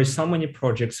right now there is so many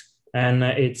projects, and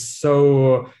it's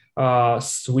so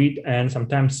sweet and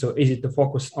sometimes so easy to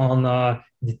focus on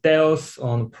details,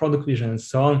 on product vision and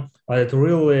so on. But it's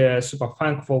really super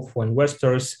thankful for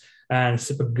investors and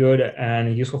super good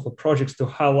and useful for projects to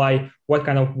highlight what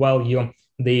kind of value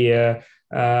they,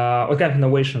 what kind of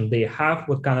innovation they have,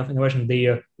 what kind of innovation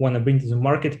they want to bring to the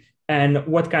market, and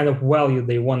what kind of value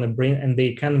they want to bring and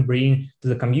they can bring to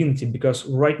the community. Because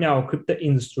right now, crypto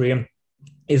industry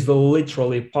is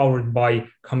literally powered by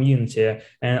community,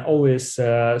 and always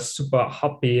super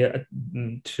happy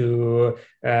to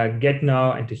get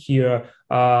now and to hear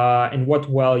in what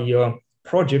value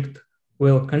project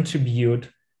will contribute to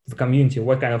the community,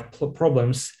 what kind of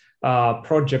problems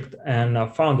project and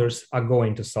founders are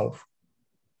going to solve.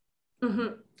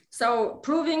 Mm-hmm. So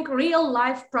proving real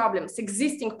life problems,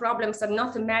 existing problems, and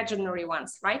not imaginary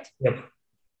ones, right? Yep.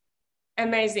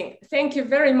 Amazing. Thank you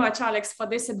very much, Alex, for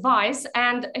this advice.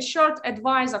 And a short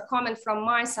advice or comment from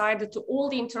my side to all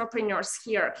the entrepreneurs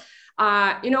here.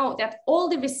 You know that all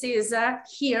the VCs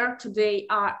here today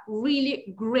are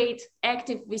really great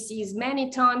active VCs, many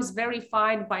times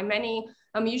verified by many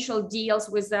mutual deals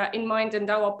with InnMind and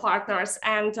our partners,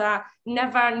 and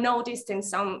never noticed in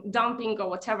some dumping or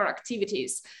whatever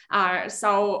activities.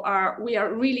 So we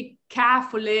are really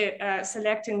carefully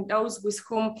selecting those with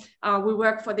whom we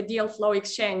work for the deal flow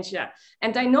exchange.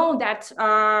 And I know that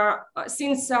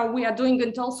since we are doing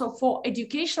it also for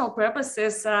educational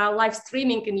purposes, live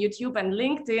streaming in YouTube and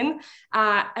LinkedIn,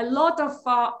 a lot of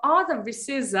other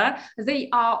VCs, they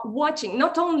are watching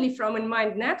not only from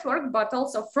InnMind network, but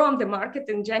also from the market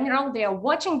in general. They are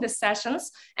watching the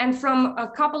sessions. And from a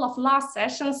couple of last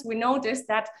sessions, we noticed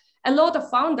that a lot of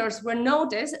founders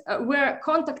were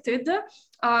contacted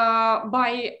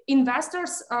by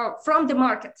investors from the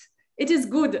market. It is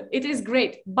good, it is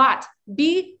great, but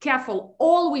be careful,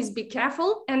 always be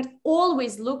careful, and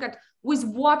always look at with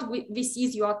what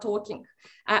VCs you are talking.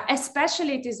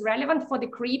 Especially it is relevant for the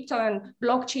crypto and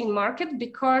blockchain market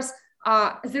because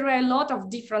there are a lot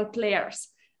of different players.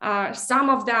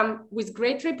 Some of them with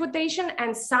great reputation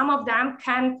and some of them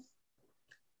can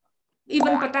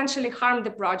even potentially harm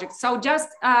the project. So just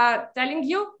telling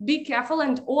you, be careful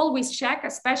and always check,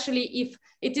 especially if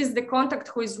it is the contact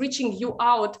who is reaching you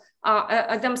out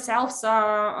themselves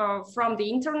from the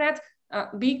internet.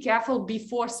 Be careful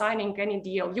before signing any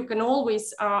deal. You can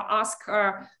always ask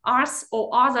us or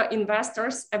other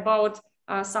investors about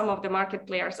some of the market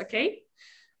players, okay?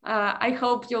 I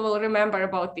hope you will remember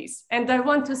about this. And I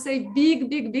want to say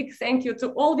big thank you to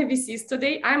all the VCs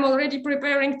today. I'm already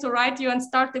preparing to write you and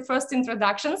start the first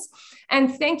introductions.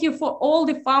 And thank you for all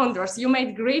the founders. You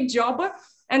made great job.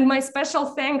 And my special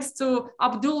thanks to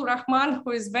Abdul Rahman,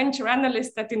 who is venture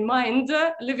analyst at InnMind,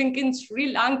 living in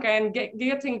Sri Lanka and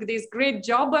getting this great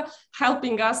job,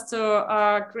 helping us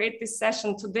to create this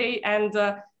session today and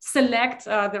select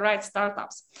the right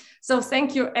startups. So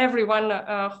thank you everyone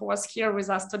who was here with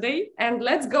us today. And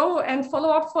let's go and follow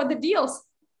up for the deals.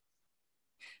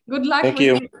 Good luck with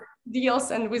the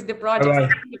deals and with the project.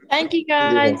 Bye-bye. Thank you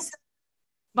guys.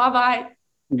 Bye-bye.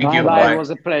 Thank you. Bye-bye. It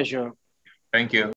was a pleasure. Thank you.